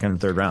in the second and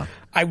third round.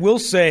 I will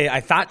say I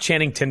thought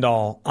Channing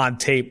Tindall on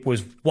tape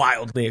was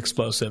wildly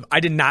explosive. I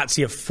did not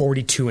see a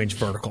 42-inch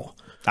vertical.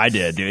 I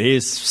did, dude.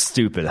 He's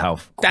stupid how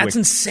quick That's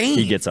insane.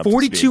 He gets up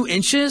 42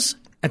 inches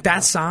at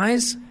that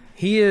size?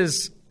 He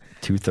is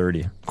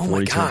 230. Oh,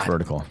 42 my God.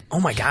 Vertical. Oh,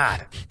 my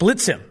God.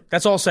 Blitz him.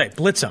 That's all I'll say.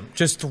 Blitz him.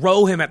 Just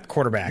throw him at the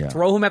quarterback. Yeah.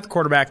 Throw him at the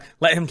quarterback.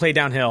 Let him play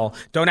downhill.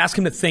 Don't ask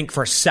him to think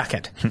for a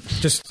second.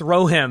 Just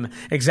throw him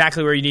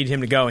exactly where you need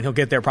him to go, and he'll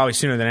get there probably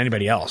sooner than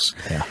anybody else.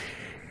 Yeah.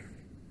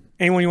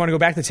 Anyone you want to go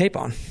back to the tape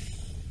on?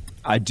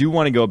 I do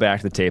want to go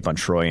back to the tape on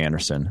Troy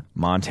Anderson,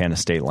 Montana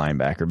State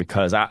linebacker,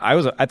 because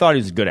I thought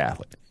he was a good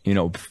athlete,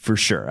 for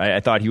sure. I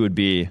thought he would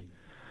be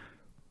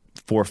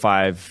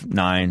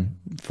 4.59,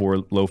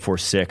 low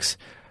 4.6.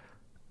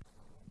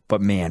 But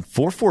man,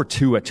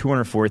 4.42 at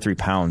 243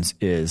 pounds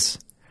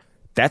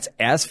that's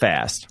as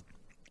fast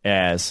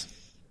as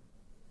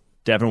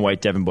Devin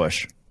White, Devin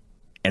Bush,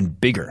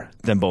 and bigger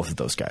than both of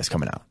those guys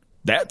coming out.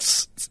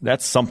 That's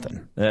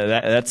something.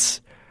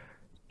 That's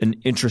an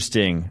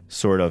interesting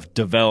sort of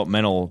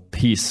developmental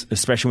piece,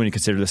 especially when you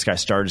consider this guy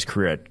started his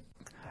career at,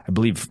 I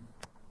believe,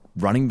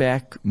 running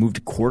back, moved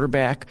to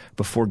quarterback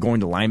before going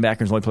to linebacker.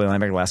 He's only played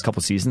linebacker the last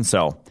couple of seasons.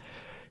 So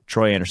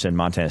Troy Anderson,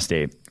 Montana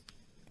State,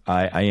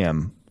 I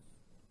am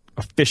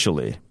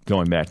officially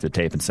going back to the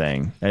tape and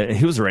saying,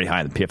 he was already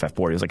high on the PFF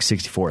board. He was like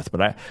 64th, but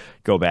I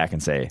go back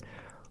and say,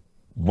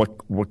 what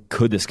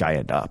could this guy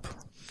end up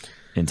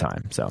in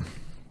time? So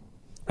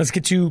let's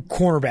get to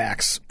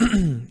cornerbacks.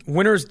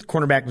 Winners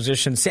cornerback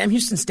position. Sam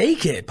Houston State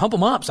kid. Pump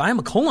him up. Zion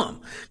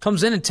McCollum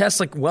comes in and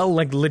tests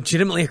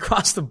legitimately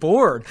across the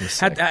board.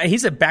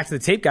 He's a back to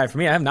the tape guy for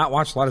me. I have not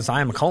watched a lot of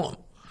Zion McCollum.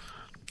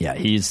 Yeah,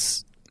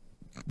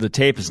 the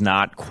tape is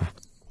not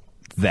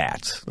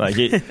that. Like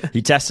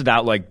he tested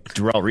out like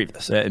Darrelle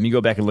Revis. And you go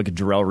back and look at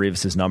Darrelle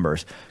Revis'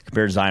 numbers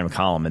compared to Zion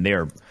McCollum, and they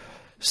are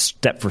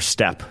step for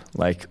step,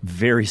 like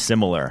very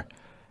similar.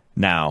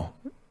 Now,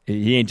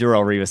 he ain't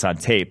Darrelle Revis on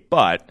tape,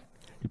 but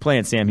you're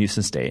playing Sam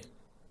Houston State.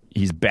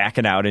 He's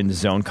backing out into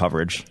zone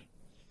coverage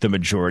the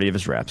majority of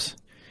his reps.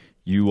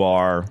 You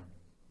are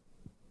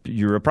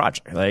you're a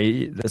project.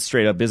 Like, that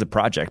straight up is a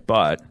project,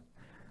 but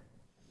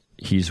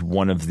he's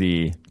one of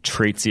the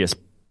traitsiest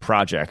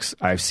projects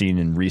I've seen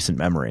in recent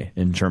memory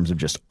in terms of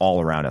just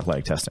all-around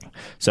athletic testing.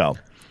 So,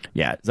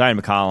 yeah, Zion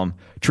McCollum.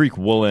 Tariq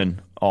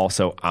Woolen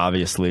also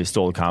obviously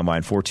stole the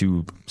combine,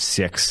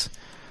 4.26,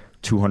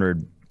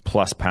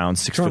 200-plus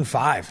pounds.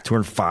 205.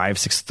 205,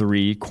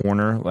 6'3",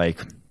 corner. Like,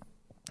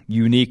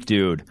 unique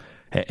dude.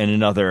 And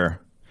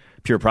another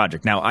pure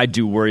project. Now, I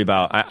do worry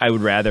about, I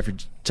would rather, if you're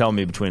telling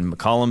me between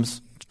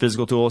McCollum's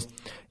physical tools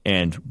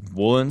and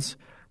Woolen's,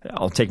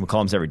 I'll take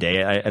McCollum's every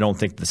day. I don't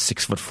think the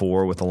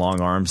 6'4" with the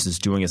long arms is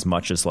doing as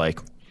much as like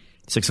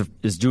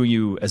is doing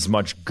you as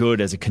much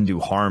good as it can do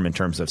harm in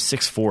terms of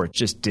 6'4". It's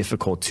just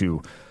difficult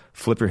to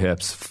flip your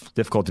hips,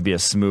 difficult to be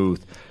as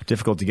smooth,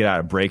 difficult to get out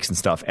of breaks and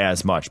stuff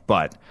as much.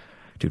 But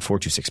dude,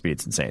 4.26 speed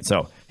is insane.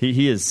 So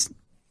he is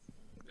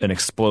an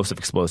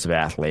explosive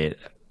athlete.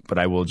 But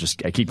I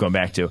keep going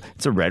back to,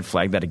 it's a red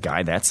flag that a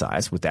guy that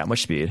size with that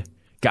much speed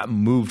got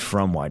moved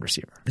from wide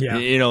receiver.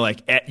 Yeah.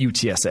 Like at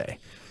UTSA.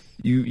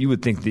 You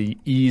would think the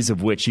ease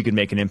of which he could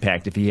make an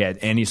impact if he had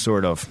any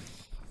sort of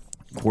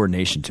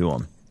coordination to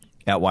him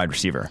at wide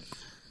receiver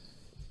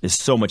is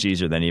so much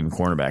easier than even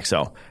cornerback.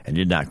 So, and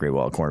did not grade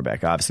well at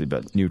cornerback, obviously,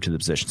 but new to the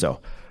position. So,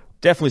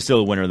 definitely still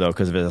a winner, though,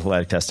 because of his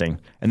athletic testing.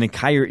 And then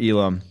Kyer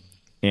Elam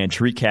and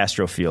Tariq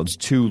Castro Fields,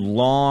 two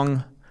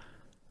long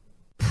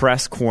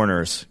press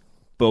corners,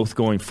 both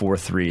going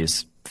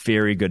 4.3s.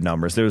 Very good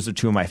numbers. Those are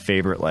two of my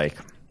favorite, like,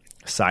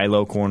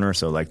 silo corner,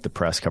 so like the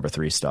press cover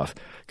 3 stuff.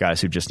 Guys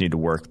who just need to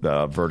work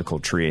the vertical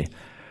tree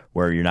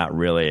where you're not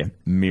really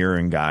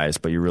mirroring guys,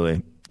 but you're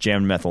really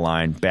jamming them at the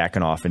line,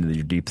 backing off into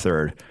your deep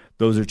third.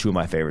 Those are two of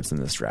my favorites in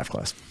this draft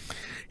class.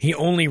 He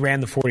only ran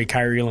the 40,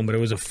 Kyer Elam, but it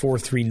was a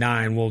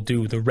 4.39. We'll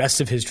do the rest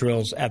of his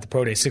drills at the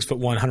Pro Day. 6'1",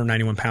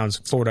 191 pounds,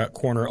 Florida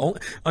corner.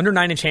 Under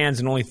 9-inch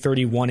hands and only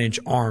 31-inch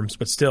arms,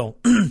 but still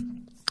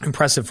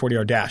impressive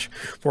 40-yard dash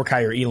for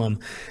Kyer Elam.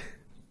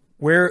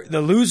 Where the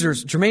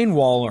losers, Jermaine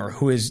Waller,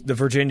 who is the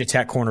Virginia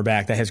Tech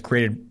cornerback that has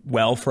graded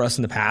well for us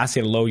in the past.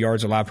 He had low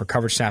yards allowed per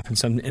coverage snap in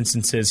some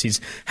instances.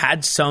 He's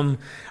had some,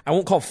 I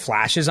won't call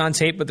flashes on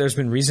tape, but there's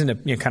been reason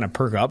to kind of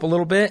perk up a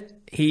little bit.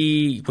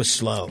 He was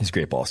slow. He's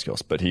great ball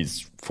skills, but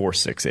he's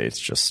 4.68. It's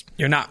just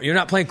you're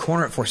not playing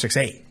corner at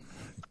 4.68,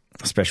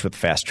 especially with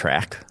fast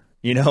track.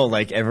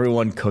 Like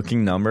everyone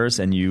cooking numbers,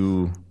 and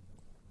you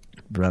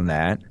run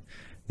that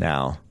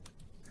now.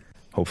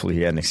 Hopefully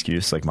he had an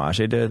excuse like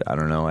Maje did. I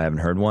don't know. I haven't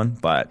heard one,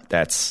 but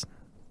that's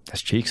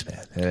cheeks,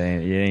 man. It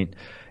ain't.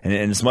 And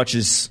as much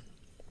as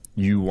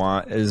you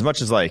want, as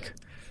much as like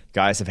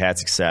guys have had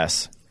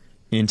success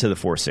into the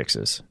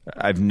 4.6s,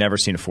 I've never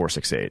seen a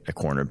 4.68 at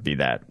corner be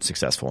that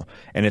successful.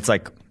 And it's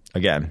like,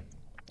 again,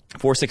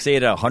 4.68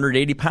 at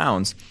 180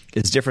 pounds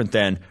is different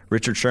than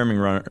Richard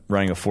Sherman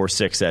running a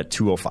 4.6 at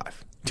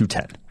 205,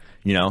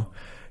 210.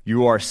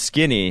 You are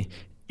skinny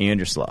and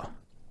you're slow.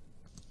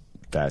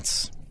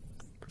 That's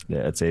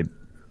a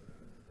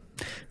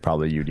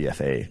probably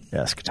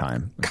UDFA-esque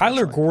time.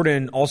 Kyler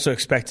Gordon also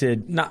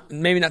expected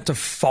maybe not to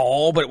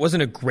fall, but it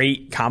wasn't a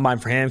great combine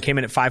for him. Came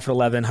in at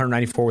 5'11",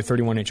 194 with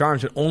 31-inch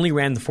arms, but only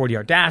ran the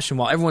 40-yard dash. And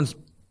while everyone's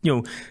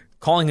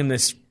calling him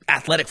this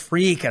athletic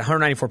freak at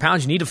 194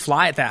 pounds, you need to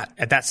fly at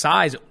that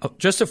size.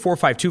 Just a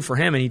 4.52 for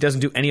him, and he doesn't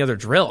do any other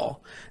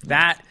drill.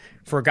 That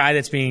for a guy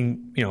that's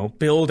being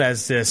billed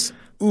as this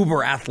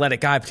uber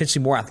athletic guy,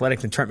 potentially more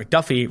athletic than Trent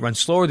McDuffie, runs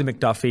slower than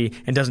McDuffie,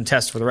 and doesn't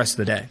test for the rest of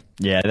the day.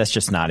 Yeah, that's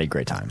just not a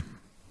great time.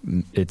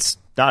 It's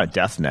not a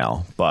death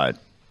knell, but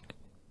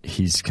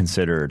he's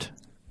considered,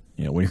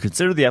 when you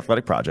consider the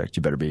athletic project,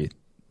 you better be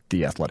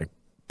the athletic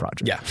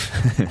project. Yeah.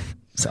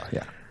 So,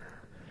 yeah.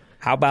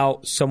 How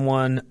about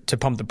someone to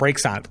pump the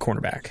brakes on at the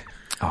cornerback?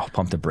 Oh,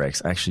 pump the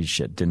brakes. Actually,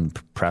 didn't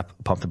prep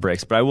pump the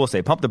brakes. But I will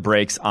say pump the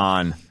brakes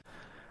on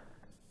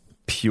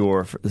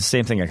the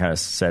same thing I kind of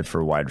said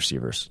for wide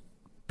receivers.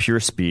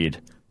 Pure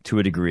speed to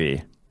a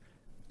degree,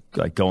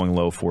 like going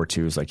low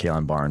 4.2s like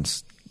Kalen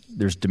Barnes,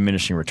 there's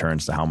diminishing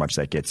returns to how much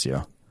that gets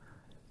you.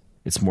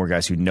 It's more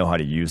guys who know how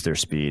to use their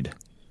speed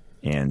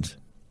and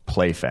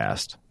play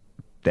fast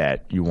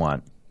that you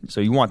want.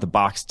 So you want the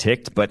box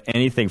ticked, but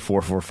anything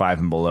 4.45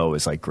 and below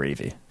is like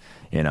gravy.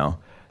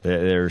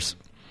 There's,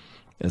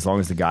 as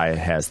long as the guy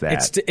has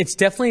that. It's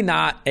definitely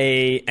not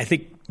I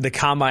think the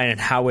combine and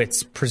how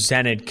it's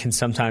presented can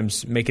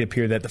sometimes make it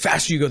appear that the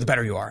faster you go, the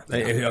better you are.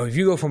 Yeah. If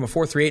you go from a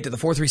 4.38 to the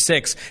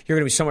 4.36, you're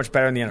going to be so much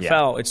better in the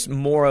NFL. Yeah. It's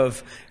more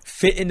of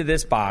fit into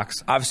this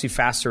box. Obviously,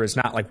 faster is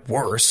not like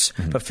worse,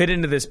 but fit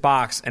into this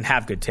box and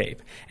have good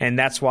tape. And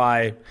that's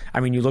why,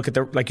 you look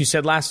at like you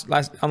said last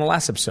on the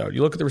last episode,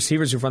 you look at the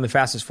receivers who've run the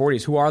fastest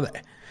 40s. Who are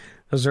they?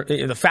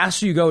 The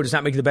faster you go does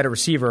not make you the better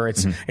receiver.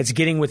 It's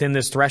getting within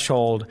this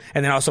threshold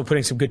and then also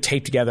putting some good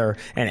tape together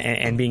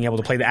and being able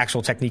to play the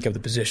actual technique of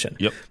the position.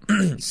 Yep.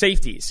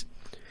 Safeties.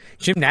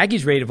 Jim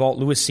Nagy's ready to vault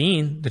Lewis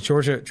Cine, the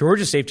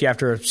Georgia safety,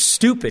 after a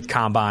stupid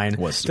combine,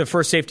 the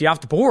first safety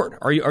off the board.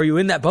 Are you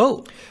in that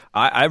boat?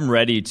 I'm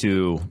ready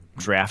to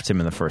draft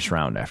him in the first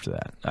round after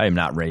that. I am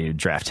not ready to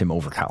draft him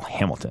over Kyle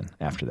Hamilton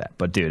after that.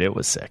 But, dude, it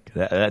was sick.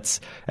 That's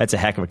a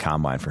heck of a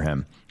combine for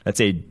him.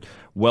 That's a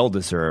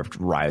well-deserved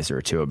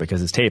riser to it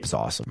because his tape is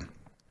awesome.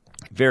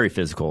 Very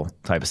physical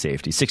type of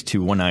safety. 6'2",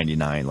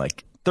 199,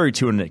 like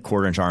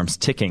 32.25-inch arms,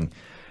 ticking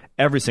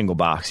every single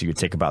box you could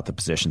tick about the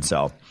position.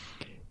 So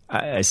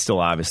I still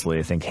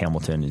obviously think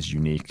Hamilton is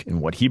unique in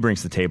what he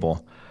brings to the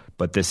table,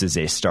 but this is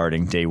a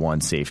starting day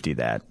one safety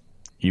that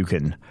you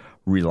can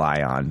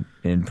rely on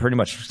and pretty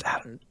much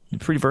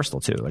pretty versatile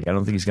too. Like I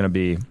don't think he's going to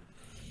be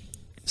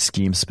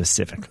scheme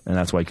specific, and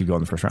that's why he could go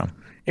in the first round.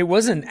 It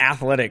was an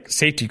athletic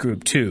safety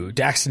group too.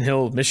 Daxton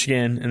Hill of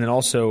Michigan, and then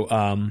also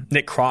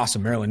Nick Cross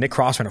of Maryland. Nick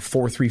Cross ran a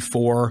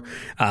 4.34.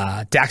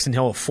 Daxton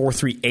Hill a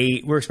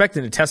 4.38. We're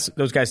expecting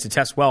those guys to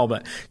test well,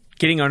 but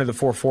getting under the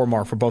 4.4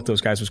 mark for both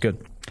those guys was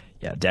good.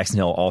 Yeah, Daxton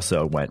Hill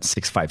also went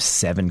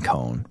 6.57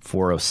 cone,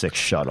 4.06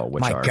 shuttle.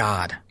 Which My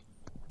God,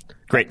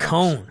 great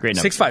cone, great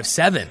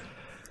 6.57.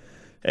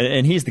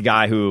 And he's the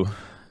guy who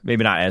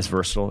maybe not as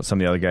versatile as some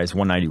of the other guys.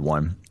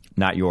 191,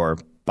 not your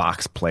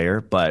box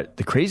player, but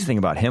the crazy thing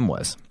about him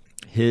was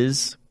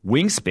his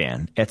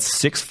wingspan at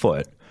 6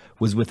 foot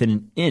was within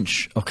an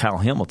inch of Kyle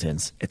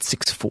Hamilton's at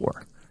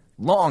 6'4".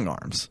 Long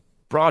arms,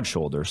 broad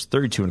shoulders,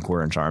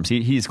 32.25-inch arms.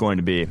 He's going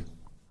to be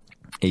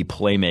a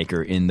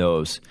playmaker in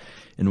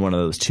one of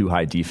those two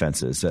high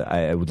defenses.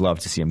 I would love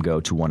to see him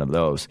go to one of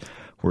those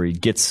where he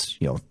gets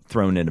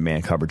thrown into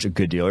man coverage a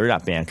good deal, or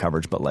not man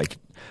coverage, but like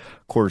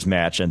quarters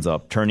match ends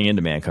up turning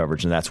into man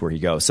coverage, and that's where he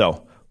goes.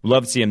 So we'd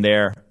love to see him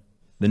there.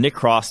 The Nick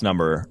Cross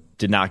number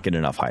did not get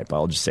enough hype.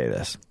 I'll just say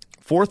this.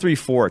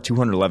 4.34 at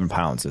 211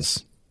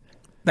 pounds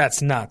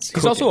that's nuts.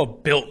 He's also a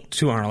built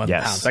 211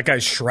 pounds. That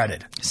guy's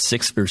shredded.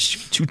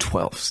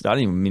 212. I don't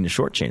even mean to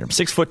shortchange him.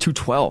 6 foot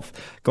 212,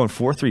 going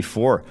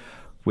 4.34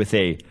 with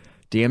a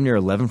damn near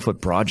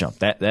 11-foot broad jump.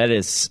 That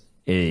is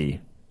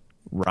a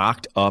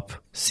rocked up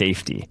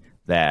safety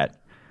that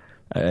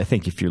I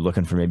think if you're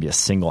looking for maybe a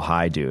single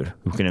high dude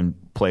who can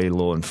play a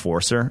little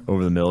enforcer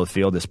over the middle of the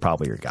field, this is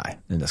probably your guy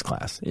in this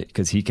class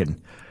because he can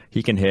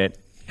hit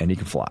and he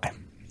can fly.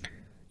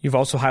 You've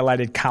also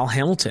highlighted Kyle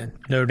Hamilton,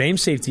 Notre Dame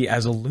safety,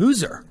 as a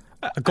loser.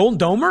 A Golden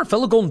Domer?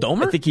 Fellow Golden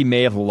Domer? I think he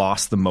may have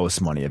lost the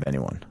most money of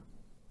anyone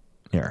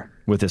here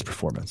with his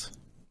performance.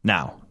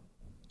 Now,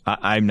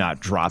 I'm not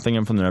dropping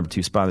him from the number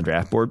 2 spot on the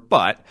draft board,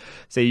 but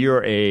say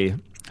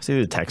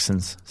the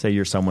Texans, say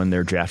you're someone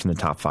they're drafting in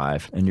the top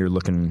 5, and you're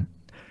looking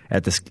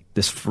at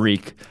this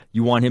freak.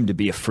 You want him to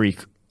be a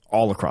freak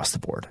all across the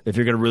board if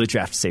you're going to really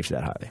draft a safety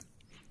that highly.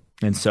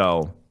 And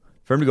so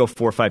for him to go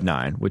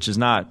 4.59, which is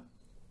not,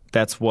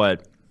 that's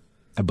what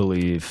I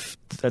believe,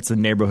 that's the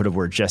neighborhood of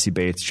where Jesse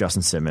Bates,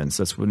 Justin Simmons,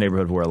 that's the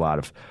neighborhood where a lot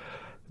of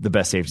the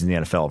best safeties in the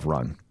NFL have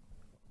run.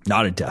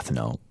 Not a death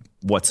note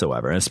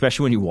whatsoever. And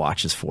especially when you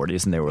watch his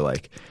 40s and they were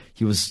like,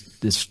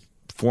 this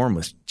form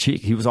was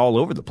cheek. He was all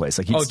over the place.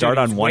 Like he'd start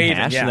on one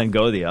hash and then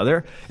go the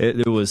other.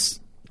 It was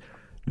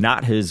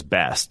not his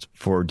best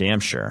for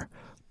damn sure.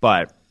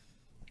 But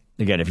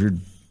again, if you're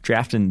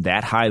drafting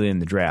that highly in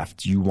the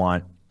draft, you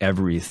want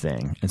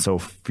everything. And so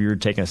if you're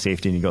taking a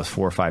safety and he goes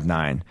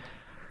 4.59,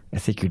 I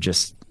think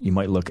you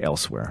might look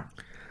elsewhere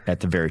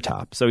at the very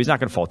top. So he's not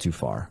going to fall too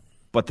far.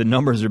 But the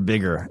numbers are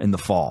bigger in the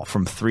fall.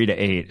 From 3 to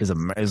 8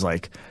 is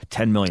like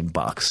 $10 million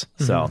bucks.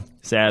 Mm-hmm. So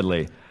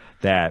sadly,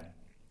 that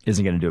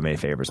isn't going to do him any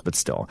favors, but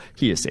still,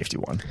 he is safety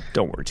one.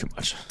 Don't worry too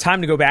much. Time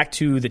to go back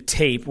to the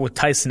tape with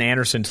Tyson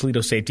Anderson,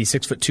 Toledo safety,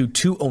 6'2",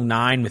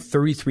 209 with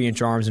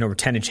 33-inch arms and over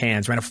 10-inch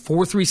hands. Ran a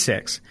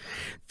 4.36,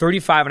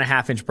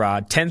 35.5-inch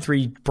broad,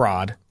 10.3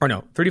 broad,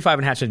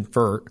 35.5 inch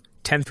vert,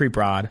 10.3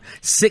 broad,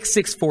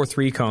 6.6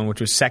 4.3 cone, which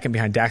was second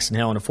behind Daxton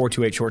Hill, and a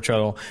 4.28 short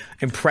shuttle.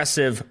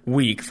 Impressive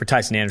week for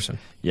Tyson Anderson.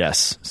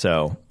 Yes.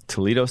 So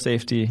Toledo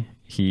safety.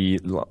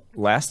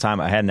 Last time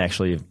I hadn't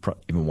actually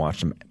even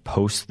watched him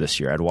post this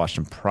year. I'd watched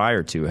him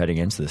prior to heading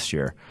into this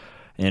year,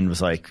 and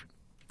was like,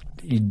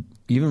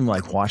 even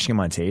like watching him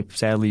on tape.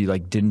 Sadly,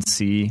 like didn't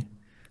see.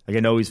 Like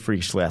I know he's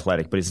freakishly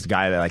athletic, but he's the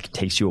guy that like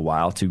takes you a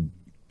while to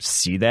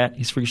see that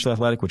he's freakishly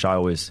athletic, which I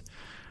don't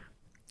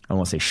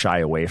want to say shy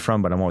away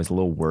from, but I'm always a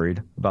little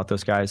worried about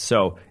those guys.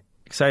 So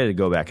excited to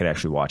go back and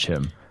actually watch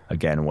him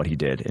again and what he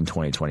did in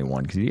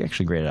 2021 because he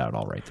actually graded out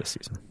all right this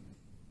season.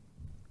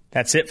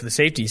 That's it for the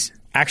safeties.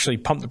 Actually,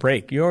 pump the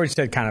brake. You already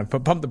said kind of,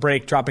 but pump the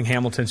brake, dropping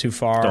Hamilton too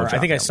far. I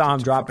think I saw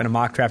him drop in a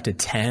mock draft at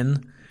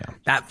 10. Yeah.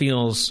 That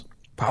feels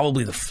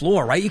probably the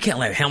floor, right? You can't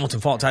let Hamilton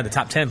fall outside the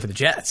top 10 for the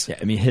Jets. Yeah,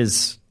 I mean,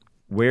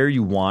 where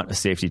you want a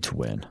safety to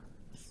win,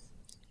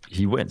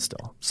 he wins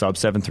still. Sub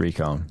 7.3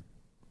 cone.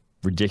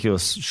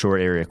 Ridiculous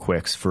short area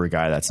quicks for a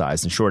guy that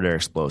size and short area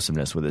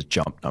explosiveness with his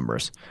jump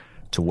numbers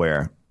to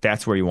where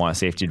that's where you want a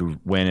safety to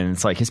win. And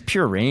it's like his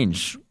pure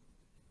range,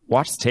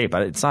 watch the tape.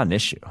 It's not an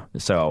issue.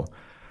 So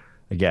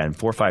again,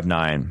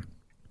 4.59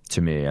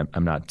 to me,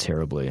 I'm not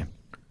terribly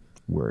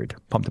worried.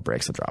 Pump the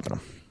brakes on dropping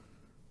him.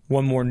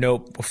 One more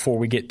note before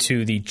we get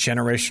to the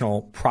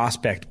generational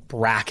prospect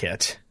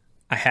bracket.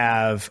 I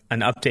have an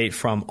update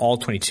from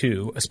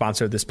All-22, a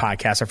sponsor of this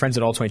podcast. Our friends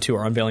at All-22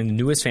 are unveiling the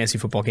newest fantasy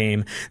football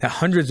game that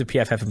hundreds of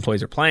PFF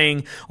employees are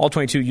playing.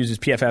 All-22 uses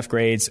PFF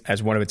grades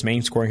as one of its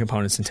main scoring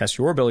components and tests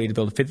your ability to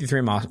build a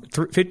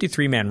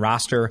 53-man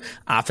roster,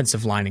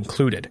 offensive line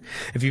included.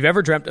 If you've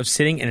ever dreamt of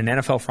sitting in an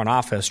NFL front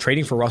office,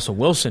 trading for Russell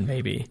Wilson,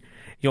 maybe,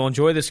 you'll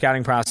enjoy the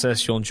scouting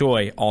process. You'll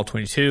enjoy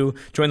All-22.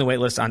 Join the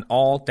waitlist on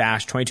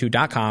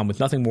all-22.com with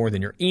nothing more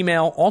than your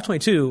email.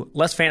 All-22,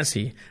 less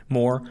fantasy,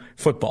 more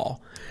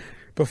football.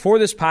 Before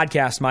this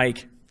podcast,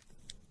 Mike,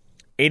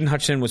 Aiden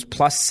Hutchinson was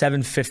plus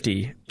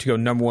 750 to go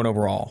number 1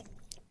 overall.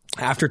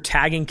 After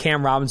tagging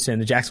Cam Robinson,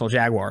 the Jacksonville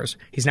Jaguars,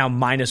 he's now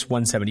minus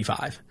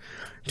 175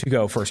 to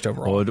go first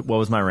overall. What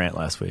was my rant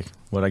last week?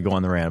 What did I go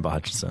on the rant about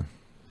Hutchinson?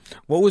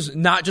 What was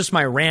not just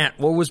my rant?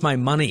 What was my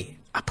money?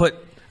 I put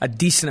a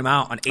decent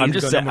amount on Aiden.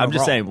 I'm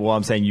just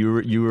saying.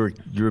 You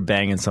were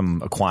banging some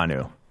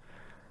Ekwonu.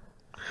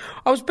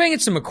 I was banging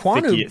some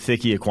Ekwonu.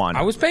 Thicky Ekwonu.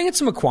 I was banging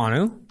some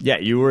Ekwonu. Yeah,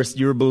 you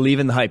were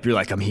believing the hype. You're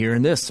like, I'm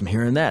hearing this, I'm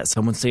hearing that.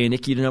 Someone's saying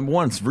Icky to number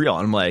 1. It's real.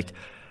 And I'm like,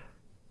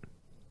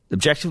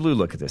 objectively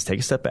look at this. Take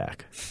a step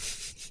back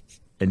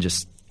and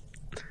just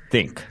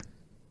think.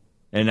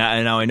 And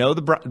now I know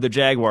the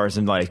Jaguars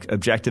and like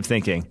objective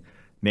thinking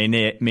may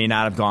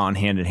not have gone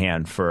hand in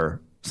hand for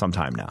some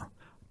time now,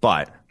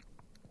 but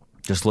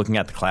just looking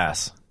at the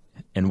class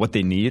and what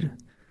they need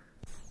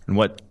and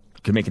what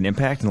could make an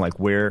impact and like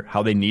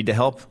how they need to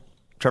help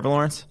Trevor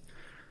Lawrence,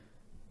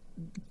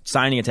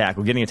 signing a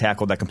tackle, getting a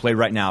tackle that can play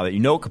right now, that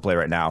you know can play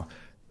right now,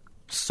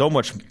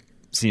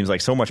 seems like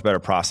so much better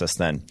process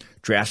than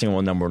drafting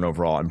one number 1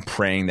 overall and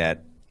praying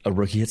that a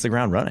rookie hits the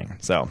ground running.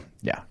 So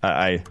yeah,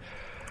 I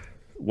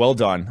well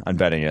done on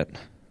betting it,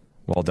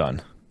 well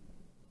done,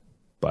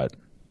 but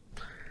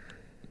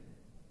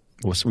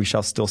we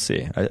shall still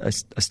see. I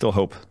still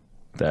hope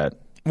that.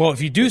 Well,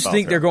 if you do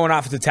think they're going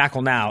off at the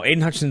tackle now,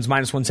 Aiden Hutchinson's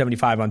minus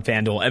 175 on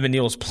FanDuel. Evan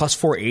Neal's plus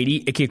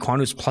 480. Ike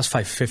Ekwonu's plus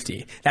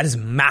 550. That is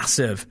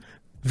massive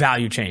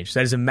value change.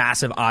 That is a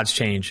massive odds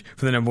change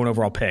for the number 1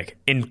 overall pick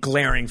in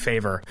glaring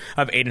favor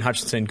of Aiden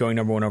Hutchinson going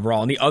number 1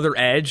 overall. And the other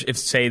edge, if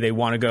say they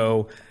want to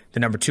go the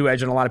number 2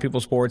 edge in a lot of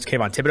people's boards,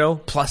 Kayvon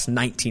Thibodeau, plus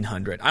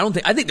 1,900.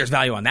 I think there's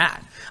value on that.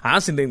 I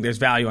honestly think there's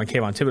value on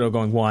Kayvon Thibodeau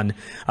going 1,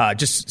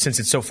 just since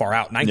it's so far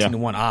out. 19 to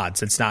 1 odds.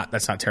 That's not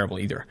terrible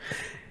either.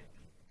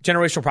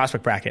 Generational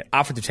prospect bracket,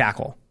 offensive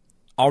tackle.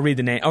 I'll read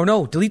the name. Oh,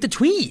 no, delete the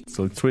tweet.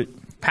 So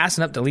tweet.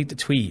 Passing up, delete the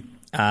tweet.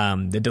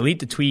 Delete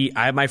the tweet.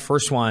 I have my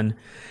first one.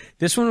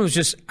 This one was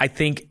just, I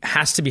think,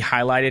 has to be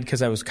highlighted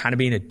because I was kind of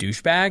being a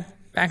douchebag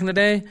back in the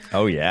day.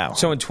 Oh, yeah.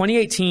 So in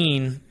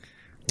 2018,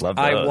 Love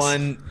those. I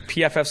won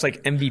PFF's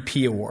like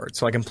MVP award,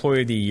 so like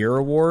Employee of the Year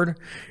award.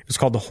 It was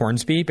called the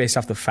Hornsby, based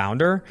off the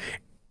founder.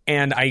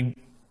 And I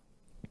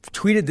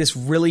tweeted this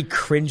really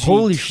cringy.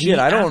 Holy shit!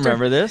 I don't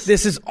remember this.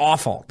 This is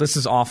awful. This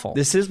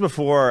is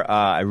before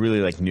I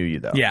really knew you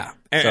though. Yeah,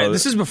 so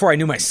this is before I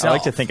knew myself. I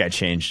like to think I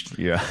changed.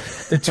 Yeah.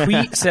 The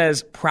tweet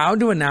says, "Proud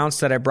to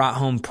announce that I brought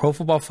home Pro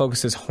Football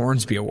Focus's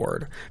Hornsby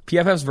Award,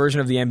 PFF's version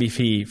of the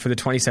MVP for the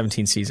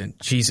 2017 season.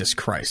 Jesus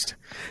Christ!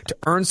 To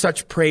earn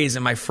such praise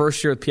in my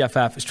first year with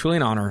PFF is truly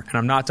an honor, and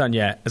I'm not done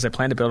yet, as I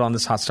plan to build on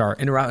this hot start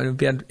and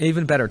be an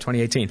even better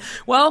 2018.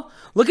 Well,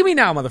 look at me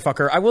now,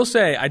 motherfucker. I will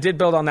say I did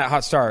build on that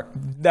hot start,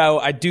 though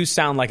I do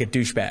sound like a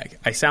douchebag.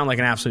 I sound like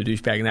an absolute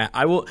douchebag in that.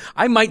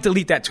 I might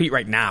delete that tweet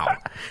right now.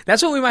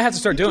 That's what we might have to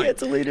start doing. You can't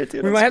delete it,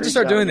 dude. We might have to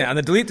start doing that. On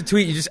the delete the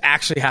tweet, you just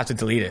actually have to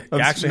delete it.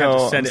 You actually have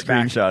to send it back.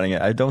 I'm screenshotting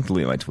it. I don't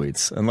delete my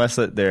tweets unless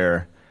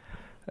they're.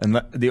 And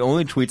the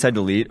only tweets I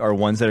delete are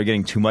ones that are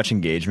getting too much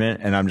engagement,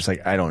 and I'm just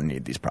like, I don't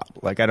need these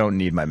problems. Like, I don't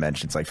need my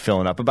mentions like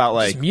filling up about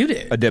like just mute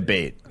it. A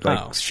debate,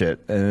 like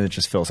shit, and it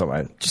just fills up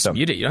my. Just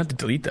mute it. You don't have to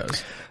delete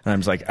those. And I'm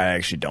just like, I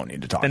actually don't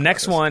need to talk. The about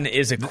next this. one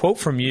is a quote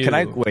from you.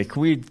 Can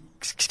we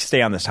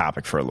stay on this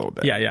topic for a little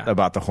bit? Yeah.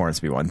 About the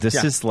Hornsby one.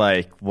 This is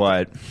like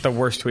what the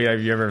worst tweet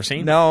you've ever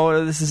seen.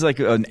 No, this is like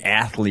an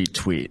athlete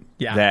tweet.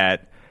 Yeah.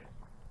 That.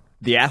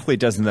 The athlete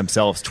doesn't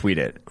themselves tweet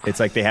it. It's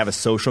like they have a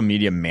social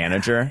media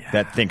manager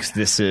that thinks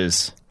this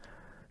is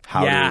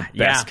how to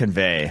best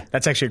convey.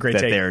 That's actually a great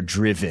that take. They're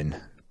driven,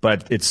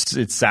 but it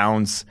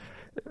sounds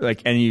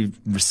like any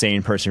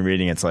sane person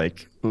reading it's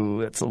like,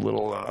 ooh, that's a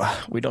little.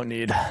 We don't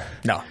need.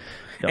 No,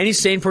 any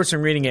sane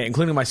person reading it,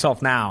 including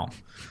myself now,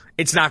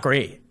 it's not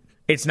great.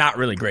 It's not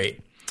really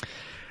great.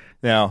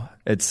 No,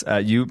 it's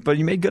you. But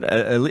you made good.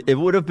 It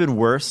would have been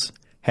worse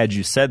had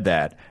you said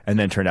that and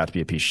then turned out to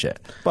be a piece of shit.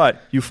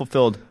 But you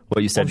fulfilled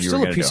what you said you were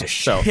going to do.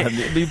 So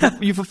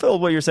you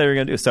fulfilled what you said you were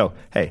going to do. So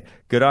hey,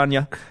 good on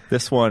you.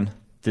 This one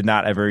did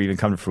not ever even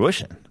come to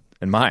fruition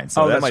in mine.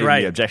 So that might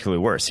be objectively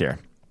worse here.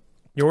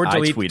 Your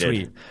delete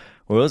tweet.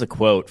 Well, it was a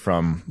quote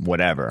from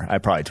whatever. I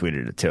probably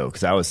tweeted it too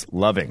because I was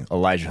loving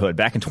Elijah Hood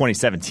back in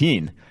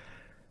 2017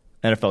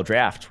 NFL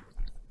draft.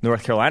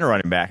 North Carolina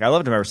running back. I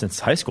loved him ever since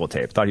high school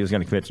tape. Thought he was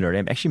going to commit to Notre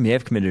Dame. Actually, may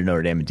have committed to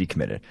Notre Dame and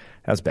decommitted.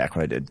 That was back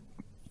when I did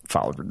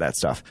follow that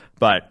stuff.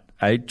 But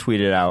I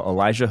tweeted out,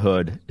 Elijah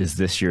Hood is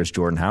this year's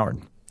Jordan Howard,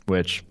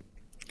 which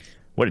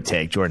what did it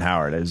take? Jordan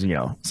Howard, as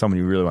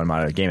somebody who really wanted him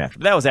out of the game after.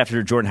 But that was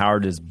after Jordan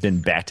Howard has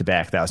been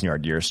back-to-back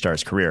 1,000-yard years to start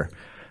his career.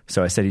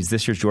 So I said he's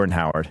this year's Jordan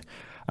Howard.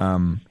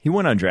 He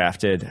went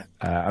undrafted.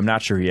 I'm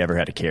not sure he ever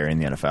had a carry in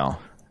the NFL.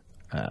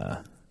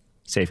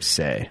 Safe to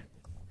say,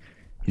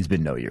 he's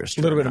been no years.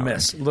 A little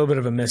bit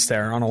of a miss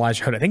there on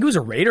Elijah Hood. I think he was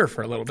a Raider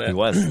for a little bit. He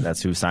was.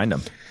 That's who signed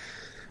him.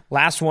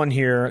 Last one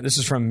here. This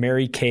is from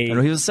Mary Kay.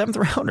 No, he was a 7th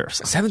rounder.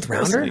 So 7th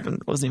rounder?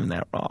 Wasn't even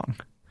that wrong.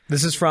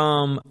 This is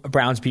from a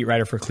Browns beat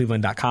writer for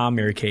Cleveland.com,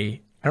 Mary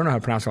Kay. I don't know how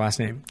to pronounce her last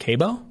name.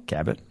 Cabot?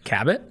 Cabot?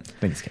 I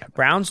think it's Cabot.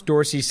 Browns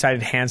Dorsey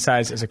cited hand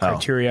size as a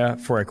criteria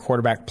for a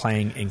quarterback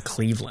playing in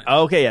Cleveland.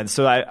 Okay, yeah.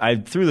 So I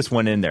threw this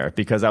one in there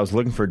because I was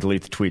looking for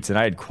delete the tweets, and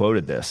I had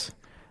quoted this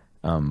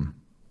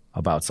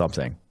about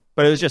something.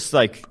 But it was just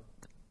like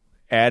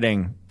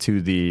adding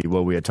to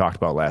what we had talked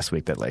about last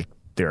week, that like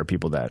there are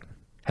people that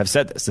have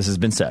said this. This has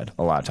been said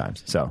a lot of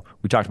times. So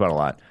we talked about it a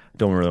lot.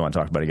 Don't really want to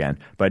talk about it again.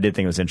 But I did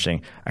think it was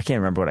interesting. I can't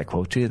remember what I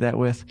quoted that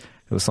with.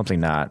 It was something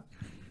not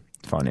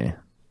funny.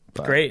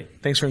 But,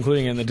 great. Thanks for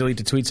including it in the delete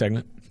the tweet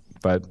segment.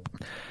 But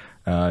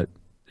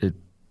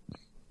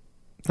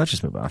let's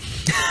just move on.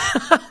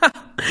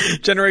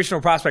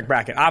 Generational prospect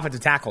bracket.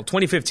 Offensive tackle.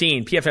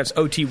 2015, PFF's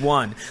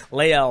OT1.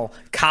 Lael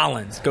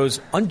Collins goes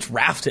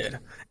undrafted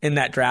in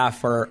that draft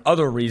for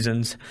other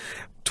reasons.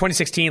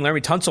 2016,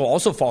 Laremy Tunsil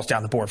also falls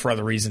down the board for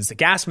other reasons. The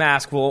gas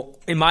mask will,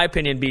 in my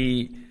opinion,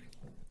 be,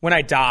 when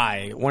I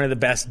die, one of the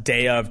best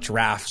day of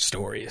draft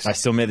stories. I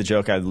still made the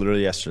joke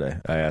literally yesterday.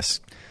 I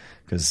asked,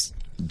 because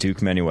Duke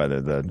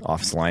Manyweather, the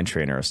offensive line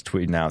trainer, is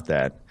tweeting out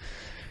that,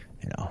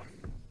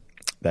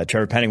 that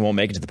Trevor Penning won't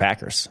make it to the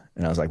Packers.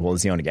 And I was like, well,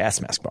 does he own a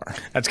gas mask bar?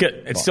 That's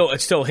good. It still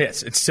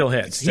hits. It still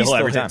hits.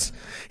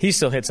 He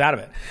still hits out of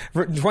it.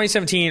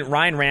 2017,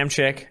 Ryan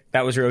Ramczyk,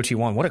 that was your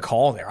OT1. What a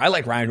call there. I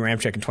like Ryan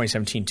Ramczyk in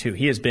 2017 too.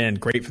 He has been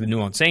great for the New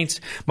Orleans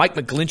Saints. Mike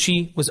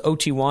McGlinchey was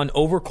OT1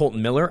 over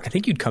Colton Miller. I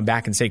think you'd come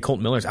back and say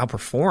Colton Miller's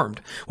outperformed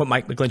what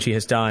Mike McGlinchey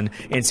has done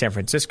in San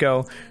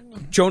Francisco.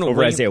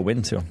 Over Isaiah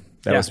Wynn too.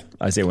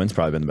 Isaiah Wynn's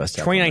probably been the best.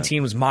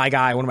 2019 was my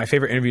guy. One of my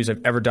favorite interviews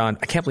I've ever done.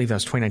 I can't believe that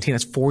was 2019.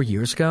 That's 4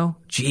 years ago.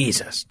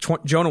 Jesus.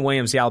 Jonah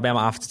Williams, the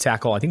Alabama offensive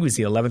tackle. I think he was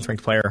the 11th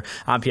ranked player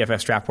on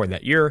PFF's draft board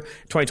that year.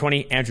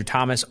 2020, Andrew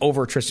Thomas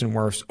over Tristan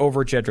Wirfs,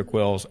 over Jedrick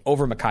Wills,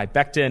 over Mekhi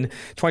Becton.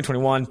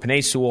 2021,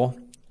 Penei Sewell.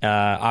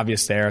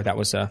 Obvious there. That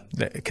was the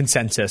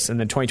consensus. And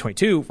then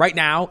 2022, right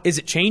now, is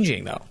it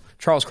changing though?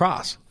 Charles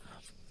Cross.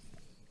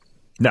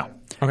 No.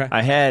 Okay.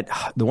 I had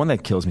the one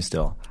that kills me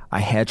still. I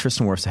had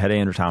Tristan Wirfs ahead of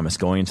Andrew Thomas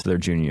going into their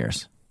junior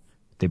years.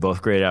 They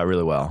both graded out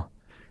really well.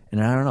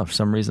 And I don't know, for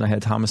some reason I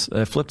had Thomas,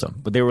 flipped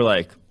them. But they were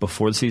like,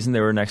 before the season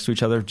they were next to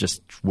each other,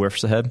 just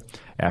Wirfs ahead.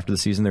 After the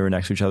season they were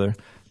next to each other,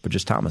 but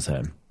just Thomas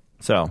ahead.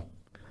 So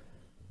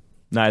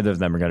neither of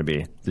them are going to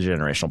be the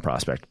generational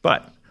prospect.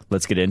 But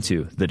let's get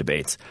into the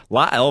debates.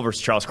 Lyle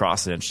versus Charles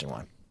Cross is an interesting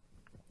one.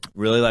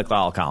 Really like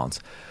Lyle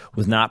Collins.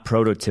 Was not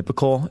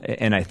prototypical,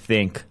 and I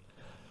think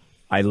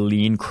I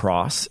lean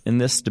Cross in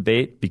this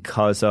debate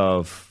because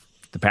of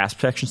the pass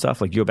protection stuff.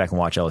 Like, you go back and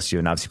watch LSU,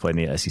 and obviously played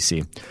in the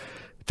SEC.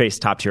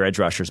 Faced top-tier edge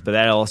rushers, but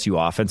that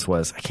LSU offense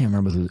was, I can't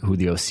remember who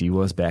the OC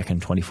was back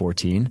in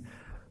 2014,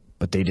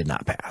 but they did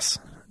not pass.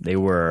 That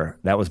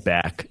was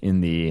back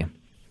in the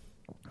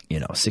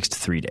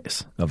 6-3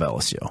 days of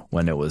LSU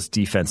when it was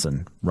defense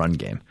and run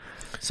game.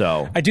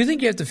 So I do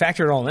think you have to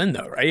factor it all in,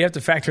 though, right? You have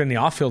to factor in the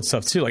off-field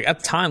stuff too. Like, at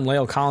the time,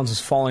 Lael Collins was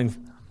falling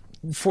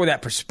for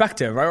that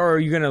perspective, or are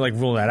you going to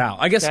rule that out?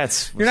 I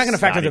guess you're not going to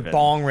factor the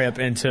bong rip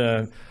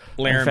into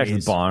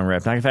Laramie's. Bong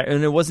rip,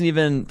 and it wasn't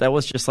even. That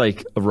was just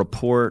like a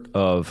report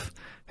of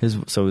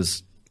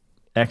his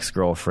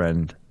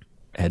ex-girlfriend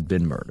had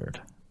been murdered,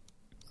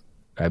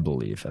 I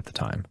believe, at the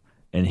time,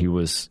 and he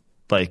was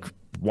like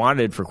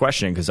wanted for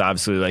questioning because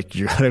obviously, like,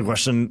 you're going to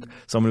question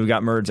someone who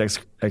got murdered,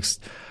 ex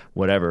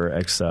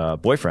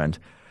boyfriend.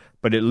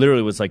 But it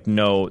literally was like,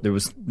 no, there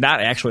was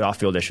not actually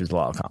off-field issues with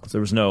Lyle Collins.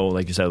 There was no,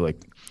 like you said,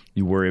 like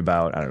you worry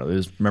about, I don't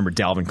know, remember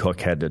Dalvin Cook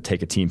had to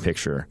take a team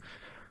picture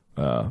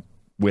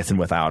with and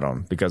without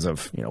him because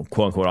of,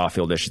 quote-unquote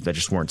off-field issues that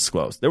just weren't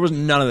disclosed. There was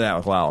none of that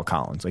with Lyle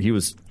Collins. Like, he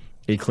was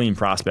a clean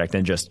prospect,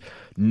 and just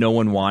no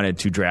one wanted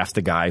to draft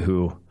the guy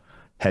who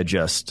had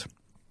just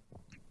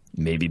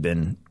maybe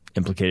been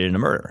implicated in a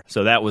murder.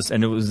 So that was,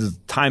 and it was the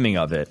timing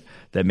of it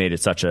that made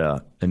it such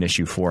an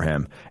issue for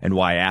him, and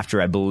why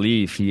after, I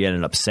believe, he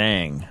ended up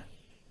saying,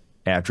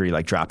 after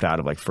he dropped out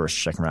of first or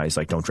second round, he's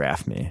like, don't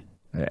draft me.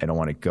 I don't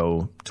want to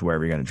go to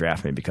wherever you're going to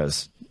draft me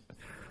because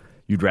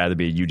you'd rather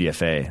be a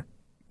UDFA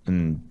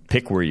and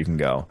pick where you can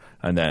go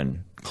and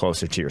then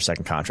closer to your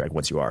second contract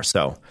once you are.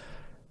 So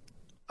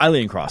I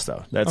lean Cross,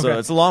 though.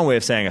 That's a long way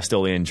of saying I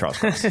still lean Charles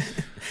Cross.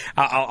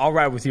 I'll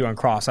ride with you on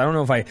Cross. I don't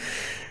know if I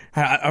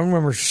don't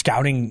remember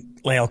scouting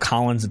Lael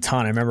Collins a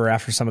ton. I remember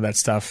after some of that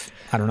stuff,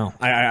 I don't know.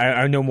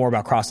 I know more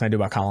about Cross than I do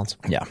about Collins.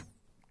 Yeah.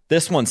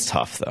 This one's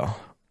tough, though.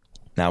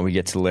 Now we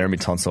get to Laremy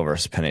Tunsil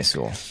versus Penei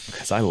Sewell,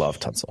 because I love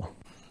Tunsil.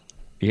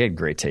 He had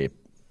great tape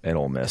at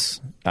Ole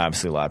Miss.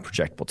 Obviously, a lot of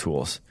projectable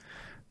tools.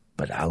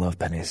 But I love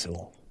Penei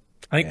Sewell.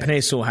 I think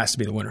Penei Sewell has to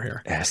be the winner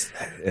here. Yes,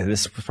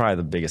 this was probably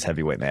the biggest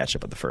heavyweight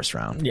matchup of the first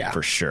round. Yeah.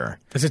 For sure.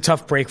 It's a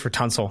tough break for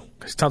Tunsil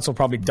because Tunsil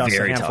probably dusts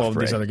a handful of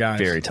these other guys.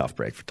 Very tough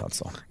break for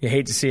Tunsil. You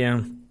hate to see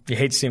him. You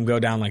hate to see him go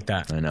down like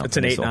that. I know. It's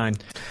an 8-9.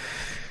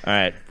 All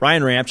right.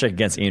 Ryan Ramczyk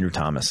against Andrew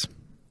Thomas.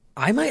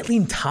 I might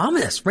lean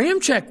Thomas.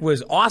 Ramczyk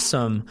was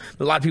awesome,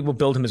 but a lot of people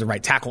build him as a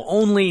right tackle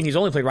only, and he's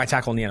only played right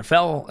tackle in the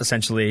NFL,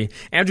 essentially.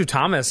 Andrew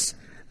Thomas,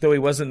 though he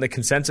wasn't the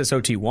consensus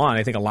OT1,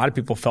 I think a lot of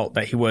people felt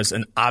that he was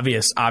an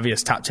obvious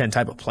top 10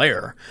 type of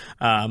player.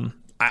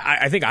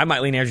 I think I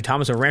might lean Andrew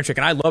Thomas over Ramczyk,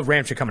 and I love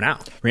Ramczyk coming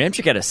out.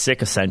 Ramczyk had a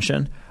sick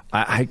ascension.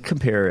 I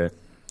compare it.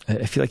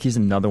 I feel like he's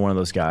another one of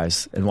those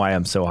guys, and why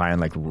I'm so high on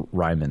like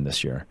Ryman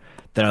this year,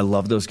 that I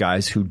love those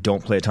guys who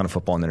don't play a ton of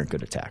football and then are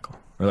good at tackle.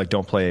 Or like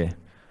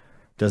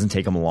doesn't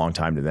take him a long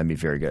time to then be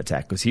very good at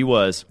tackle. Because he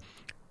was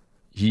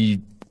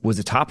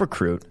a top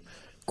recruit,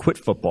 quit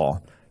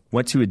football,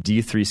 went to a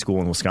D3 school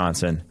in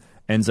Wisconsin,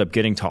 ends up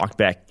getting talked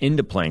back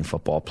into playing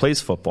football, plays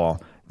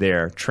football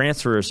there,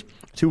 transfers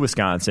to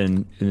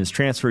Wisconsin. In his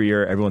transfer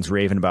year, everyone's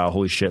raving about,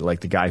 holy shit, like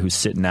the guy who's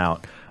sitting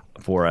out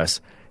for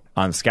us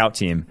on the scout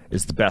team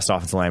is the best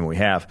offensive lineman we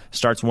have.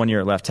 Starts 1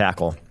 year at left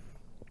tackle,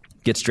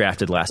 gets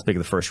drafted last pick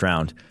of the first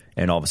round,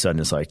 and all of a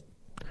sudden is like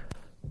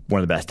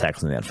one of the best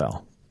tackles in the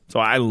NFL. So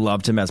I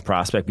loved him as a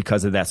prospect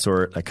because of that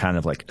sort of kind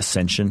of like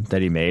ascension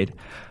that he made.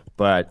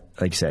 But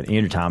like you said,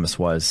 Andrew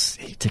Thomas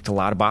he ticked a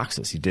lot of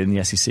boxes. He did in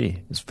the SEC.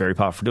 He was a very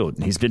powerful dude.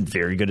 And he's been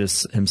very good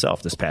as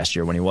himself this past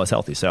year when he was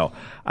healthy. So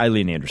I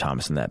lean Andrew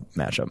Thomas in that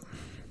matchup.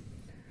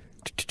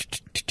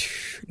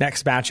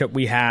 Next matchup,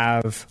 we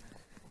have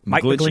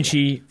Mike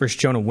McGlinchey versus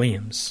Jonah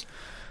Williams.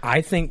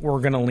 I think we're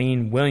going to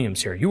lean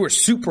Williams here. You were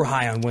super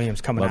high on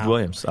Williams coming out.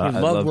 Williams. You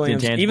love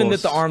Williams, even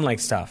with the arm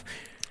length stuff.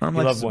 You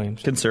love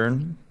Williams.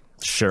 Concern.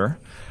 Sure.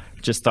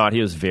 Just thought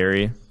he was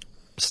very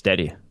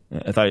steady.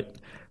 I thought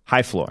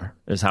high floor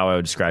is how I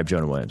would describe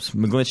Jonah Williams.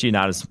 McGlinchey,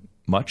 not as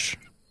much.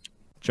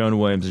 Jonah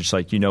Williams is just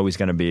like, he's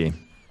going to be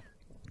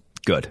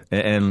good.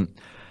 And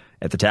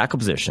at the tackle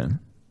position,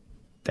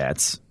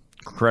 that's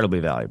incredibly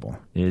valuable.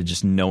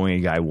 Just knowing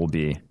a guy will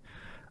be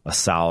a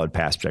solid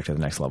pass projector at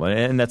the next level.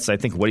 And that's, I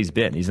think, what he's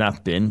been. He's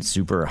not been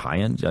super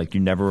high end. Like,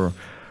 you never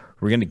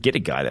were going to get a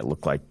guy that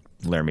looked like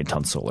Laramie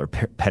Tunsil or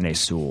Penei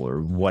Sewell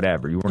or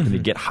whatever. You weren't going to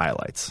get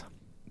highlights.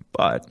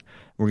 But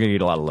we're going to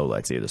get a lot of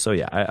lowlights either. So,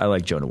 yeah, I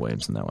like Jonah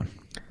Williams in that one.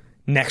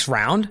 Next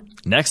round?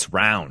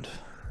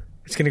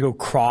 It's going to go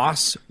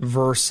Cross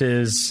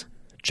versus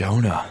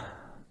Jonah.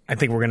 I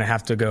think we're going to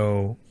have to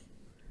go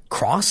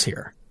Cross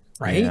here,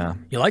 right? Yeah.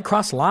 You like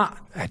Cross a lot.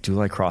 I do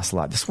like Cross a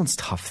lot. This one's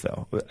tough,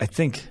 though. I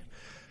think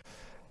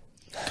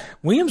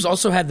Williams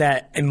also had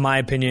that, in my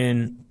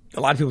opinion, a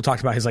lot of people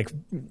talked about his like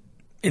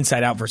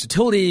inside-out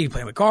versatility. You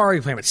play him at guard,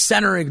 you play him at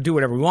center, you can do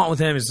whatever we want with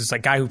him. He's this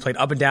like guy who played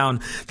up and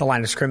down the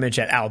line of scrimmage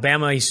at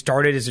Alabama. He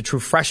started as a true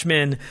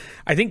freshman.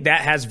 I think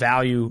that has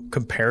value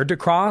compared to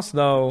Cross,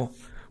 though.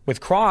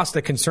 With Cross,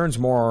 the concerns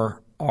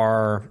more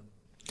are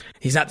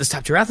he's not this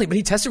top-tier athlete, but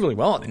he tested really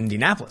well in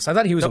Indianapolis. I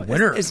thought he was a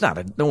winner.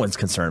 No one's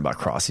concerned about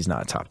Cross. He's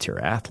not a top-tier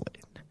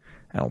athlete.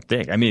 I don't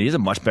think. I mean, he's a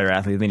much better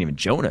athlete than even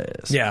Jonah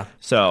is. Yeah.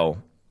 So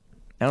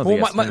I don't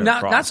think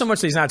not so much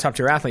that he's not a top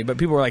tier athlete, but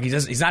people were like,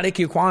 he's not Ike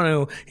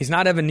Ekwonu, he's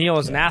not Evan Neal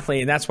as an athlete,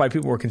 and that's why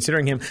people were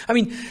considering him. I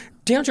mean,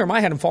 Dan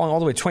Jeremiah had him falling all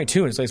the way to 22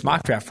 in his latest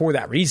mock draft for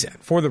that reason,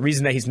 for the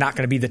reason that he's not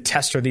going to be the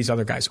tester these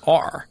other guys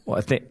are. Well,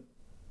 I think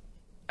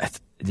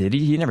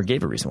he never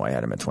gave a reason why he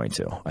had him at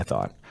 22. I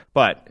thought,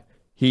 but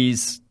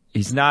he's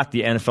not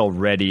the NFL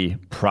ready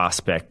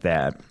prospect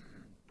that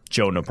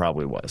Jonah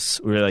probably was.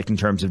 We're like in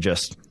terms of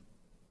just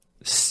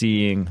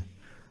seeing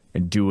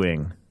and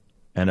doing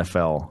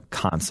NFL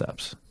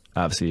concepts,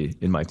 obviously,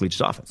 in Mike Leach's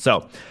offense.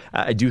 So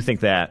I do think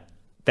that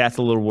that's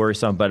a little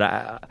worrisome, but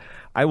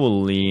I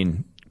will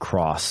lean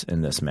Cross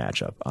in this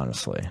matchup,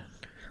 honestly.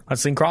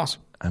 Let's lean Cross.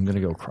 I'm going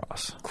to go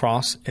Cross.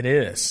 Cross it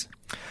is.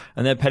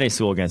 And then Penei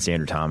Sewell against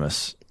Andrew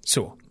Thomas.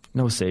 Sewell.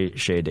 No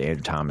shade to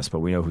Andrew Thomas, but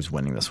we know who's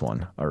winning this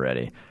one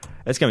already.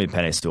 It's going to be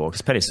Penei Sewell,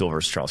 because Penei Sewell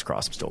versus Charles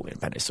Cross, I'm still leaning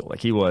Penei Sewell.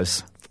 Like, he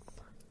was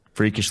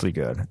freakishly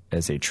good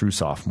as a true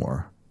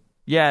sophomore.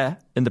 Yeah,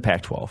 in the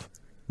Pac-12.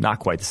 Not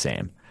quite the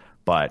same,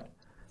 but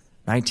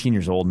 19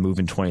 years old,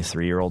 moving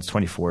 23-year-olds,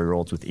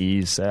 24-year-olds with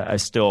ease. I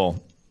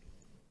still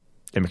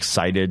am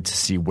excited to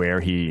see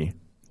where he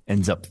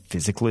ends up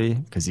physically,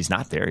 because he's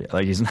not there yet.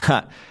 Like,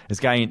 this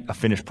guy ain't a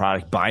finished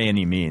product by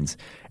any means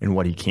in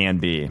what he can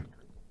be.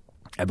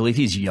 I believe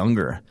he's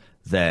younger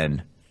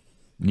than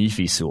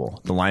Nephi Sewell,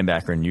 the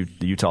linebacker and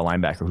the Utah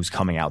linebacker who's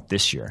coming out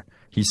this year.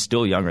 He's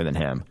still younger than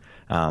him.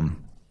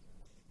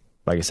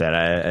 Like I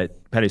said,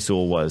 Penei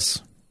Sewell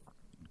was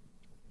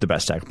the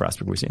best tackle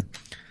prospect we've seen.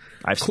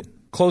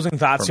 Closing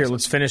thoughts here.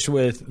 Let's finish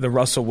with the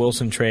Russell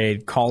Wilson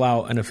trade. Call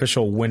out an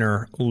official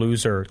winner,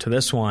 loser to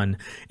this one.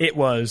 It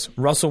was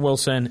Russell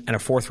Wilson and a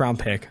 4th-round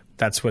pick.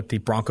 That's what the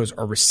Broncos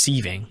are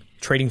receiving,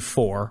 trading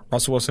for.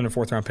 Russell Wilson, a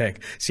 4th-round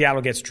pick.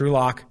 Seattle gets Drew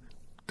Lock,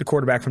 the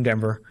quarterback from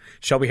Denver,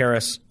 Shelby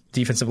Harris,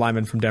 defensive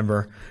lineman from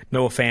Denver,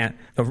 Noah Fant,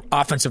 the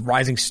offensive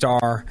rising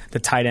star, the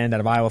tight end out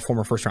of Iowa,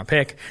 former first-round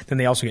pick. Then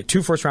they also get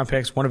 2 first-round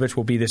picks, one of which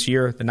will be this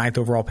year, the 9th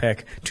overall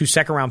pick, 2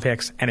 second-round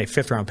picks, and a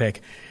 5th-round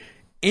pick.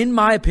 In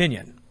my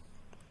opinion,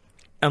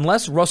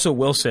 unless Russell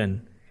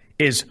Wilson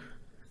is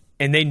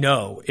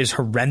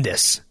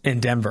horrendous in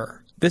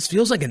Denver, this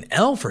feels like an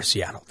L for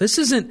Seattle. This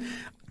isn't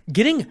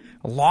getting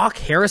Locke,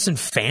 Harris, and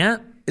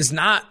Fant is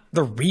not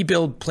the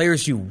rebuild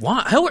players you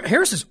want.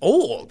 Harris is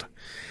old.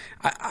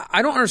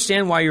 I don't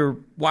understand why you're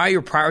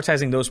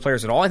prioritizing those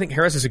players at all. I think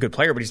Harris is a good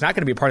player, but he's not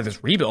going to be a part of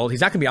this rebuild.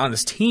 He's not going to be on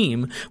this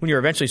team when you're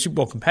eventually Super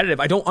Bowl competitive.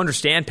 I don't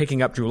understand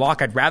picking up Drew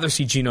Lock. I'd rather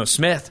see Geno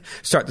Smith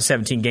start the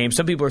 17 games.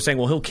 Some people are saying,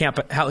 well,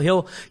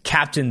 he'll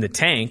captain the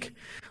tank.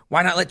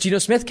 Why not let Geno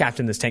Smith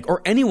captain this tank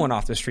or anyone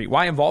off the street?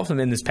 Why involve him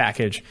in this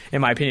package,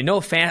 in my opinion?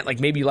 Noah Fant, like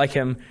maybe you like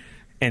him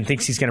and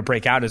thinks he's going to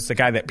break out as the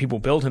guy that people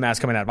build him as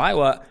coming out of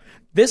Iowa.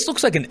 This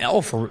looks like an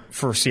L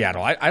for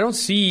Seattle. I don't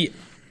see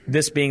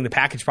this being the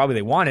package probably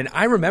they wanted.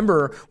 I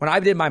remember when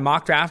I did my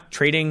mock draft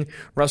trading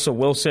Russell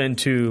Wilson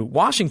to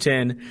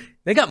Washington,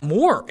 they got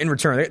more in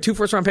return. They got 2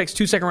 first-round picks,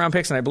 2 second-round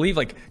picks, and I believe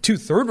like 2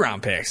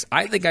 third-round picks.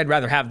 I think I'd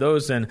rather have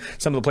those than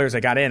some of the players I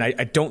got in. I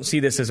don't see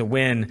this as a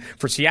win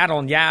for Seattle.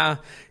 And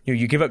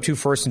you give up 2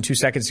 firsts and 2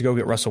 seconds to go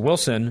get Russell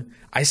Wilson.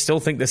 I still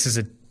think this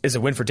is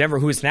a win for Denver,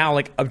 who is now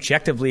like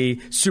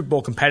objectively Super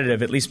Bowl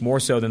competitive, at least more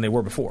so than they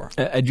were before.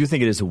 I do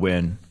think it is a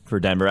win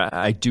for Denver.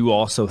 I do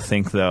also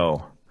think,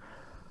 though,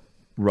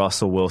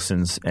 Russell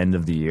Wilson's end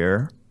of the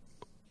year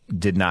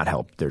did not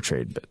help his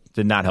trade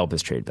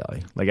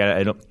value. Like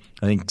I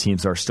think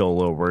teams are still a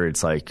little worried.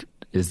 It's like,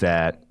 is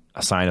that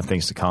a sign of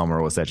things to come,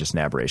 or was that just an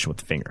aberration with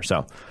the finger?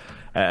 So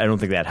I don't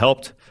think that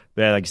helped.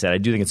 But like I said, I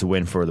do think it's a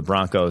win for the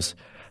Broncos.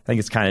 I think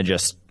it's kind of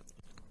just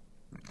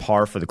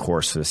par for the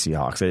course for the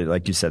Seahawks.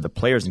 Like you said, the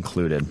players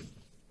included.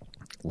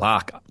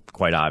 Locke,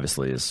 quite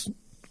obviously, is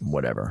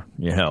whatever,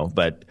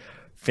 but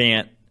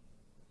Fant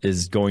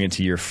is going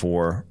into year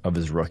 4 of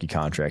his rookie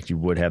contract. You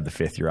would have the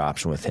 5th-year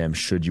option with him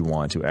should you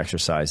want to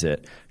exercise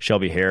it.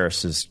 Shelby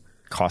Harris is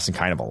costing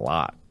kind of a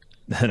lot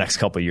the next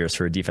couple of years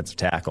for a defensive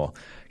tackle.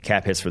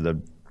 Cap hits for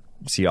the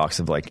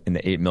Seahawks of like in the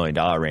 $8 million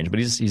range, but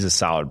he's a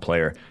solid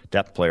player,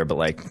 depth player. But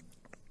like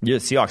you're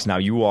the Seahawks now,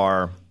 you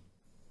are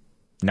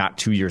not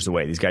 2 years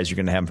away. These guys, you're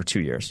going to have them for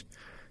 2 years.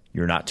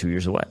 You're not 2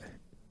 years away.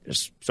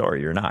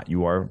 Sorry, you're not.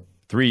 You are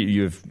 3.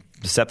 You've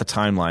set the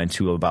timeline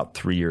to about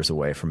 3 years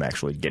away from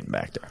actually getting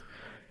back there.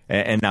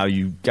 And now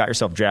you got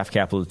yourself draft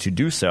capital to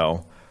do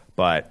so.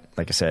 But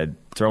like I said,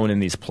 throwing in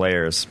these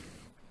players,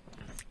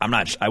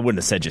 I wouldn't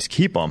have said just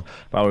keep them,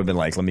 but I would have been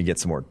like, let me get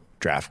some more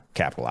draft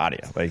capital out of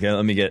you. Like,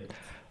 let me get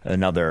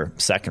another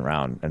 2nd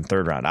round and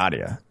 3rd round out of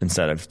you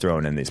instead of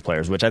throwing in these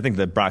players, which I think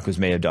the Broncos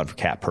may have done for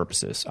cap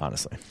purposes,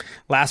 honestly.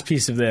 Last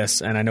piece of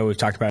this, and I know we've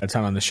talked about it a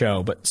ton on the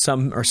show, but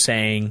some are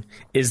saying,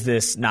 is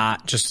this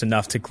not just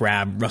enough to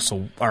grab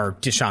Russell or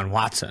Deshaun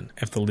Watson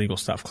if the legal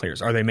stuff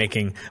clears? Are they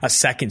making a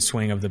second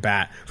swing of the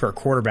bat for a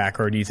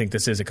quarterback, or do you think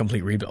this is a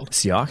complete rebuild?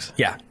 Seahawks?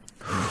 Yeah.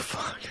 Oh,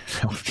 fuck.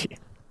 That would be...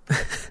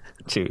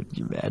 Dude,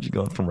 you imagine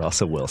going from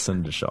Russell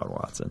Wilson to Deshaun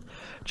Watson.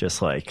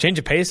 Just like... change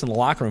of pace in the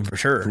locker room for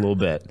sure. A little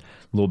bit.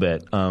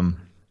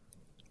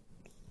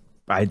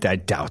 I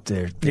doubt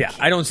they're... Yeah,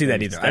 I don't see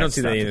that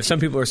either. Some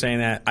people are saying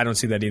that. I don't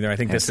see that either. I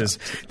think this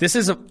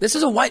is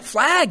a white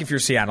flag if you're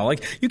Seattle.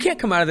 Like, you can't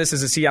come out of this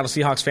as a Seattle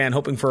Seahawks fan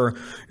hoping for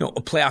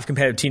a playoff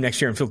competitive team next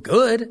year and feel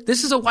good.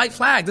 This is a white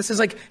flag. This is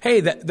like,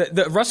 hey,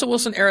 the Russell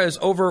Wilson era is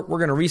over. We're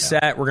going to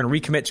reset. Yeah. We're going to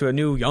recommit to a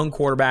new young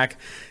quarterback.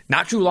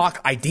 Not Drew Lock,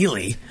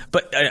 ideally,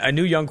 but a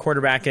new young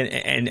quarterback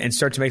and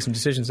start to make some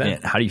decisions then.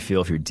 Man, how do you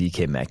feel if you're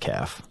DK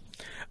Metcalf?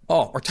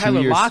 Oh, or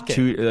Tyler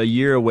Lockett. A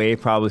year away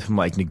probably from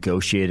like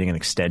negotiating an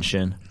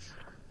extension,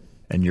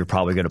 and you're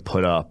probably going to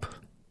put up.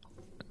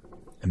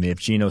 I mean, if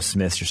Geno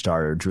Smith's your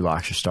starter, Drew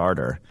Lock's your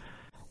starter,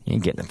 you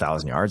ain't getting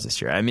 1,000 yards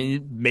this year. I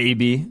mean,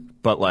 maybe,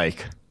 but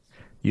like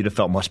you'd have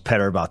felt much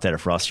better about that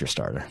if Russ your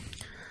starter.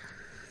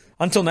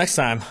 Until next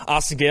time,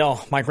 Austin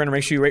Gayle, Mike Renner,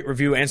 make sure you rate,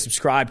 review, and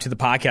subscribe to the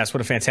podcast. What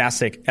a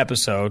fantastic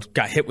episode.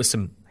 Got hit with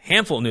some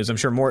handful of news. I'm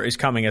sure more is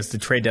coming as the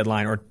trade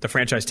deadline or the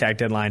franchise tag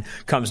deadline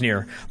comes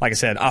near. Like I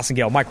said, Austin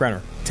Gayle, Mike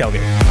Renner,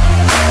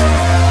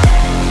 Tailgate.